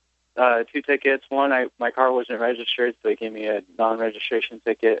 2 tickets. One, my car wasn't registered, so he gave me a non-registration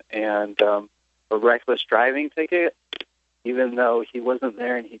ticket and a reckless driving ticket. Even though he wasn't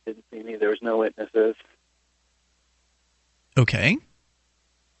there and he didn't see me, there was no witnesses. Okay.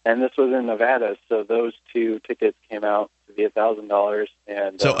 And this was in Nevada, so those 2 tickets came out to be $1,000.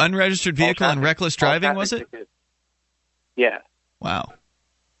 And so unregistered vehicle and reckless driving, was it? Tickets. Yeah. Wow.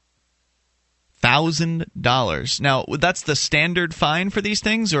 $1,000. Now, that's the standard fine for these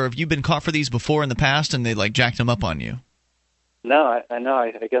things, or have you been caught for these before in the past and they jacked them up on you? No, I know.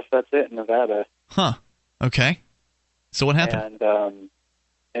 I guess that's it in Nevada. Huh. Okay. So what happened? And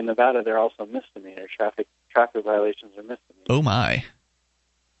in Nevada, they're also misdemeanor. Traffic violations are misdemeanor. Oh, my.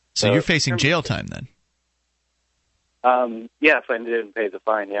 So you're facing jail time then? Yeah, if I didn't pay the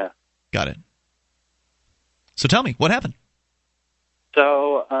fine, yeah. Got it. So tell me, what happened?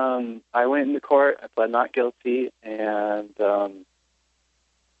 So I went into court. I pled not guilty, and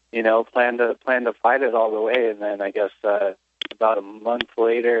planned to fight it all the way. And then I guess about a month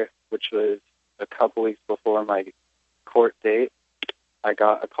later, which was a couple weeks before my court date, I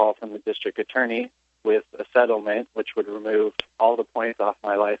got a call from the district attorney with a settlement, which would remove all the points off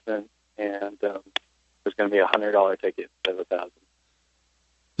my license, and it was going to be a $100 ticket instead of $1,000.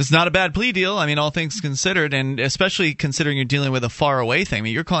 It's not a bad plea deal, I mean, all things considered, and especially considering you're dealing with a far-away thing. I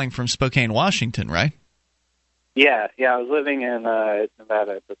mean, you're calling from Spokane, Washington, right? Yeah, I was living in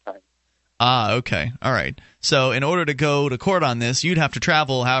Nevada at the time. Ah, okay, all right. So in order to go to court on this, you'd have to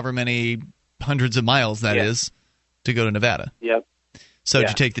travel however many hundreds of miles that is to go to Nevada. Yep. So did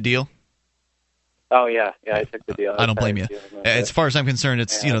you take the deal? Oh, yeah, I took the deal. I don't blame you. As far as I'm concerned,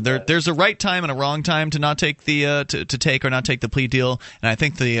 it's there's a right time and a wrong time to not take the to take or not take the plea deal, and I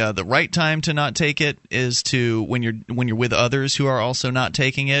think the right time to not take it is to when you're with others who are also not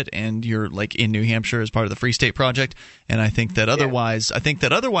taking it, and you're like in New Hampshire as part of the Free State Project, and I think that otherwise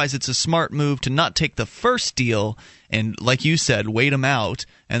it's a smart move to not take the first deal and, like you said, wait them out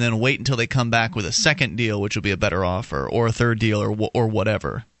and then wait until they come back with a second deal, which will be a better offer, or a third deal, or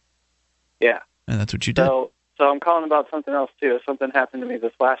whatever. Yeah. And that's what you did. So I'm calling about something else, too. Something happened to me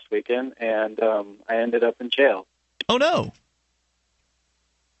this last weekend, and I ended up in jail. Oh, no.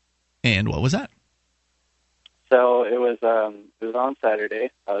 And what was that? So it was on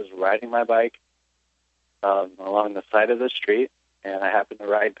Saturday. I was riding my bike along the side of the street, and I happened to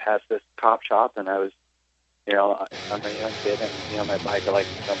ride past this cop shop, and I was, I'm a young kid, and, my bike, I like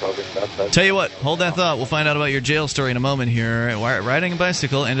to jump over stuff. So tell you what, hold that thought. We'll find out about your jail story in a moment here. Riding a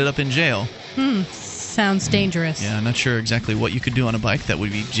bicycle, ended up in jail. Sounds dangerous. Yeah, I'm not sure exactly what you could do on a bike that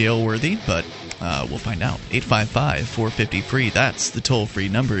would be jail-worthy, but we'll find out. 855-450-FREE, that's the toll-free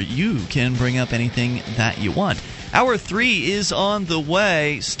number. You can bring up anything that you want. Hour 3 is on the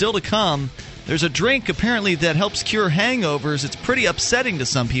way, still to come. There's a drink, apparently, that helps cure hangovers. It's pretty upsetting to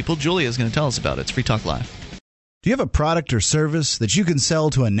some people. Julia's going to tell us about it. It's Free Talk Live. Do you have a product or service that you can sell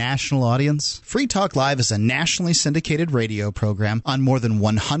to a national audience? Free Talk Live is a nationally syndicated radio program on more than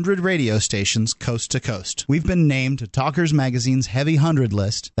 100 radio stations coast to coast. We've been named to Talkers Magazine's Heavy 100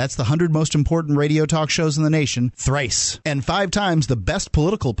 list. That's the 100 most important radio talk shows in the nation, thrice. And 5 times the best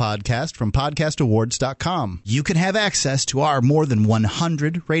political podcast from podcastawards.com. You can have access to our more than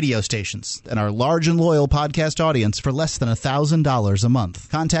 100 radio stations and our large and loyal podcast audience for less than $1,000 a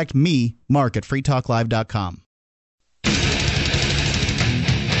month. Contact me, Mark, at freetalklive.com.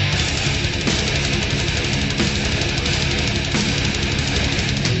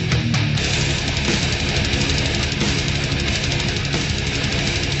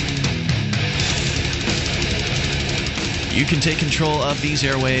 You can take control of these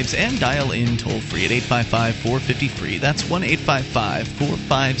airwaves and dial in toll-free at 855-450-FREE. That's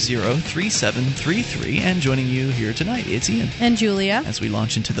 1-855-450-3733. And joining you here tonight, it's Ian. And Julia. As we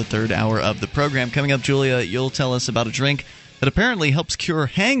launch into the third hour of the program. Coming up, Julia, you'll tell us about a drink that apparently helps cure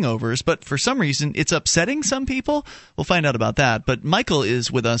hangovers, but for some reason it's upsetting some people. We'll find out about that. But Michael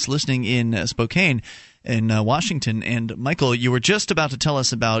is with us listening in Spokane in Washington. And Michael, you were just about to tell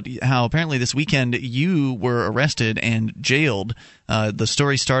us about how apparently this weekend you were arrested and jailed. The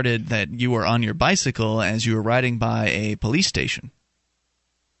story started that you were on your bicycle as you were riding by a police station.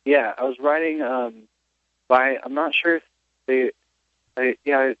 Yeah, I was riding by. I'm not sure if they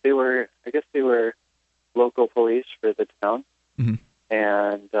were. I guess they were local police for the town. Mm-hmm.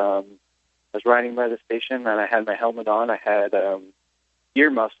 And I was riding by the station, and I had my helmet on. I had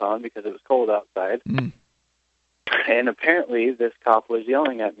earmuffs on because it was cold outside. Mm. And apparently, this cop was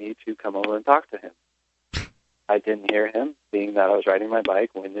yelling at me to come over and talk to him. I didn't hear him, being that I was riding my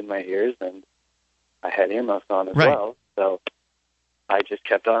bike, wind in my ears, and I had earmuffs on as well. So I just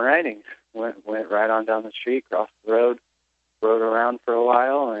kept on riding. Went right on down the street, crossed the road, rode around for a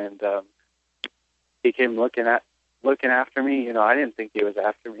while, and he came looking after me. You know, I didn't think he was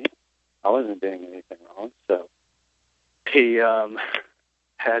after me. I wasn't doing anything wrong. So he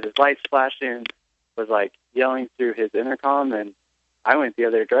had his lights flashing, was like yelling through his intercom, and I went the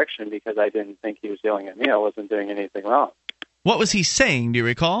other direction because I didn't think he was yelling at me. I wasn't doing anything wrong. What was he saying? Do you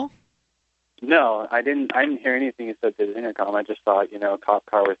recall? No, I didn't hear anything he said to his intercom. I just saw, a cop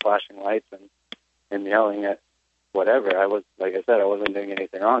car with flashing lights and yelling at whatever. I was, like I said, I wasn't doing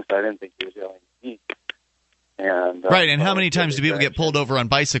anything wrong, so I didn't think he was yelling at me. And right, and how many times do people get pulled over on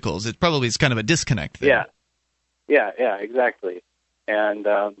bicycles? It probably is kind of a disconnect there. Yeah, exactly. And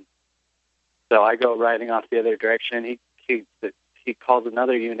so I go riding off the other direction. He calls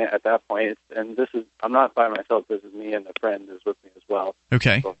another unit at that point, and I'm not by myself. This is me and a friend who's with me as well.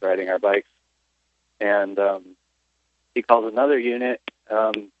 Okay. Both riding our bikes. And he calls another unit,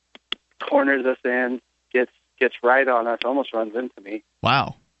 corners us in, gets right on us, almost runs into me.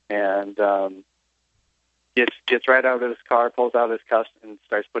 Wow. And gets right out of his car, pulls out his cuffs, and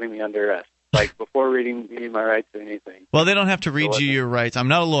starts putting me under arrest. Like, before reading me my rights or anything. Well, they don't have to read you your rights. I'm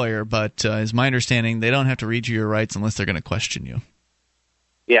not a lawyer, but as my understanding, they don't have to read you your rights unless they're going to question you.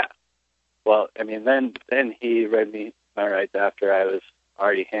 Yeah. Well, I mean, then he read me my rights after I was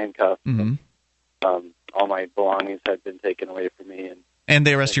already handcuffed. Mm-hmm. All my belongings had been taken away from me. And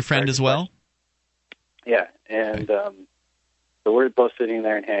they arrest your friend as well? Yeah. And so we're both sitting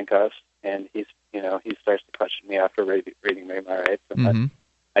there in handcuffs, and he starts to question me after reading me my rights. And mm-hmm.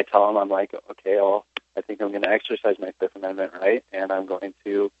 I tell him, I'm like, okay, well, I think I'm going to exercise my Fifth Amendment right, and I'm going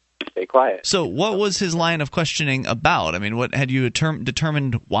to stay quiet. So what was his line of questioning about? I mean, what had you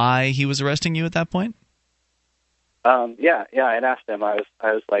determined why he was arresting you at that point? Yeah, I'd asked him. I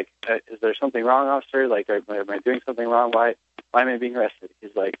was like, is there something wrong, officer? Like, am I doing something wrong? Why am I being arrested? He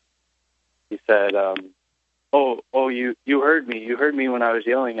said, you heard me. You heard me when I was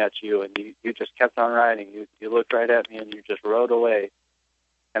yelling at you, and you just kept on riding. You looked right at me, and you just rode away.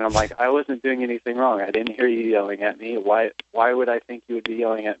 And I'm like, I wasn't doing anything wrong. I didn't hear you yelling at me. Why would I think you would be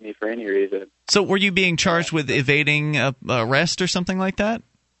yelling at me for any reason? So were you being charged with evading arrest or something like that?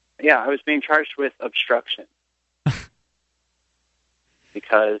 Yeah, I was being charged with obstruction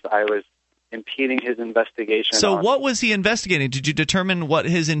because I was impeding his investigation. So what was he investigating? Did you determine what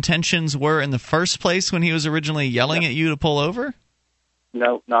his intentions were in the first place when he was originally yelling at you to pull over?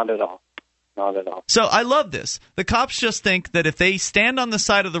 No, not at all. Not at all. So I love this. The cops just think that if they stand on the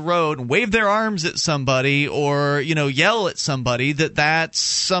side of the road and wave their arms at somebody or, yell at somebody, that's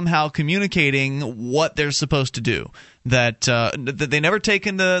somehow communicating what they're supposed to do. That they never take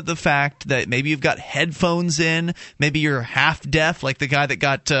into the fact that maybe you've got headphones in, maybe you're half deaf, like the guy that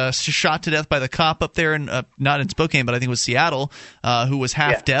got shot to death by the cop up there in not in Spokane, but I think it was Seattle, who was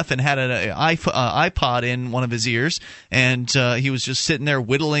half deaf and had an iPod in one of his ears, and he was just sitting there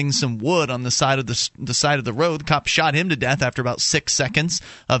whittling some wood on the side of the side of the road. The cop shot him to death after about 6 seconds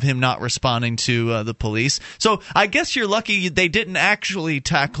of him not responding to the police. So I guess you're lucky they didn't actually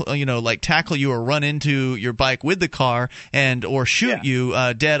tackle you or run into your bike with the car. Or shoot you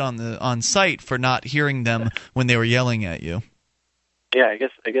dead on sight for not hearing them when they were yelling at you. Yeah, I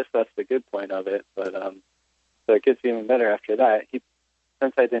guess that's the good point of it. But so it gets even better after that.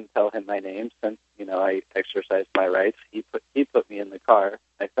 Since I didn't tell him my name, since I exercised my rights, he put me in the car.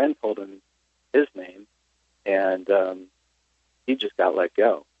 My friend told him his name, and he just got let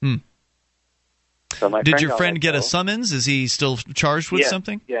go. Hmm. So did your friend get a summons? Is he still charged with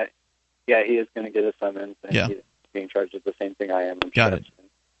something? Yeah, he is going to get a summons. And he's being charged with the same thing I am. Got it.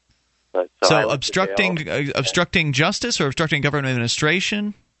 But, so obstructing justice or obstructing government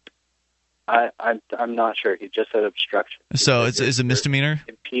administration? I'm not sure. He just said obstruction. So it's a misdemeanor?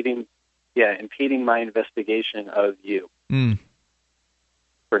 Impeding my investigation of you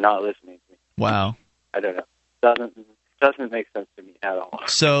for not listening to me. Wow. I don't know. doesn't make sense to me at all.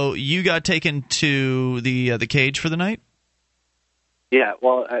 So you got taken to the cage for the night? Yeah,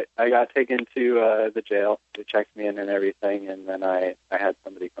 well, I got taken to the jail. They checked me in and everything, and then I had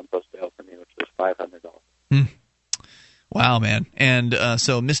somebody come post bail for me, which was $500. Wow, man. And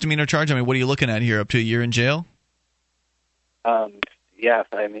so misdemeanor charge, I mean, what are you looking at here? Up to a year in jail? Yeah,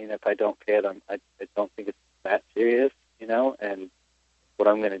 if I don't pay it, I don't think it's that serious, and what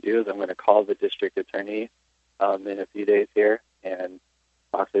I'm going to do is I'm going to call the district attorney in a few days here and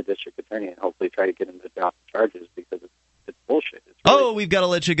talk to the district attorney and hopefully try to get him to drop the charges because it's bullshit. It's really we've got to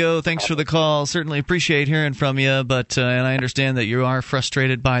let you go. Thanks for the call. Certainly appreciate hearing from you, but and I understand that you are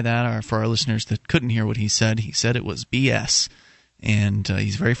frustrated by that. For our listeners that couldn't hear what he said it was BS, and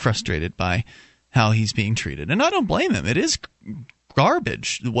he's very frustrated by how he's being treated. And I don't blame him. It is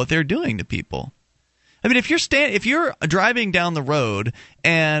garbage what they're doing to people. I mean, if you're driving down the road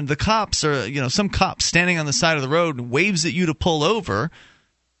and the cops are, some cop standing on the side of the road and waves at you to pull over,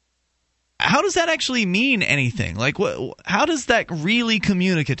 how does that actually mean anything? Like, how does that really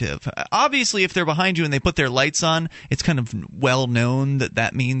communicative? Obviously, if they're behind you and they put their lights on, it's kind of well known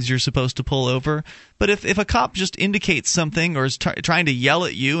that means you're supposed to pull over. But if a cop just indicates something or is trying to yell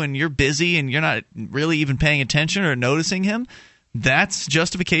at you and you're busy and you're not really even paying attention or noticing him, that's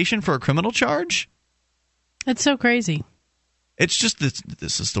justification for a criminal charge? It's so crazy. It's just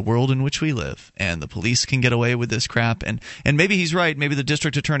this is the world in which we live, and the police can get away with this crap. And maybe he's right. Maybe the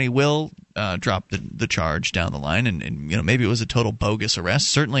district attorney will drop the charge down the line, and maybe it was a total bogus arrest.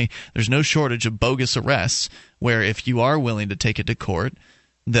 Certainly, there's no shortage of bogus arrests where if you are willing to take it to court,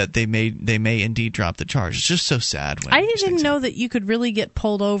 that they may indeed drop the charge. It's just so sad. I didn't know that you could really get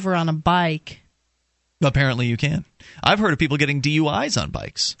pulled over on a bike. Apparently, you can. I've heard of people getting DUIs on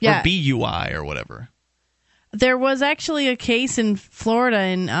bikes, or BUI or whatever. There was actually a case in Florida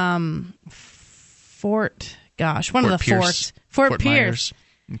in Fort Pierce.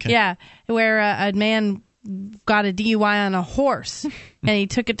 Okay. Yeah, where a man got a DUI on a horse, and he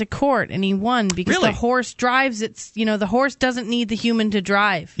took it to court, and he won because the horse drives. The horse doesn't need the human to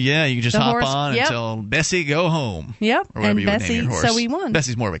drive. Yeah, you can just hop on and tell Bessie, go home. Yep, or whatever and you would Bessie, name your horse. so he won.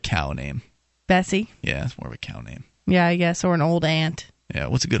 Bessie's more of a cow name. Bessie? Yeah, it's more of a cow name. Yeah, I guess, or an old aunt. Yeah,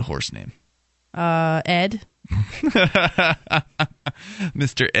 what's a good horse name? Ed.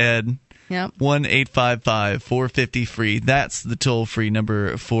 Mr. Ed. Yep. 1-855-450-FREE. That's the toll-free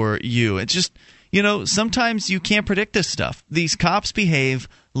number for you. It's just, sometimes you can't predict this stuff. These cops behave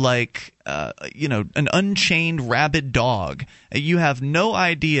like, an unchained rabid dog. You have no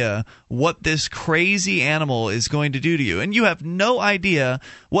idea what this crazy animal is going to do to you. And you have no idea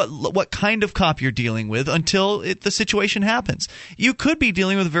what kind of cop you're dealing with until the situation happens. You could be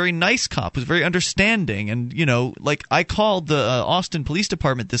dealing with a very nice cop who's very understanding. And, like I called the Austin Police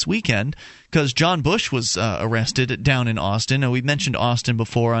Department this weekend because John Bush was arrested down in Austin. And we mentioned Austin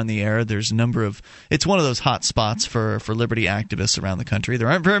before on the air. There's a number of – it's one of those hot spots for liberty activists around the country. There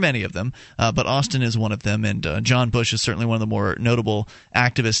aren't very many of them, but Austin is one of them. And John Bush is certainly one of the more notable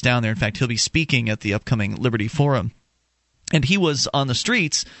activists down there. In fact, he'll be speaking at the upcoming Liberty Forum. And he was on the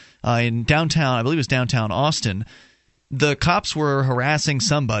streets in downtown, I believe it was downtown Austin. The cops were harassing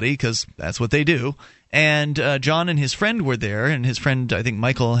somebody because that's what they do. And John and his friend were there, and his friend, I think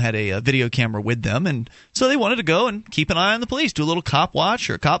Michael, had a video camera with them. And so they wanted to go and keep an eye on the police, do a little cop watch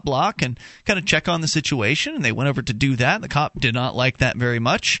or cop block and kind of check on the situation. And they went over to do that. The cop did not like that very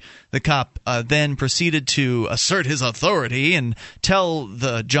much. The cop then proceeded to assert his authority and tell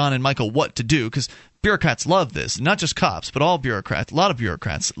John and Michael what to do, because bureaucrats love this. Not just cops, but all bureaucrats. A lot of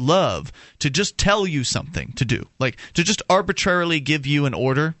bureaucrats love to just tell you something to do, like to just arbitrarily give you an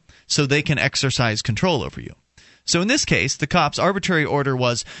order so they can exercise control over you. So in this case, the cop's arbitrary order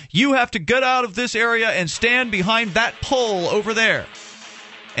was, you have to get out of this area and stand behind that pole over there.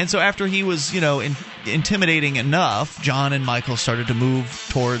 And so after he was, intimidating enough, John and Michael started to move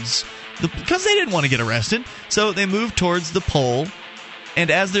towards because they didn't want to get arrested. So they moved towards the pole. And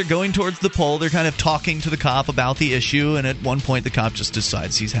as they're going towards the pole, they're kind of talking to the cop about the issue. And at one point, the cop just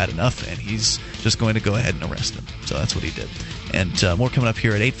decides he's had enough, and he's just going to go ahead and arrest him. So that's what he did. And more coming up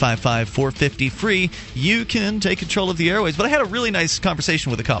here at 855-450-FREE. You can take control of the airways. But I had a really nice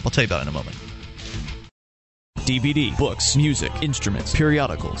conversation with a cop. I'll tell you about it in a moment. DVD, books, music, instruments,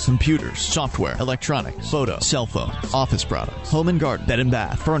 periodicals, computers, software, electronics, photo, cell phones, office products, home and garden, bed and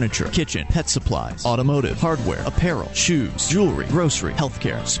bath, furniture, kitchen, pet supplies, automotive, hardware, apparel, shoes, jewelry, grocery,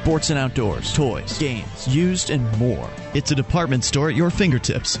 healthcare, sports and outdoors, toys, games, used, and more. It's a department store at your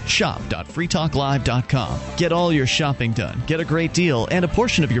fingertips. Shop.freetalklive.com. Get all your shopping done, get a great deal, and a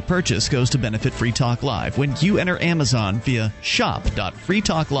portion of your purchase goes to benefit Free Talk Live when you enter Amazon via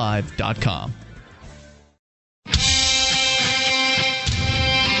shop.freetalklive.com.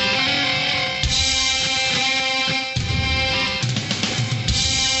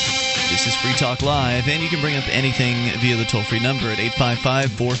 This is Free Talk Live, and you can bring up anything via the toll-free number at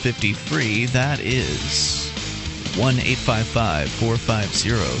 855-450-FREE. That is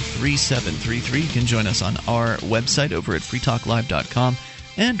 1-855-450-3733. You can join us on our website over at freetalklive.com,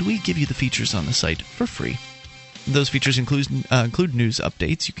 and we give you the features on the site for free. Those features include news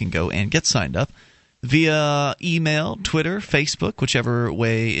updates. You can go and get signed up via email, Twitter, Facebook, whichever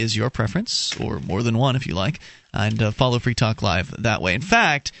way is your preference, or more than one if you like, and follow Free Talk Live that way. In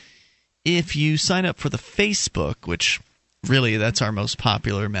fact, if you sign up for the Facebook, which really that's our most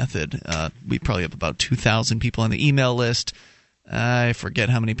popular method, we probably have about 2,000 people on the email list. I forget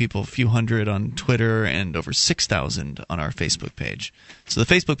how many people, a few hundred on Twitter, and over 6,000 on our Facebook page. So the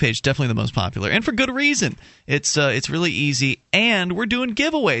Facebook page is definitely the most popular, and for good reason. It's really easy, and we're doing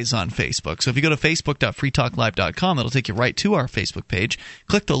giveaways on Facebook. So if you go to facebook.freetalklive.com, it'll take you right to our Facebook page.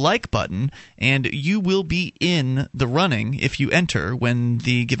 Click the like button, and you will be in the running if you enter when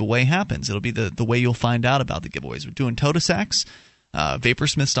the giveaway happens. It'll be the way you'll find out about the giveaways. We're doing Totasacks,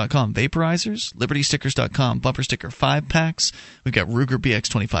 Vaporsmiths.com vaporizers, LibertyStickers.com bumper sticker 5-packs. We've got Ruger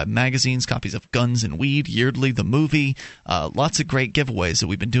BX25 magazines, copies of Guns and Weed, Yeardley the movie, lots of great giveaways that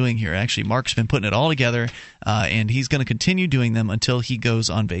we've been doing here. Actually, Mark's been putting it all together, and he's going to continue doing them until he goes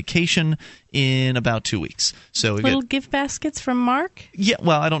on vacation in about 2 weeks. So we little gift baskets from Mark? Yeah,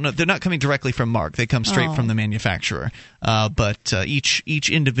 well, I don't know. They're not coming directly from Mark. They come straight from the manufacturer. But each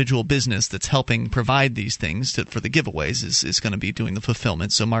individual business that's helping provide these things for the giveaways is going to be doing the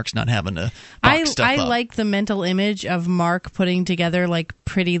fulfillment. So Mark's not having to box stuff up. I like the mental image of Mark putting together like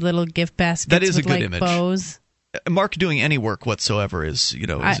pretty little gift baskets that is with a good like image. Bows. Mark doing any work whatsoever is a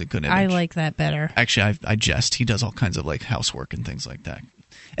good image. I like that better. Actually, I jest. He does all kinds of like housework and things like that.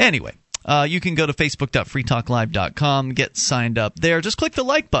 Anyway. You can go to facebook.freetalklive.com, get signed up there. Just click the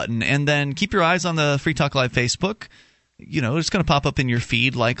like button, and then keep your eyes on the Free Talk Live Facebook. It's going to pop up in your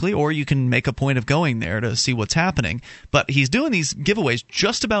feed likely, or you can make a point of going there to see what's happening. But he's doing these giveaways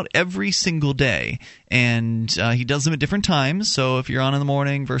just about every single day, and he does them at different times. So if you're on in the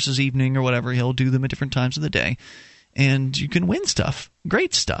morning versus evening or whatever, he'll do them at different times of the day. And you can win stuff,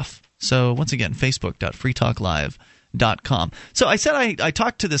 great stuff. So once again, facebook.freetalklive.com. So I said I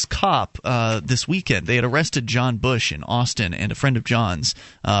talked to this cop this weekend. They had arrested John Bush in Austin and a friend of John's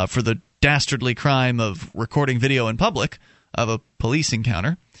for the dastardly crime of recording video in public of a police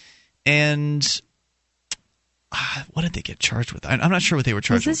encounter. And what did they get charged with? I'm not sure what they were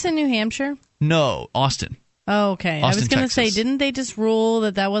charged with. Was this in New Hampshire? No, Austin. Oh, okay. Austin, I was going to say, Texas. didn't they just rule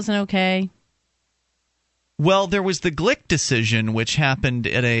that wasn't okay? Well, there was the Glick decision, which happened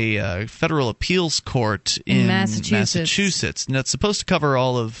at a federal appeals court in Massachusetts, and it's supposed to cover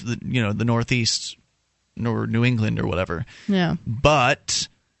all of the Northeast or New England or whatever. Yeah. But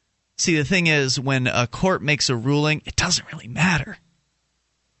see, the thing is, when a court makes a ruling, it doesn't really matter,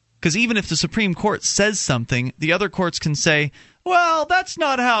 because even if the Supreme Court says something, the other courts can say, "Well, that's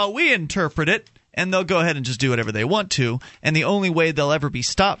not how we interpret it." And they'll go ahead and just do whatever they want to. And the only way they'll ever be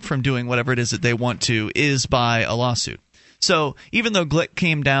stopped from doing whatever it is that they want to is by a lawsuit. So even though Glick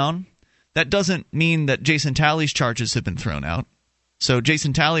came down, that doesn't mean that Jason Talley's charges have been thrown out. So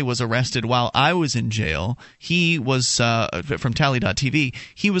Jason Talley was arrested while I was in jail. He was from Tally.tv.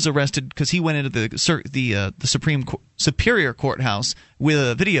 He was arrested because he went into the Superior Courthouse with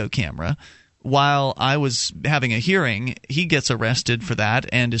a video camera. While I was having a hearing, he gets arrested for that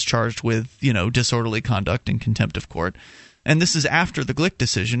and is charged with, disorderly conduct and contempt of court. And this is after the Glick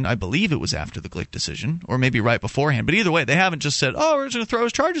decision. I believe it was after the Glick decision, or maybe right beforehand. But either way, they haven't just said, "Oh, we're just going to throw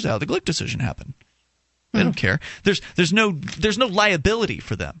his charges out. The Glick decision happened." They don't care. There's no liability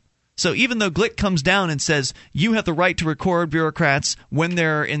for them. So even though Glick comes down and says you have the right to record bureaucrats when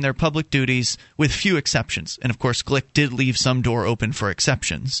they're in their public duties with few exceptions, and of course Glick did leave some door open for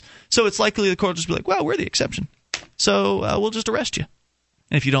exceptions, so it's likely the court will just be like, well, we're the exception, so we'll just arrest you.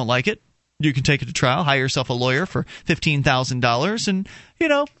 And if you don't like it, you can take it to trial, hire yourself a lawyer for $15,000, and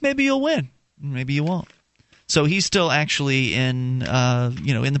maybe you'll win, maybe you won't. So he's still actually in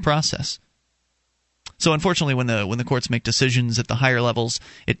the process. So unfortunately, when the courts make decisions at the higher levels,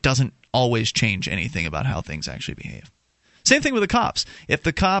 it doesn't always change anything about how things actually behave. Same thing with the cops. If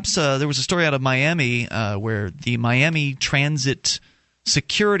the cops, there was a story out of Miami where the Miami Transit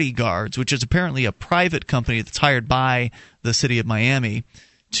Security Guards, which is apparently a private company that's hired by the city of Miami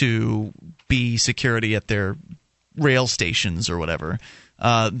to be security at their rail stations or whatever,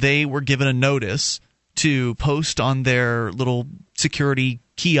 they were given a notice to post on their little security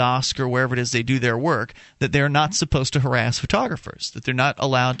kiosk or wherever it is they do their work that they're not supposed to harass photographers, that they're not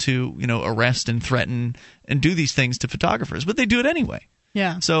allowed to, arrest and threaten and do these things to photographers, but they do it anyway.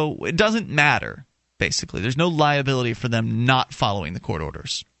 Yeah. So it doesn't matter, basically. There's no liability for them not following the court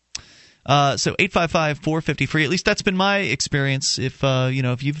orders. So 855-450-FREE. At least that's been my experience. If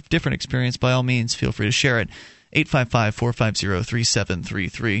if you've different experience, by all means, feel free to share it.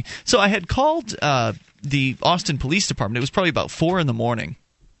 855-450-3733. So I had called the Austin Police Department. It was probably about 4 in the morning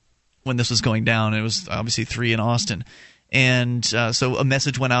when this was going down. It was obviously 3 in Austin. And so a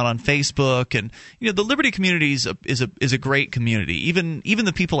message went out on Facebook, and the Liberty community is a great community. Even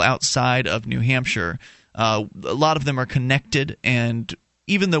the people outside of New Hampshire, a lot of them are connected, and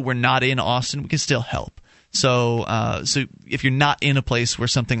even though we're not in Austin, we can still help. So if you're not in a place where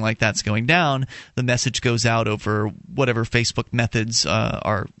something like that's going down, the message goes out over whatever Facebook methods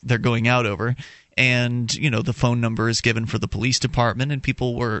they're going out over. And the phone number is given for the police department, and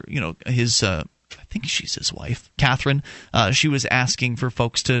people were his I think she's his wife, Catherine. She was asking for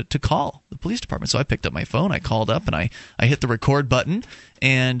folks to call the police department. So I picked up my phone, I called up, and I hit the record button,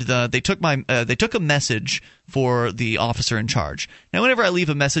 and they took a message for the officer in charge. Now, whenever I leave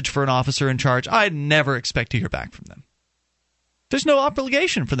a message for an officer in charge, I never expect to hear back from them. There's no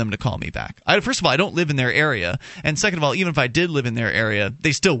obligation for them to call me back. First of all, I don't live in their area, and second of all, even if I did live in their area,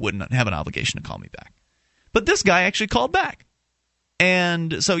 they still wouldn't have an obligation to call me back. But this guy actually called back.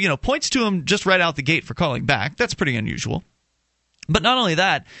 And so, points to him just right out the gate for calling back. That's pretty unusual. But not only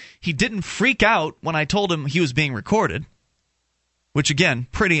that, he didn't freak out when I told him he was being recorded, which, again,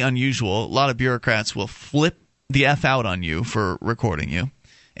 pretty unusual. A lot of bureaucrats will flip the F out on you for recording you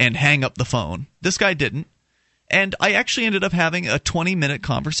and hang up the phone. This guy didn't. And I actually ended up having a 20-minute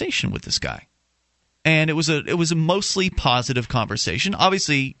conversation with this guy. And it was a mostly positive conversation.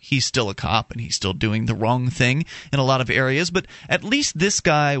 Obviously, he's still a cop, and he's still doing the wrong thing in a lot of areas. But at least this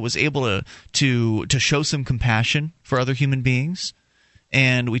guy was able to show some compassion for other human beings.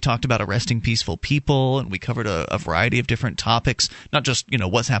 And we talked about arresting peaceful people, and we covered a variety of different topics. Not just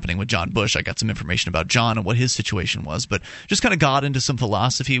what's happening with John Bush. I got some information about John and what his situation was, but just kind of got into some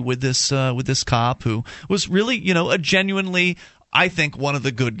philosophy with this cop who was really a genuinely, I think, one of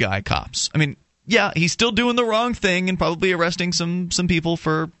the good guy cops. I mean. Yeah, he's still doing the wrong thing and probably arresting some people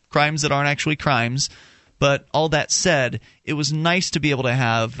for crimes that aren't actually crimes. But all that said, it was nice to be able to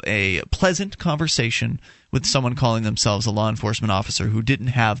have a pleasant conversation with someone calling themselves a law enforcement officer who didn't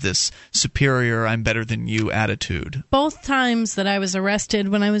have this superior, I'm better than you attitude. Both times that I was arrested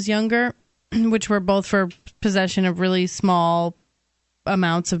when I was younger, which were both for possession of really small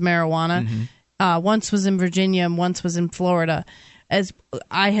amounts of marijuana, once was in Virginia and once was in Florida. As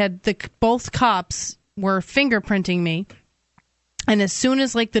I had both cops were fingerprinting me, and as soon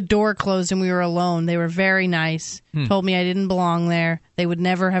as the door closed and we were alone, they were very nice. Told me I didn't belong there. They would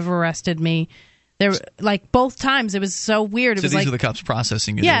never have arrested me. There, both times, it was so weird. So these were the cops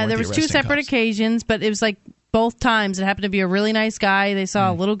processing you. Yeah, there was 2 separate occasions, but it was both times it happened to be a really nice guy. They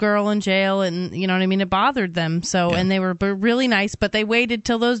saw a little girl in jail, and you know what I mean, it bothered them. So and they were really nice, but they waited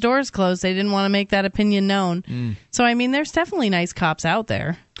till those doors closed. They didn't want to make that opinion known. So I mean, there's definitely nice cops out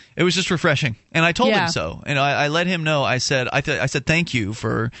there. It was just refreshing, and I told him so. And I let him know. I said thank you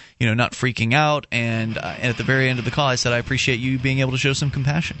for not freaking out, and at the very end of the call, I said I appreciate you being able to show some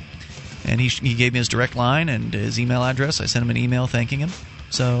compassion. And he gave me his direct line and his email address. I sent him an email thanking him.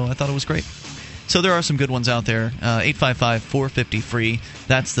 So I thought it was great. So there are some good ones out there. 855-450-FREE.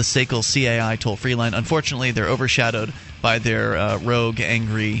 That's the SACL CAI toll-free line. Unfortunately, they're overshadowed by their rogue,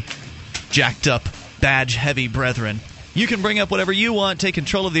 angry, jacked-up, badge-heavy brethren. You can bring up whatever you want. Take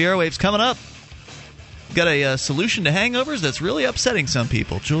control of the airwaves. Coming up, we've got a solution to hangovers that's really upsetting some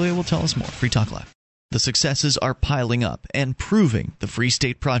people. Julia will tell us more. Free Talk Live. The successes are piling up and proving the Free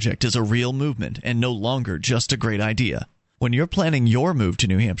State Project is a real movement and no longer just a great idea. When you're planning your move to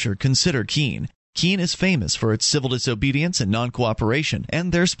New Hampshire, consider Keene. Keene is famous for its civil disobedience and non-cooperation,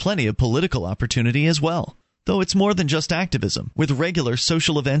 and there's plenty of political opportunity as well. Though it's more than just activism, with regular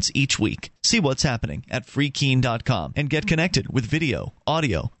social events each week. See what's happening at freekeene.com and get connected with video,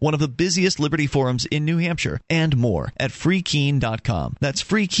 audio, one of the busiest Liberty forums in New Hampshire, and more at freekeene.com. That's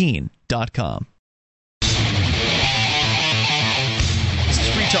freekeene.com.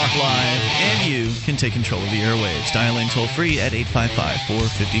 Talk Live, and you can take control of the airwaves. Dial in toll-free at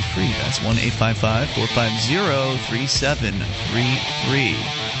 855-450-FREE. That's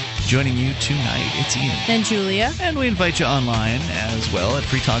 1-855-450-3733. Joining you tonight, it's Ian. And Julia. And we invite you online as well at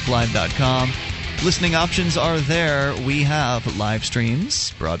freetalklive.com. Listening options are there. We have live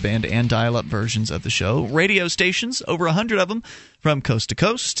streams, broadband and dial-up versions of the show, radio stations, over 100 of them from coast to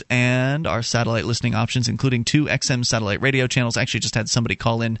coast, and our satellite listening options, including 2 XM satellite radio channels. Actually, just had somebody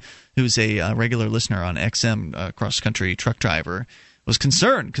call in who's a regular listener on XM, cross-country truck driver, was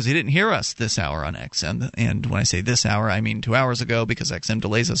concerned because he didn't hear us this hour on XM. And when I say this hour, I mean 2 hours ago, because XM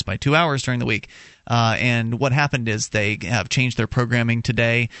delays us by 2 hours during the week. And what happened is they have changed their programming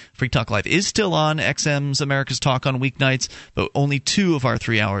today. Free Talk Live is still on XM's America's Talk on weeknights, but only 2 of our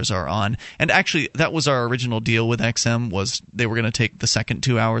 3 hours are on. And actually, that was our original deal with XM, was they were going to take the second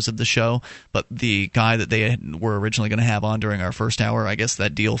 2 hours of the show, but the guy that they were originally going to have on during our first hour, I guess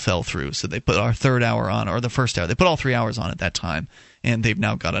that deal fell through. So they put our third hour on, or the first hour. They put all 3 hours on at that time. And they've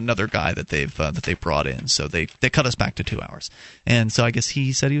now got another guy that they've brought in, so they cut us back to 2 hours. And so I guess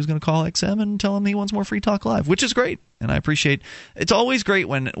he said he was going to call XM and tell him he wants more Free Talk Live, which is great. And I appreciate. It's always great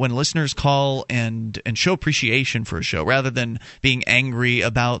when listeners call and show appreciation for a show rather than being angry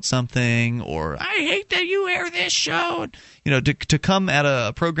about something or I hate that you air this show. To come at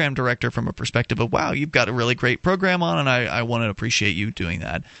a program director from a perspective of, wow, you've got a really great program on, and I want to appreciate you doing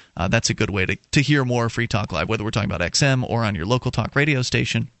that. That's a good way to hear more Free Talk Live, whether we're talking about XM or on your local talk radio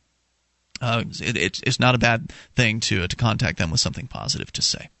station. It's not a bad thing to contact them with something positive to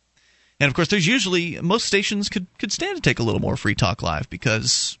say. And, of course, there's usually – most stations could stand to take a little more Free Talk Live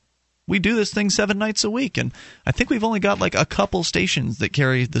because we do this thing 7 nights a week. And I think we've only got like a couple stations that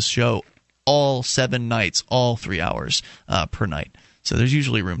carry this show all 7 nights, all 3 hours per night. So there's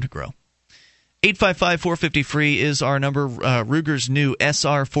usually room to grow. 855-450-FREE is our number. Ruger's new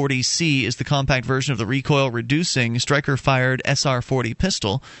SR40C is the compact version of the recoil-reducing striker-fired SR40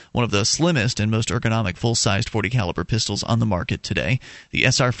 pistol, one of the slimmest and most ergonomic full-sized 40-caliber pistols on the market today. The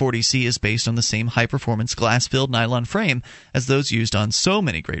SR40C is based on the same high-performance glass-filled nylon frame as those used on so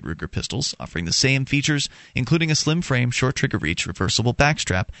many great Ruger pistols, offering the same features, including a slim frame, short trigger reach, reversible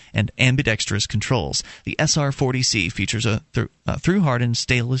backstrap, and ambidextrous controls. The SR40C features a through-hardened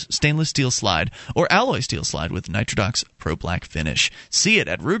stainless steel slide or alloy steel slide with Nitrodox Pro Black finish. See it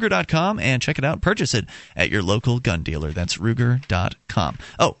at Ruger.com and check it out. Purchase it at your local gun dealer. That's Ruger.com.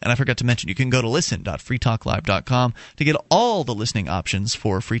 Oh, and I forgot to mention, you can go to listen.freetalklive.com to get all the listening options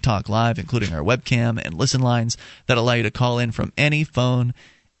for Free Talk Live, including our webcam and listen lines that allow you to call in from any phone,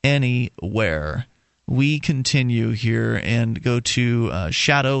 anywhere. We continue here and go to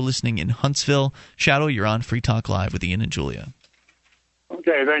Shadow listening in Huntsville. Shadow, you're on Free Talk Live with Ian and Julia.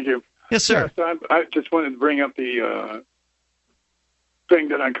 Okay, thank you. Yes, sir. Yes, I just wanted to bring up the thing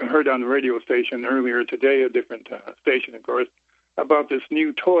that I heard on the radio station earlier today, a different station, of course, about this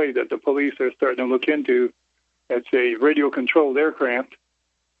new toy that the police are starting to look into. It's a radio-controlled aircraft,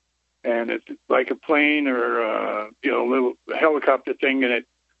 and it's like a plane or a little helicopter thing, and it's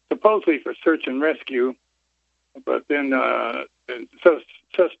supposedly for search and rescue, but then and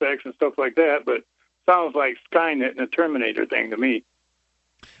suspects and stuff like that, but sounds like Skynet and a Terminator thing to me.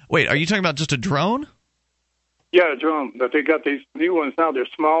 Wait, are you talking about just a drone? Yeah, a drone. But they got these new ones now. They're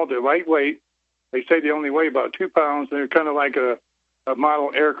small. They're lightweight. They say they only weigh about 2 pounds. They're kind of like a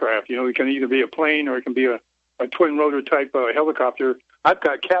model aircraft. It can either be a plane or it can be a twin-rotor type helicopter. I've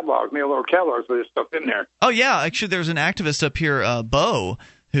got catalogs, mail-order catalogs with this stuff in there. Oh, yeah. Actually, there's an activist up here, Bo,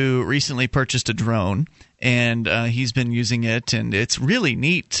 who recently purchased a drone, and he's been using it, and it's really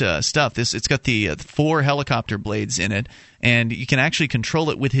neat stuff. It's got the 4 helicopter blades in it, and you can actually control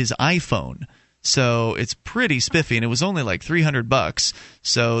it with his iPhone. So it's pretty spiffy, and it was only like $300.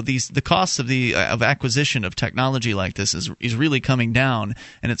 So the cost of acquisition of technology like this is really coming down,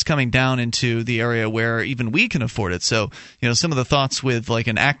 and it's coming down into the area where even we can afford it. So some of the thoughts with like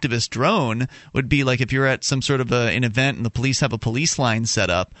an activist drone would be like if you're at some sort of an event and the police have a police line set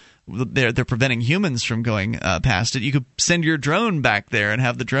up. They're preventing humans from going past it. You could send your drone back there and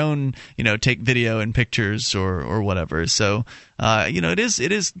have the drone, take video and pictures or whatever. So,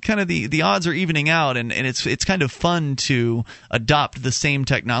 it is kind of the odds are evening out, and it's kind of fun to adopt the same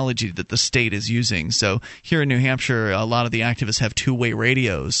technology that the state is using. So here in New Hampshire, a lot of the activists have two-way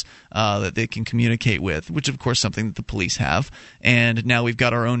radios that they can communicate with, which of course is something that the police have. And now we've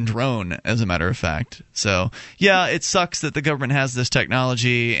got our own drone, as a matter of fact. So yeah, it sucks that the government has this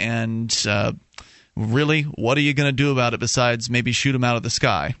technology, and really, what are you going to do about it besides maybe shoot them out of the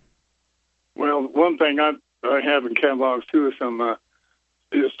sky? Well, one thing I have in catalogs too is some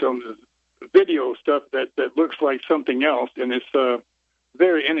video stuff that looks like something else, and it's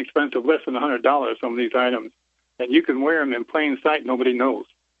very inexpensive, less than $100. Some of these items, and you can wear them in plain sight. Nobody knows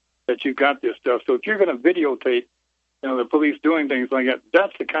that you got this stuff. So if you're going to videotape, the police doing things like that,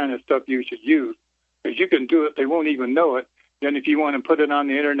 that's the kind of stuff you should use, because you can do it. They won't even know it. Then if you want to put it on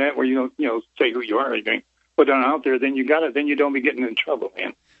the internet where you don't say who you are or anything, put it out there, then you got it. Then you don't be getting in trouble,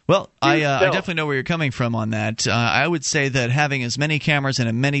 man. Well, I definitely know where you're coming from on that. I would say that having as many cameras in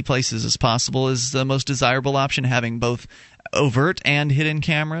as many places as possible is the most desirable option. Having both overt and hidden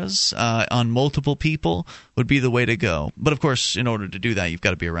cameras on multiple people would be the way to go. But, of course, in order to do that, you've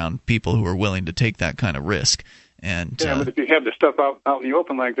got to be around people who are willing to take that kind of risk. And but if you have the stuff out in the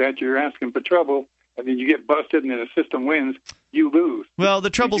open like that, you're asking for trouble, and then you get busted, and then the system wins. You lose. Well, the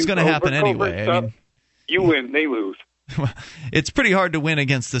trouble's going to happen anyway. Stuff, you win, they lose. It's pretty hard to win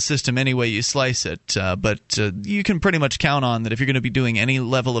against the system any way you slice it, but you can pretty much count on that if you're going to be doing any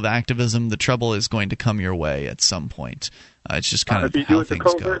level of activism, the trouble is going to come your way at some point. It's just kind of how things go. If you do it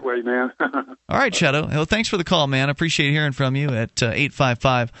the covert way, man. All right, Shadow. Well, thanks for the call, man. I appreciate hearing from you at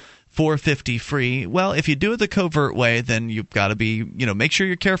 855-450-FREE. Well, if you do it the covert way, then you've got to be, make sure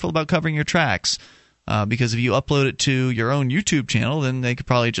you're careful about covering your tracks. Because if you upload it to your own YouTube channel, then they could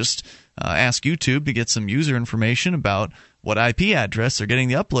probably just ask YouTube to get some user information about what IP address they're getting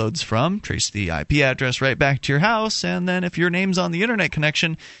the uploads from, trace the IP address right back to your house, and then if your name's on the internet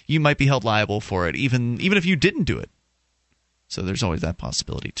connection, you might be held liable for it, even if you didn't do it. So there's always that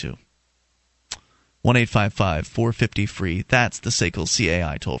possibility, too. 1-855-450-FREE. That's the SACL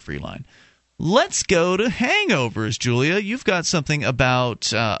CAI toll-free line. Let's go to hangovers, Julia. You've got something about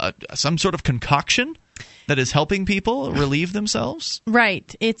some sort of concoction that is helping people relieve themselves?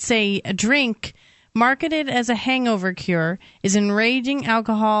 Right. It's a drink marketed as a hangover cure, is enraging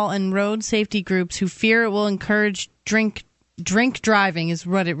alcohol and road safety groups who fear it will encourage drink driving, is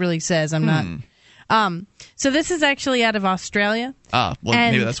what it really says. I'm not... So this is actually out of Australia. Well,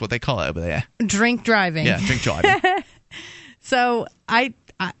 maybe that's what they call it over there. Drink driving. Yeah, drink driving. So I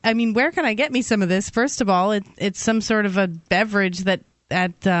mean, where can I get me some of this? First of all, it's some sort of a beverage that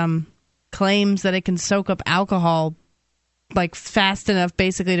claims that it can soak up alcohol like fast enough,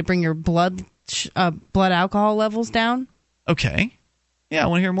 basically, to bring your blood alcohol levels down. Okay. Yeah, I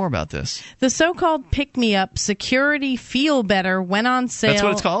want to hear more about this. The so-called pick-me-up Security Feel Better went on sale. That's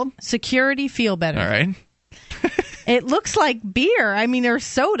what it's called? Security Feel Better. All right. It looks like beer. I mean, there's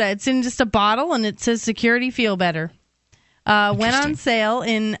soda. It's in just a bottle, and it says Security Feel Better. Went on sale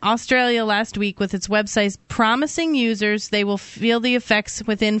in Australia last week with its website promising users they will feel the effects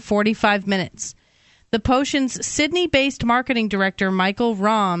within 45 minutes. The potion's Sydney-based marketing director, Michael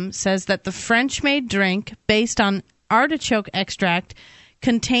Rahm, says that the French-made drink, based on artichoke extract,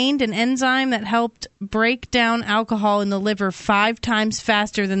 contained an enzyme that helped break down alcohol in the liver 5 times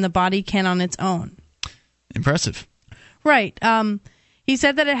faster than the body can on its own. Impressive. Right. He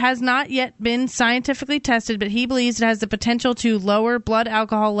said that it has not yet been scientifically tested, but he believes it has the potential to lower blood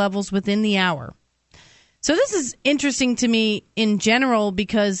alcohol levels within the hour. So this is interesting to me in general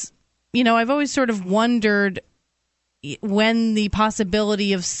because, I've always sort of wondered when the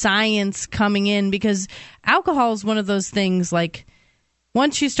possibility of science coming in, because alcohol is one of those things, like,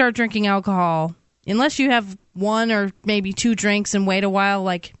 once you start drinking alcohol, unless you have 1 or maybe 2 drinks and wait a while,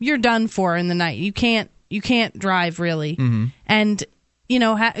 like, you're done for in the night. You can't drive, really. Mm-hmm. And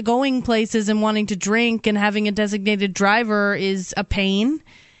going places and wanting to drink and having a designated driver is a pain,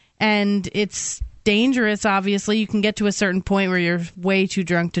 and it's dangerous, obviously. You can get to a certain point where you're way too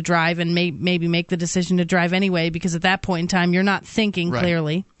drunk to drive and maybe make the decision to drive anyway, because at that point in time, you're not thinking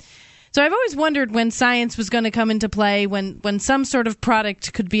clearly. So I've always wondered when science was going to come into play, when some sort of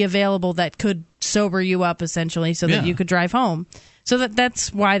product could be available that could sober you up, essentially, so that you could drive home. So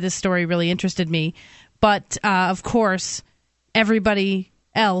that's why this story really interested me. But, of course, everybody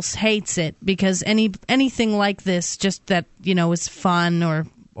else hates it, because anything like this, just that, is fun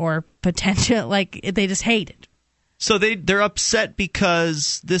or potential, like, they just hate it. So they're upset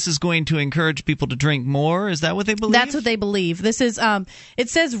because this is going to encourage people to drink more? Is that what they believe? That's what they believe. This is it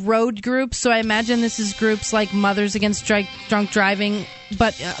says road groups, so I imagine this is groups like Mothers Against Drunk Driving,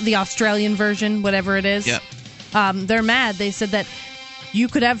 but the Australian version, whatever it is. Yeah. They're mad. They said that you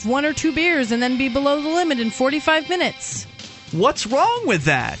could have 1 or 2 beers and then be below the limit in 45 minutes. What's wrong with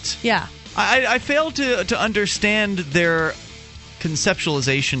that? Yeah. I fail to understand their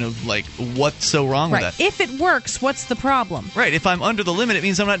conceptualization of, like, what's so wrong with that. If it works, what's the problem? Right. If I'm under the limit, it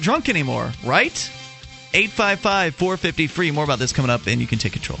means I'm not drunk anymore, right? 855-450-FREE. More about this coming up, and you can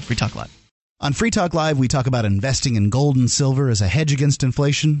take control. Free Talk Live. On Free Talk Live, we talk about investing in gold and silver as a hedge against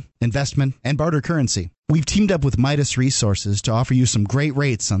inflation, investment, and barter currency. We've teamed up with Midas Resources to offer you some great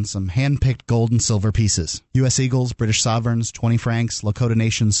rates on some hand-picked gold and silver pieces. U.S. Eagles, British Sovereigns, 20 francs, Lakota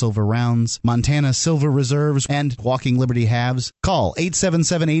Nation silver rounds, Montana silver reserves, and Walking Liberty halves. Call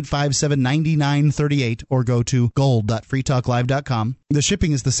 877-857-9938 or go to gold.freetalklive.com. The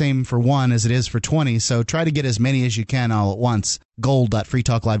shipping is the same for 1 as it is for 20, so try to get as many as you can all at once.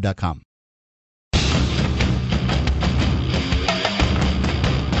 Gold.freetalklive.com.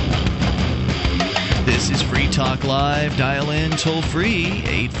 This is Free Talk Live. Dial in toll free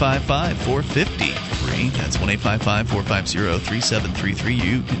 855-450-FREE. That's 1-855-450-3733.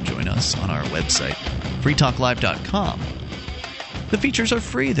 You can join us on our website, freetalklive.com. The features are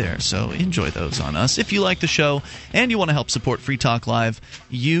free there, so enjoy those on us. If you like the show and you want to help support Free Talk Live,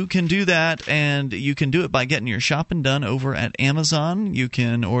 you can do that, and you can do it by getting your shopping done over at Amazon. You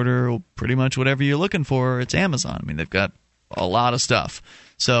can order pretty much whatever you're looking for. It's Amazon. I mean, they've got a lot of stuff.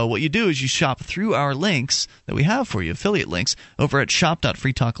 So what you do is you shop through our links that we have for you, affiliate links, over at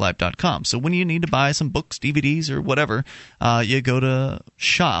shop.freetalklive.com. So when you need to buy some books, DVDs, or whatever, you go to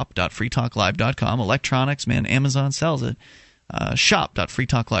shop.freetalklive.com. Electronics, man, Amazon sells it.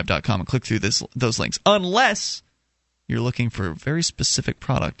 Shop.freetalklive.com and click through those links. Unless you're looking for a very specific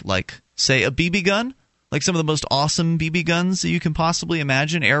product, like, say, a BB gun, like some of the most awesome BB guns that you can possibly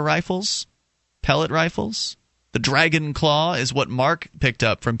imagine, air rifles, pellet rifles. The Dragon Claw is what Mark picked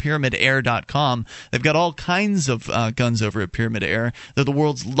up from PyramidAir.com. They've got all kinds of guns over at Pyramid Air. They're the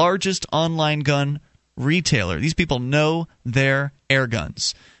world's largest online gun retailer. These people know their air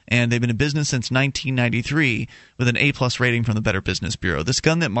guns. And they've been in business since 1993 with an A+ rating from the Better Business Bureau. This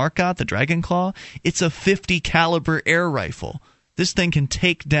gun that Mark got, the Dragon Claw, it's a .50 caliber air rifle. This thing can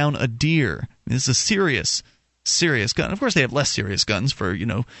take down a deer. This is a serious gun. Of course, they have less serious guns for,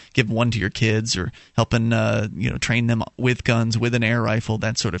 give one to your kids or helping, train them with guns, with an air rifle,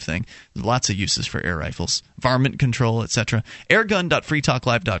 that sort of thing. There's lots of uses for air rifles, varmint control, etc.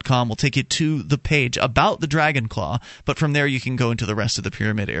 Airgun.freetalklive.com will take you to the page about the Dragon Claw, but from there you can go into the rest of the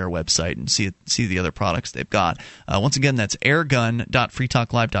Pyramid Air website and see the other products they've got. Once again, that's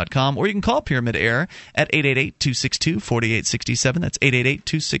airgun.freetalklive.com, or you can call Pyramid Air at 888-262-4867. That's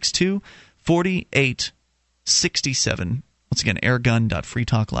 888-262-4867. 67. Once again,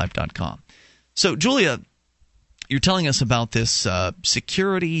 airgun.freetalklive.com. So, Julia, you're telling us about this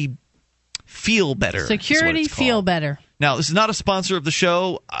Security Feel Better. Security Feel Better. Now, this is not a sponsor of the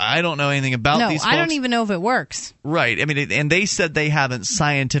show. I don't know anything about these folks. I don't even know if it works. Right. I mean, and they said they haven't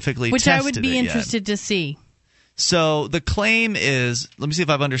scientifically tested it yet. Which I would be interested to see. So the claim is, let me see if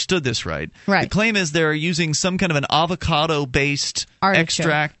I've understood this right. Right. The claim is they're using some kind of an avocado-based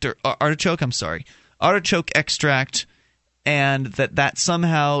extract or artichoke extract, and that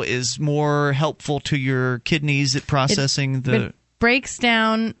somehow is more helpful to your kidneys at processing it breaks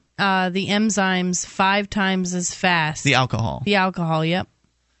down the enzymes 5 times as fast. The alcohol. Yep.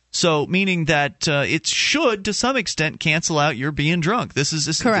 So, meaning that it should, to some extent, cancel out your being drunk. This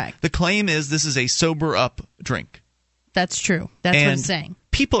is correct. The claim is this is a sober-up drink. That's true. That's what it's saying.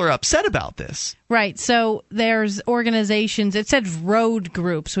 People are upset about this. Right. So there's organizations. It said road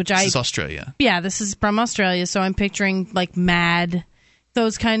groups, which This is Australia. Yeah, this is from Australia. So I'm picturing like MAD,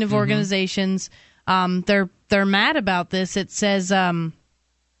 those kind of organizations. They're mad about this. It says they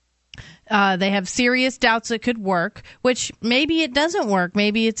have serious doubts it could work, which maybe it doesn't work.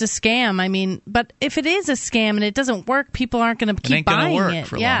 Maybe it's a scam. I mean, but if it is a scam and it doesn't work, people aren't going to keep buying it. It ain't going to work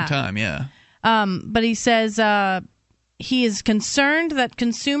for a long time. Yeah. But he says. He is concerned that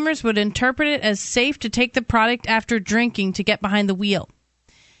consumers would interpret it as safe to take the product after drinking to get behind the wheel.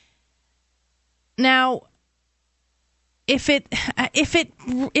 Now, if it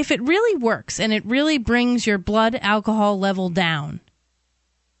really works and it really brings your blood alcohol level down,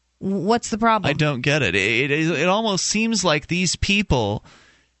 what's the problem? I don't get it. It almost seems like these people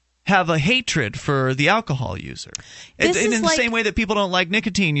have a hatred for the alcohol user. In the same way that people don't like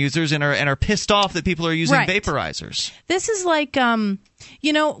nicotine users and are pissed off that people are using vaporizers. This is like,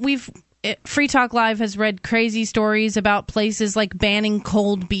 Free Talk Live has read crazy stories about places like banning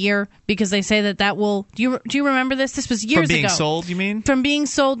cold beer because they say that will. Do you remember this? This was years ago. From being sold, you mean? From being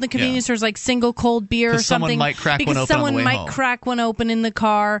sold in the convenience stores, like single cold beer or something. Someone might crack one open on the way home. Crack one open in the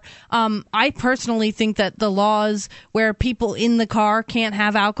car. I personally think that the laws where people in the car can't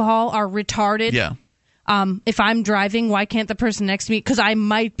have alcohol are retarded. Yeah. If I'm driving, why can't the person next to me? Because I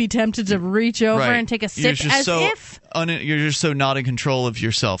might be tempted to reach over and take a sip you're just so not in control of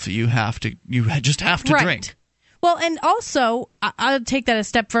yourself that you just have to drink. Well, and also, I'll take that a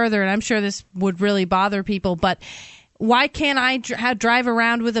step further, and I'm sure this would really bother people, but why can't I drive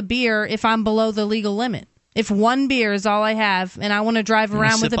around with a beer if I'm below the legal limit? If one beer is all I have and I want to drive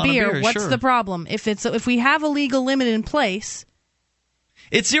around with a beer, what's the problem? If we have a legal limit in place...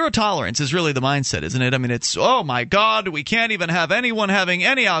 It's zero tolerance is really the mindset, isn't it? I mean, it's, oh my God, we can't even have anyone having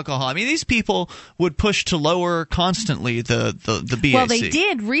any alcohol. I mean, these people would push to lower constantly the BAC. Well, they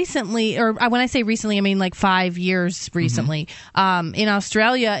did recently, or when I say recently, I mean like 5 years recently. In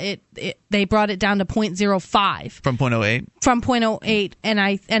Australia, they brought it down to 0.05. From 0.08? From 0.08.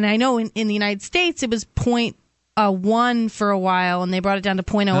 And I know in the United States, it was 0.1 for a while, and they brought it down to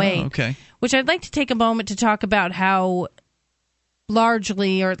 0.08. Oh, okay. Which I'd like to take a moment to talk about how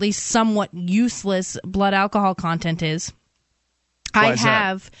largely, or at least somewhat useless, blood alcohol content is. Why is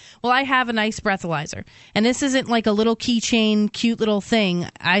that? I have a nice breathalyzer. And this isn't like a little keychain, cute little thing.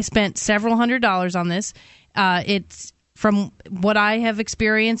 I spent several $100s on this. It's from what I have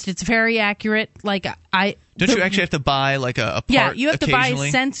experienced, it's very accurate. Like Don't you actually have to buy like a part? Yeah, you have to buy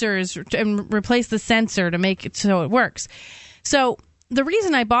occasionally? sensors and replace the sensor to make it so it works. So the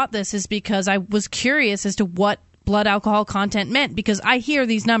reason I bought this is because I was curious as to what blood alcohol content meant, because I hear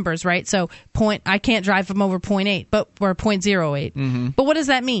these numbers, right? So I can't drive them over 0.8, or 0.08. Mm-hmm. But what does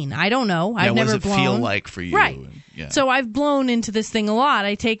that mean? I don't know. I've never blown. What does it feel like for you? Right. Yeah. So I've blown into this thing a lot.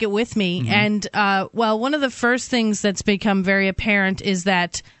 I take it with me. Mm-hmm. And, one of the first things that's become very apparent is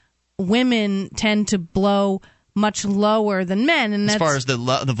that women tend to blow much lower than men. And as far as the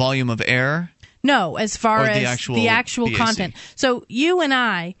volume of air? No, as far as the actual BAC. content. So you and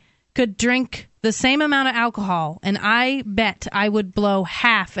I could drink the same amount of alcohol, and I bet I would blow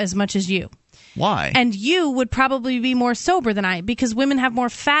half as much as you. Why? And you would probably be more sober than I, because women have more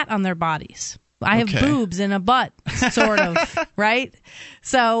fat on their bodies. I have boobs and a butt, sort of, right?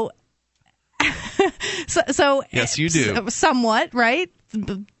 So yes, you do. Somewhat, right?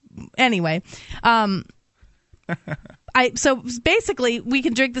 Anyway, so basically, we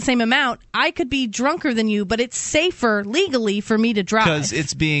can drink the same amount. I could be drunker than you, but it's safer legally for me to drive. Because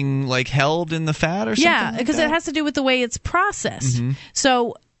it's being like held in the fat or something? Yeah, because it has to do with the way it's processed. Mm-hmm.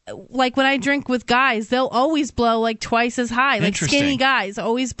 So, like when I drink with guys, they'll always blow like twice as high. Like skinny guys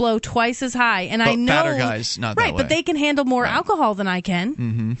always blow twice as high. And I know fatter guys, not that right, way. but they can handle more alcohol than I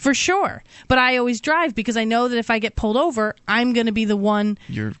can, for sure. But I always drive because I know that if I get pulled over, I'm going to be the one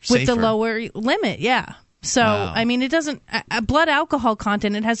with the lower limit. Yeah. So, I mean, it doesn't blood alcohol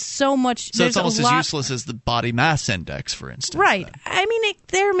content, it has so much. So it's almost as useless as the body mass index, for instance. Right. Then. I mean,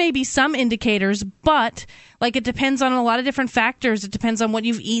 there may be some indicators, but like it depends on a lot of different factors. It depends on what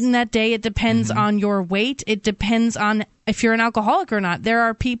you've eaten that day. It depends on your weight. It depends on if you're an alcoholic or not. There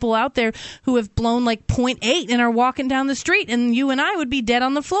are people out there who have blown like 0.8 and are walking down the street, and you and I would be dead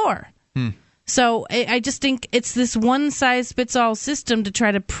on the floor. So I just think it's this one-size-fits-all system to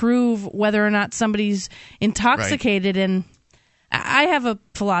try to prove whether or not somebody's intoxicated. Right. And I have a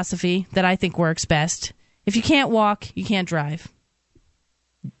philosophy that I think works best. If you can't walk, you can't drive.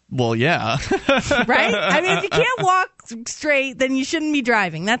 Well, yeah. Right? I mean, if you can't walk straight, then you shouldn't be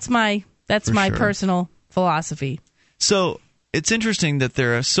driving. That's my personal philosophy. So it's interesting that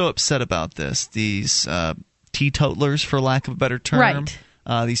they're so upset about this, these teetotalers, for lack of a better term. Right.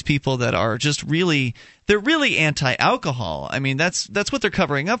 These people that are just they're really anti-alcohol. I mean, that's what they're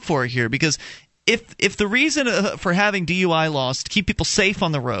covering up for here, because if the reason for having DUI laws is to keep people safe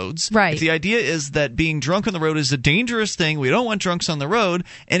on the roads, right. If the idea is that being drunk on the road is a dangerous thing, we don't want drunks on the road,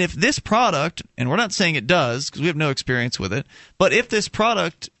 and if this product, and we're not saying it does because we have no experience with it, but if this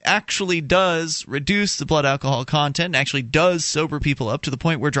product actually does reduce the blood alcohol content, actually does sober people up to the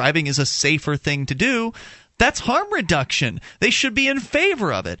point where driving is a safer thing to do, that's harm reduction. They should be in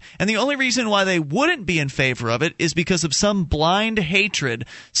favor of it. And the only reason why they wouldn't be in favor of it is because of some blind hatred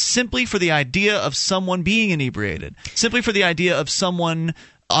simply for the idea of someone being inebriated, simply for the idea of someone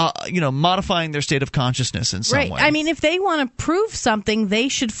modifying their state of consciousness in some way. Right. I mean, if they want to prove something, they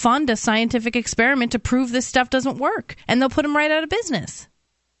should fund a scientific experiment to prove this stuff doesn't work, and they'll put them right out of business.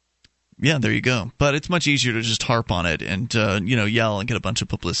 Yeah, there you go. But it's much easier to just harp on it and yell and get a bunch of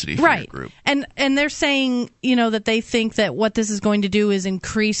publicity for your group. And they're saying, that they think that what this is going to do is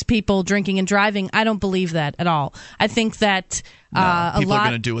increase people drinking and driving. I don't believe that at all. I think that people are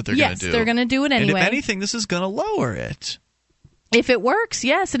going to do what they're going to do. Yes, they're going to do it anyway. And if anything, this is going to lower it. If it works,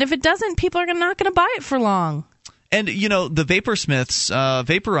 yes. And if it doesn't, people are not going to buy it for long. And, the Vaporsmiths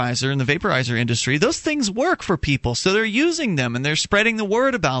vaporizer and the vaporizer industry, those things work for people. So they're using them and they're spreading the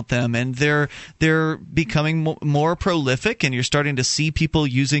word about them, and they're becoming more prolific, and you're starting to see people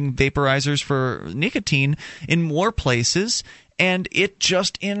using vaporizers for nicotine in more places, and it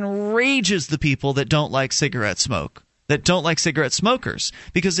just enrages the people that don't like cigarette smoke, that don't like cigarette smokers,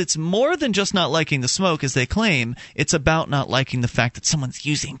 because it's more than just not liking the smoke, as they claim. It's about not liking the fact that someone's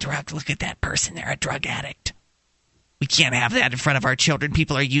using drugs. Look at that person. They're a drug addict. We can't have that in front of our children.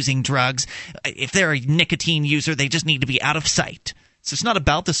 People are using drugs. If they're a nicotine user, they just need to be out of sight. So it's not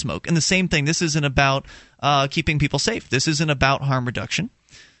about the smoke. And the same thing, this isn't about keeping people safe. This isn't about harm reduction.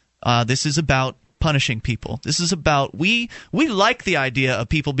 This is about punishing people. This is about we like the idea of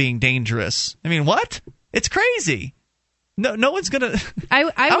people being dangerous. I mean, what? It's crazy. No one's going to –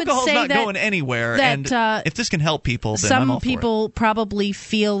 alcohol's say not that, going anywhere. That, and if this can help people, then I'm all for it. Some people probably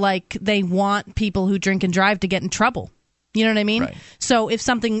feel like they want people who drink and drive to get in trouble. You know what I mean? Right. So if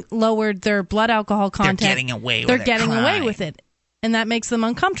something lowered their blood alcohol content, they're getting away with it. And that makes them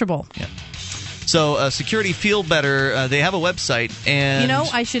uncomfortable. Yeah. So Security Feel Better, they have a website, and... You know,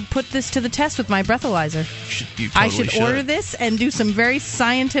 I should put this to the test with my breathalyzer. You totally I should order this and do some very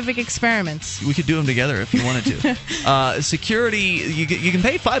scientific experiments. We could do them together if you wanted to. Security, you can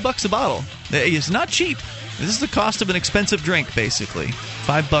pay $5 a bottle. It's not cheap. This is the cost of an expensive drink, basically.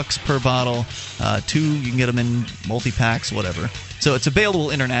 $5 per bottle. 2, you can get them in multi-packs, whatever. So it's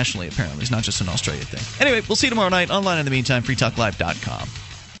available internationally, apparently. It's not just an Australia thing. Anyway, we'll see you tomorrow night. Online in the meantime, freetalklive.com.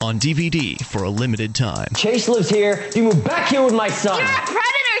 On DVD for a limited time. Chase lives here. You move back here with my son. You're a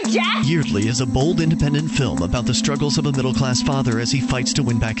predator, Jack! Yeardley is a bold independent film about the struggles of a middle-class father as he fights to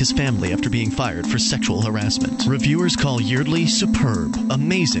win back his family after being fired for sexual harassment. Reviewers call Yeardley superb,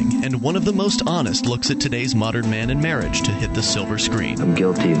 amazing, and one of the most honest looks at today's modern man and marriage to hit the silver screen. I'm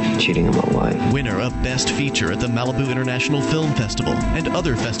guilty of cheating on my wife. Winner of Best Feature at the Malibu International Film Festival and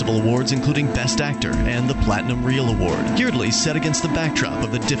other festival awards including Best Actor and the Platinum Reel Award. Yeardley's set against the backdrop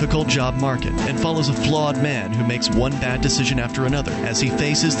of the difficult job market and follows a flawed man who makes one bad decision after another as he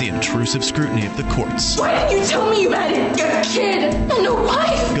faces the intrusive scrutiny of the courts. Why didn't you tell me you had a kid and a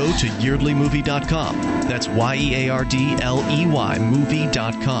wife? Go to YeardleyMovie.com. That's Yeardley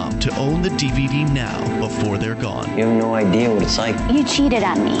movie.com to own the DVD now before they're gone. You have no idea what it's like. You cheated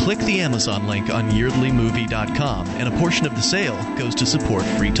on me. Click the Amazon link on YeardleyMovie.com and a portion of the sale goes to support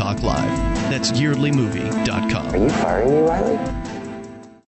Free Talk Live. That's YeardleyMovie.com. Are you firing me, Riley?